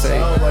wouldn't dare say.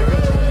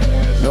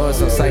 Know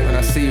it's on sight when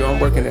I see you, I'm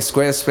working at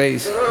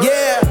Squarespace.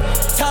 Yeah,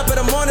 top of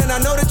the morning,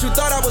 I know that you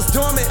thought I was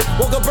dormant.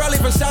 Woke up early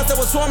from shots that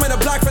was swarming. A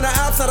block from the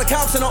ops, now the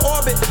cops in the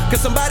orbit. Cause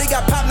somebody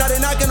got popped, now they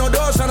knocking on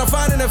doors trying to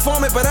find an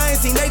informant. But I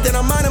ain't seen Nathan,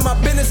 I'm minding my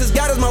business. As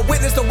God is my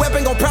witness, the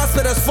weapon gon'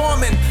 prosper that's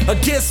forming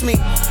against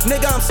me.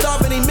 Nigga, I'm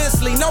starving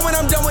immensely. Know when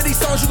I'm done with these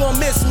songs, you gon'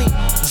 miss me.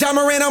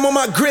 John Moran, I'm on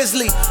my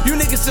grizzly. You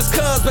niggas just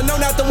cuz, but no,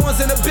 not the ones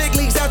in the big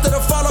leagues. After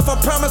the fall off, I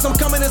promise I'm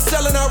coming and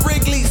selling out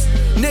Wrigley's.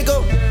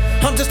 Nigga,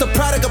 I'm just a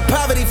product of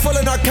poverty, full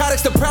of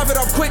narcotics to profit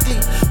off quickly.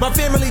 My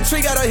family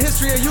tree got a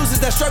history of users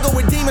that struggle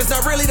with demons,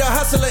 not really the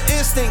hustler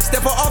instincts.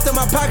 Therefore, often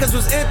my pockets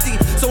was empty.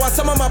 So while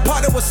some of my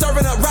partner was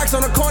serving up rocks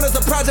on the corners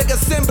of project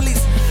assemblies,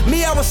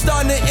 me, I was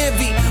starting to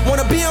envy.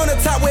 Wanna be on the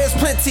top where it's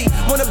plenty.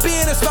 Wanna be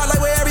in the spotlight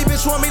where every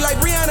bitch want me,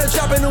 like Rihanna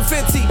dropping new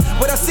Fenty.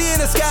 What I see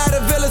in the sky, the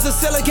villas, the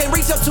ceiling can't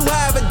reach up too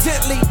high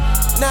evidently.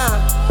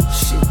 Nah,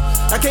 shit.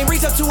 I can't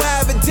reach up too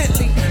high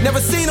evidently. Never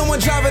seen no one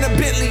driving a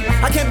Bentley.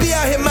 I can't be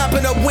out here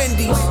mopping up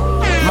Wendy's.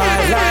 My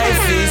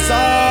life is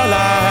all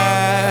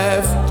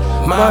I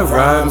have. My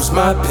rhymes,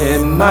 my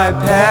pen, my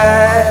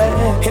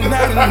pad. And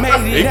I done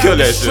made it. He killed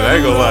that shit, I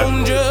ain't gonna lie.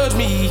 Don't judge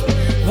me.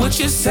 What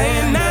you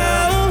saying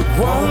now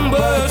won't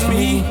budge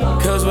me.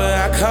 Cause where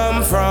I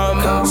come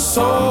from,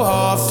 so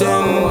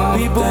often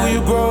people you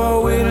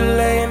grow with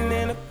laying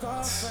in a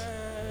coffin.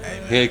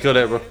 He ain't kill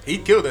that, bro. He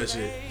killed that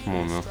shit. Come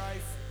on, man.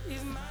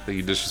 I think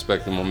you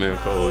disrespecting my man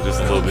Cole just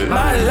a little bit.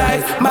 My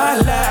life, my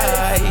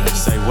life.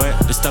 Say what?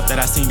 The stuff that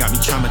I seen got me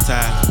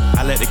traumatized.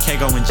 I let the K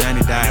go when Johnny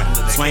died.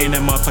 Swaying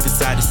that motherfucker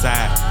side to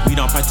side. We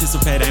don't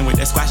participate, ain't with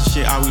that squashy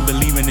shit. All we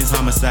believe in is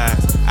homicide.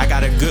 I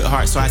got a good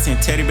heart, so I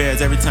send teddy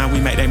bears every time we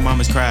make they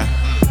mamas cry.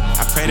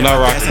 I pray that my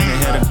gas ain't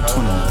ahead of me.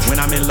 21. When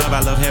I'm in love, I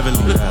love heavily.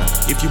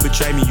 If you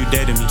betray me, you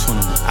dead to me.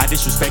 21. I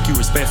disrespect you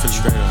respectfully.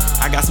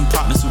 I got some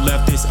partners who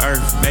left this earth.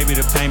 Maybe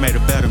the pain made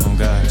it better,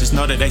 on God. Just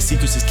know that they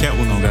secrets is kept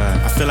with, on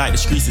God. I feel like the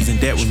streets is in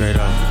debt with me.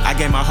 I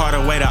gave my heart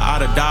away to all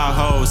the dog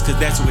hoes, cause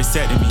that's who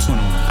accepted me.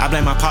 21. I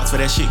blame my pops for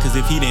that shit, cause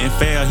if he didn't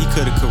fail, he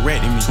could've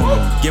corrected me.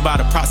 21. Give all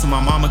the props to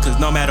my mama, cause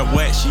no matter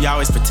what, she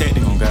always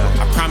protected me, on God.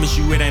 I promise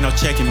you it ain't no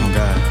checking me, on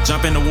God.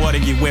 Jump in the water,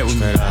 get wet with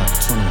me.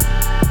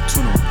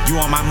 21. You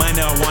want my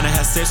money or wanna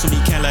have sex with me?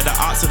 Can't let the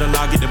odds of the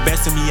law get the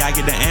best of me. I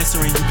get the answer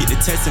and you get the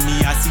test of me.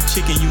 I see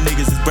chicken, you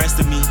niggas is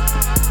breasting me.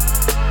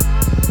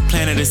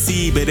 Planted a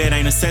seed, but it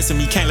ain't a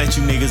sesame. Can't let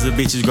you niggas or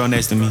bitches grow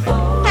next to me. Come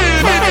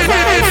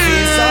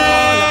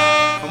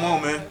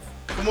on, man.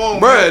 Come on,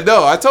 Bruh,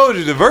 no, I told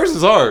you the verse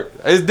is hard.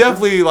 It's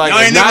definitely like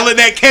y'all ain't never let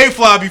that K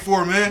fly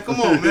before, man.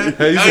 Come on, man.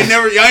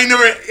 Y'all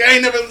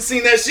ain't never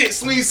seen that shit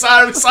swing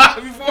side to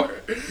side before.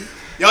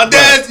 Y'all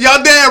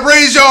dad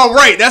raised y'all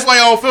right. That's why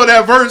y'all feel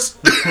that verse.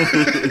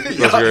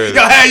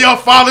 y'all had y'all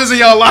fathers in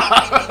y'all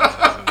lives.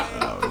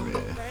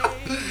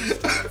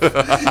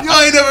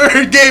 Y'all ain't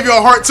never gave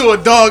your heart to a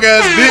dog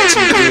ass bitch.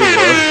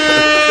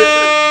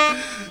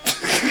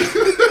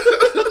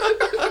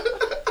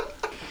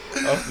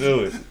 I feel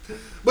it.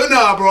 But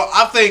nah, bro.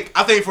 I think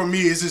for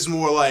me it's just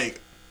more like,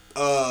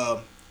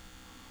 don't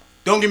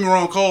get me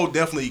wrong, Cole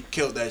definitely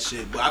killed that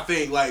shit. But I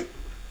think like,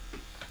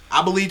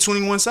 I believe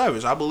 21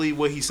 Savage. I believe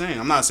what he's saying.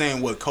 I'm not saying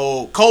what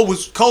Cole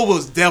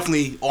was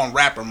definitely on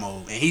rapper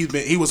mode, and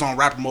he was on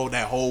rapper mode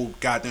that whole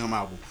goddamn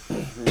album.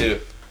 Yeah.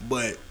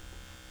 But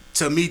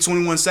to me,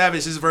 21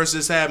 Savage, his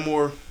verses had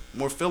more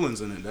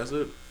feelings in it. That's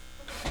it.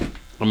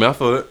 I mean, I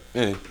feel it.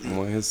 Yeah,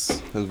 well,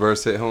 his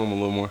verse hit home a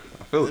little more.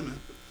 I feel it.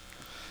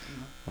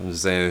 I'm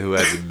just saying, who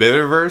has a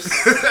better verse?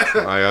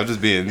 Like, I'm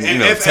just being,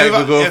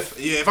 technical.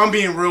 If I'm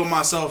being real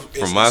myself,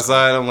 from my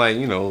side, I'm like,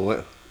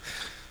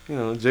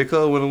 J.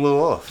 Cole went a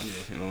little off.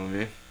 Yeah. You know what I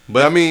mean?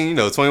 But I mean,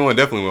 21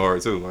 definitely went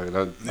hard too. Like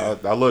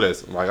I love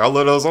that. Like I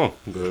love those songs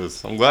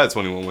because I'm glad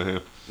 21 went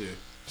him. Yeah.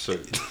 Sure.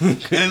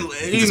 And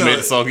he just made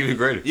the song even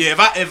greater. Yeah.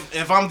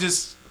 If I'm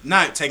just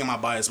not taking my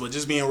bias, but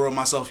just being real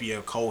myself,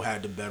 yeah, Cole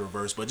had the better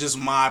verse. But just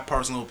my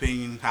personal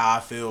opinion, how I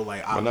feel,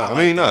 like I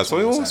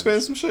 21 was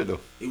spending some shit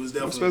though. He was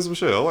definitely spending some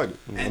shit. I like it.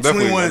 And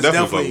 21 is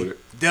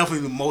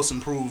definitely the most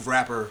improved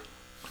rapper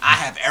I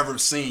have ever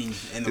seen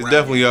in the rap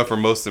definitely game. up for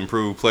most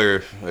improved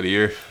player of the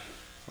year.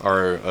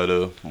 Or of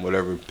the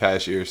whatever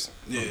past years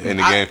in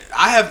the game.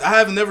 I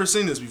have never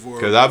seen this before.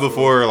 Because I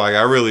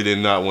really did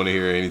not want to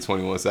hear any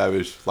 21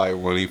 Savage. Like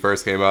when he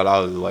first came out, I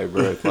was like,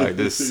 bro, like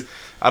this,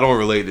 I don't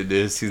relate to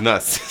this. He's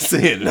not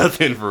saying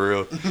nothing for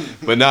real.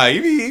 But nah,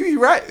 he be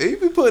right. He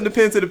be putting the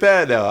pen to the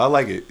pad now. I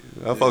like it.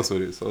 I fucks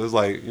with it. So it's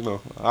like,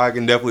 I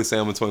can definitely say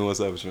I'm a 21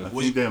 Savage fan. I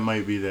think that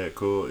might be that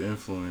Cole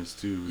influence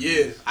too.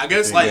 Yeah, I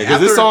guess like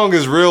because this song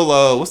is real.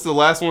 What's the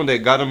last one that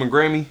got him a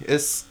Grammy?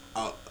 It's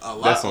a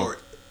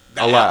lot.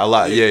 A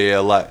lot. Yeah,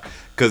 a lot.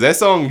 Because that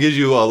song gives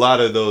you a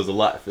lot of those a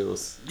lot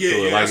feels.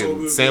 Yeah, like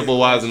sample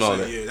wise and all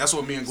that. Yeah, that's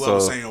what me and Glove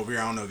was saying over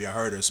here. I don't know if y'all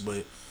heard us,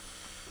 but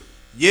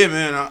yeah,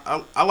 man,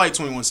 I like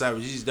 21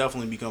 Savage. He's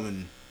definitely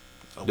becoming.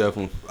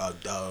 Definitely.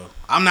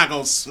 I'm not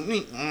gonna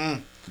sneak.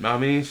 I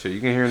mean, shit,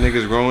 you can hear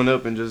niggas growing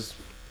up and just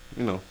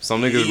You know,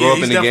 some niggas grow up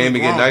in the game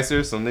and get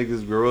nicer. Some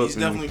niggas grow up. He's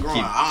definitely growing.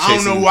 Keep I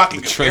don't know who I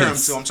can compare him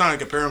trends. to. I'm trying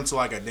to compare him to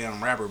like a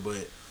damn rapper,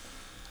 but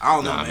I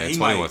don't know, man.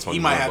 He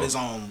might have his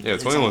own. Yeah,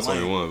 21,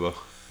 21, bro.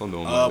 I'm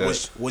doing like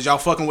that. Was y'all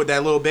fucking with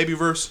that Lil Baby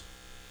verse?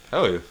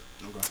 Hell yeah.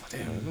 Okay.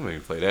 Damn, let me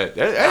play that.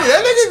 That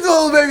nigga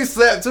Lil Baby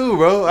slap too,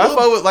 bro. I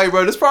fuck with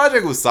bro. This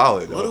project was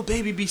solid. Though. Lil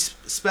Baby be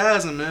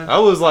spazzing, man. I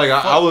was like,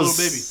 I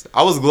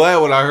was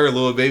glad when I heard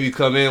Lil Baby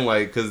come in,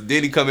 like, cause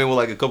Diddy come in with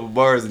like a couple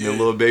bars, and then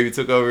Lil Baby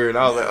took over, and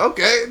I was like,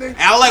 okay. Nigga.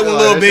 I like when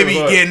Lil Baby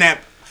getting that.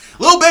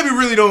 Lil Baby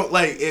really don't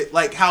like it,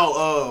 like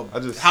how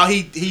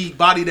he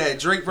bodied that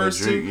Drake verse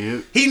too.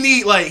 Yeah.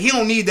 He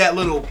don't need that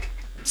little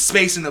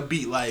space in the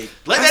beat. Like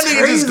let That's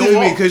that nigga just go to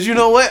me, off. cause you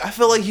know what? I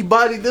feel like he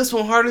bodied this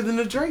one harder than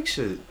the Drake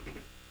shit.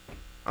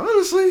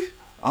 Honestly,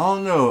 I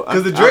don't know.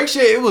 Cause the Drake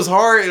shit, it was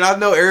hard, and I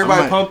know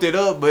everybody pumped it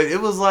up, but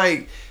it was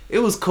like it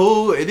was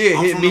cool. It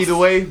didn't hit me the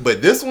way,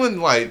 but this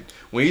one, like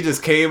when he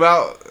just came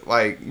out,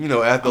 like you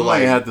know after I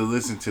like might have to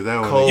listen to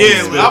that one.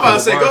 Yeah, I'm about to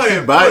say, go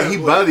ahead. He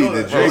bodied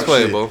the Drake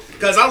shit.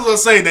 Cause I was gonna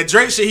say that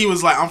Drake shit, he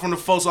was like, I'm from the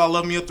folk, so I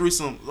love me a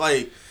threesome.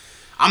 Like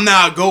I'm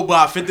not a goat, but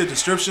I fit the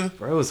description.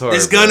 Bro, it was hard.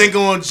 This gun ain't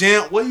gonna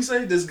jam. What he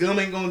say? This gun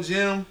ain't gonna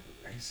jam.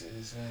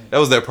 That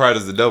was that Pride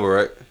is the Devil,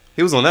 right?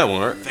 He was on that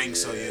one, right? I think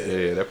so, yeah.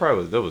 Yeah, that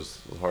probably was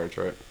a hard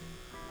track.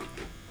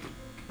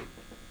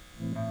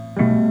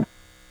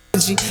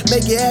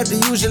 Make it have to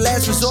use your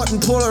last resort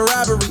and pull a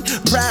robbery.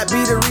 Pride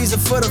be the reason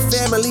for the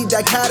family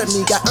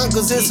dichotomy. Got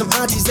uncles and some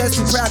aunties that's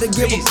too proud to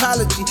give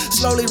apology.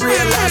 Slowly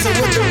realizing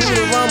what the root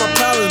of all my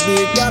problems be.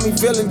 It got me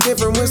feeling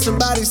different when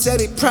somebody said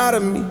they proud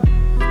of me.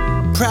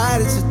 Pride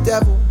is the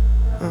devil.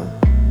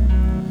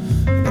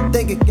 I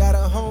think it got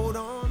a hold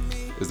on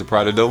me. Is the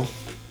Pride a devil?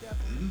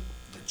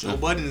 Joe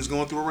Budden is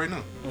going through it right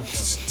now.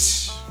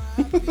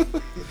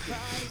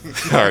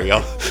 All right,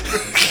 y'all.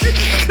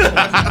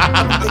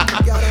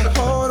 Got a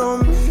hold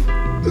on me.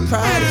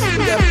 Pride is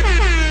the devil.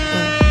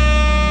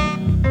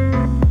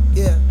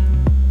 Yeah.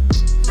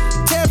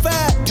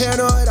 Terrified,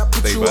 paranoid. I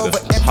put you over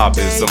everything. Hop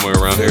in somewhere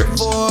around here.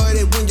 Avoid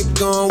it when you're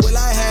gone. Will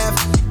I have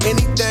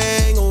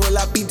anything or will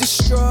I be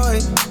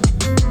destroyed?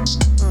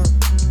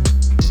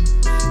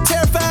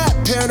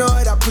 Terrified,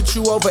 paranoid. I put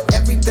you over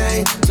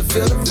everything to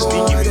fill the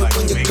void. And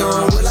when you're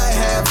gone, will I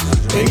have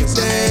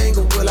anything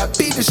or will I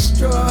be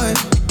destroyed?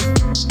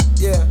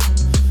 Yeah.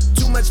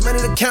 Too much money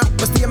to count.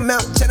 What's the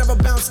amount? 10 of a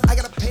bounce. I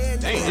gotta pay.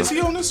 Dang, is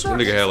he on this track?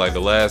 That nigga had like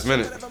the last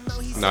minute.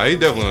 Nah, he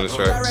definitely on this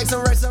track.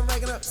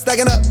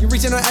 Stacking up, you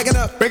reaching or acting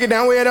up. Break it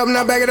down, weigh it up,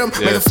 now back it up.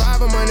 Yeah. Make a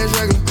 5 of mine, that's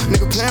regular.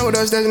 Nigga playing with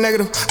us, that's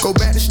negative. Go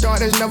back to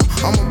start, that's never.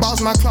 I'm a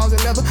boss, my closet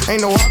leather.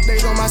 Ain't no off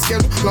days on my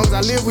schedule. Long as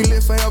I live, we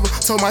live forever.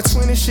 Told my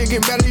twin this shit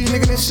get better. These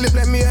niggas didn't slip,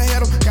 let me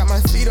ahead them. Got my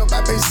feet up,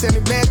 I pay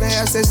 70 bands to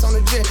have sex on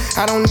the jet.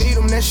 I don't need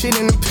them, that shit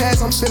in the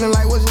past. I'm feeling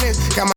like what's next. Got my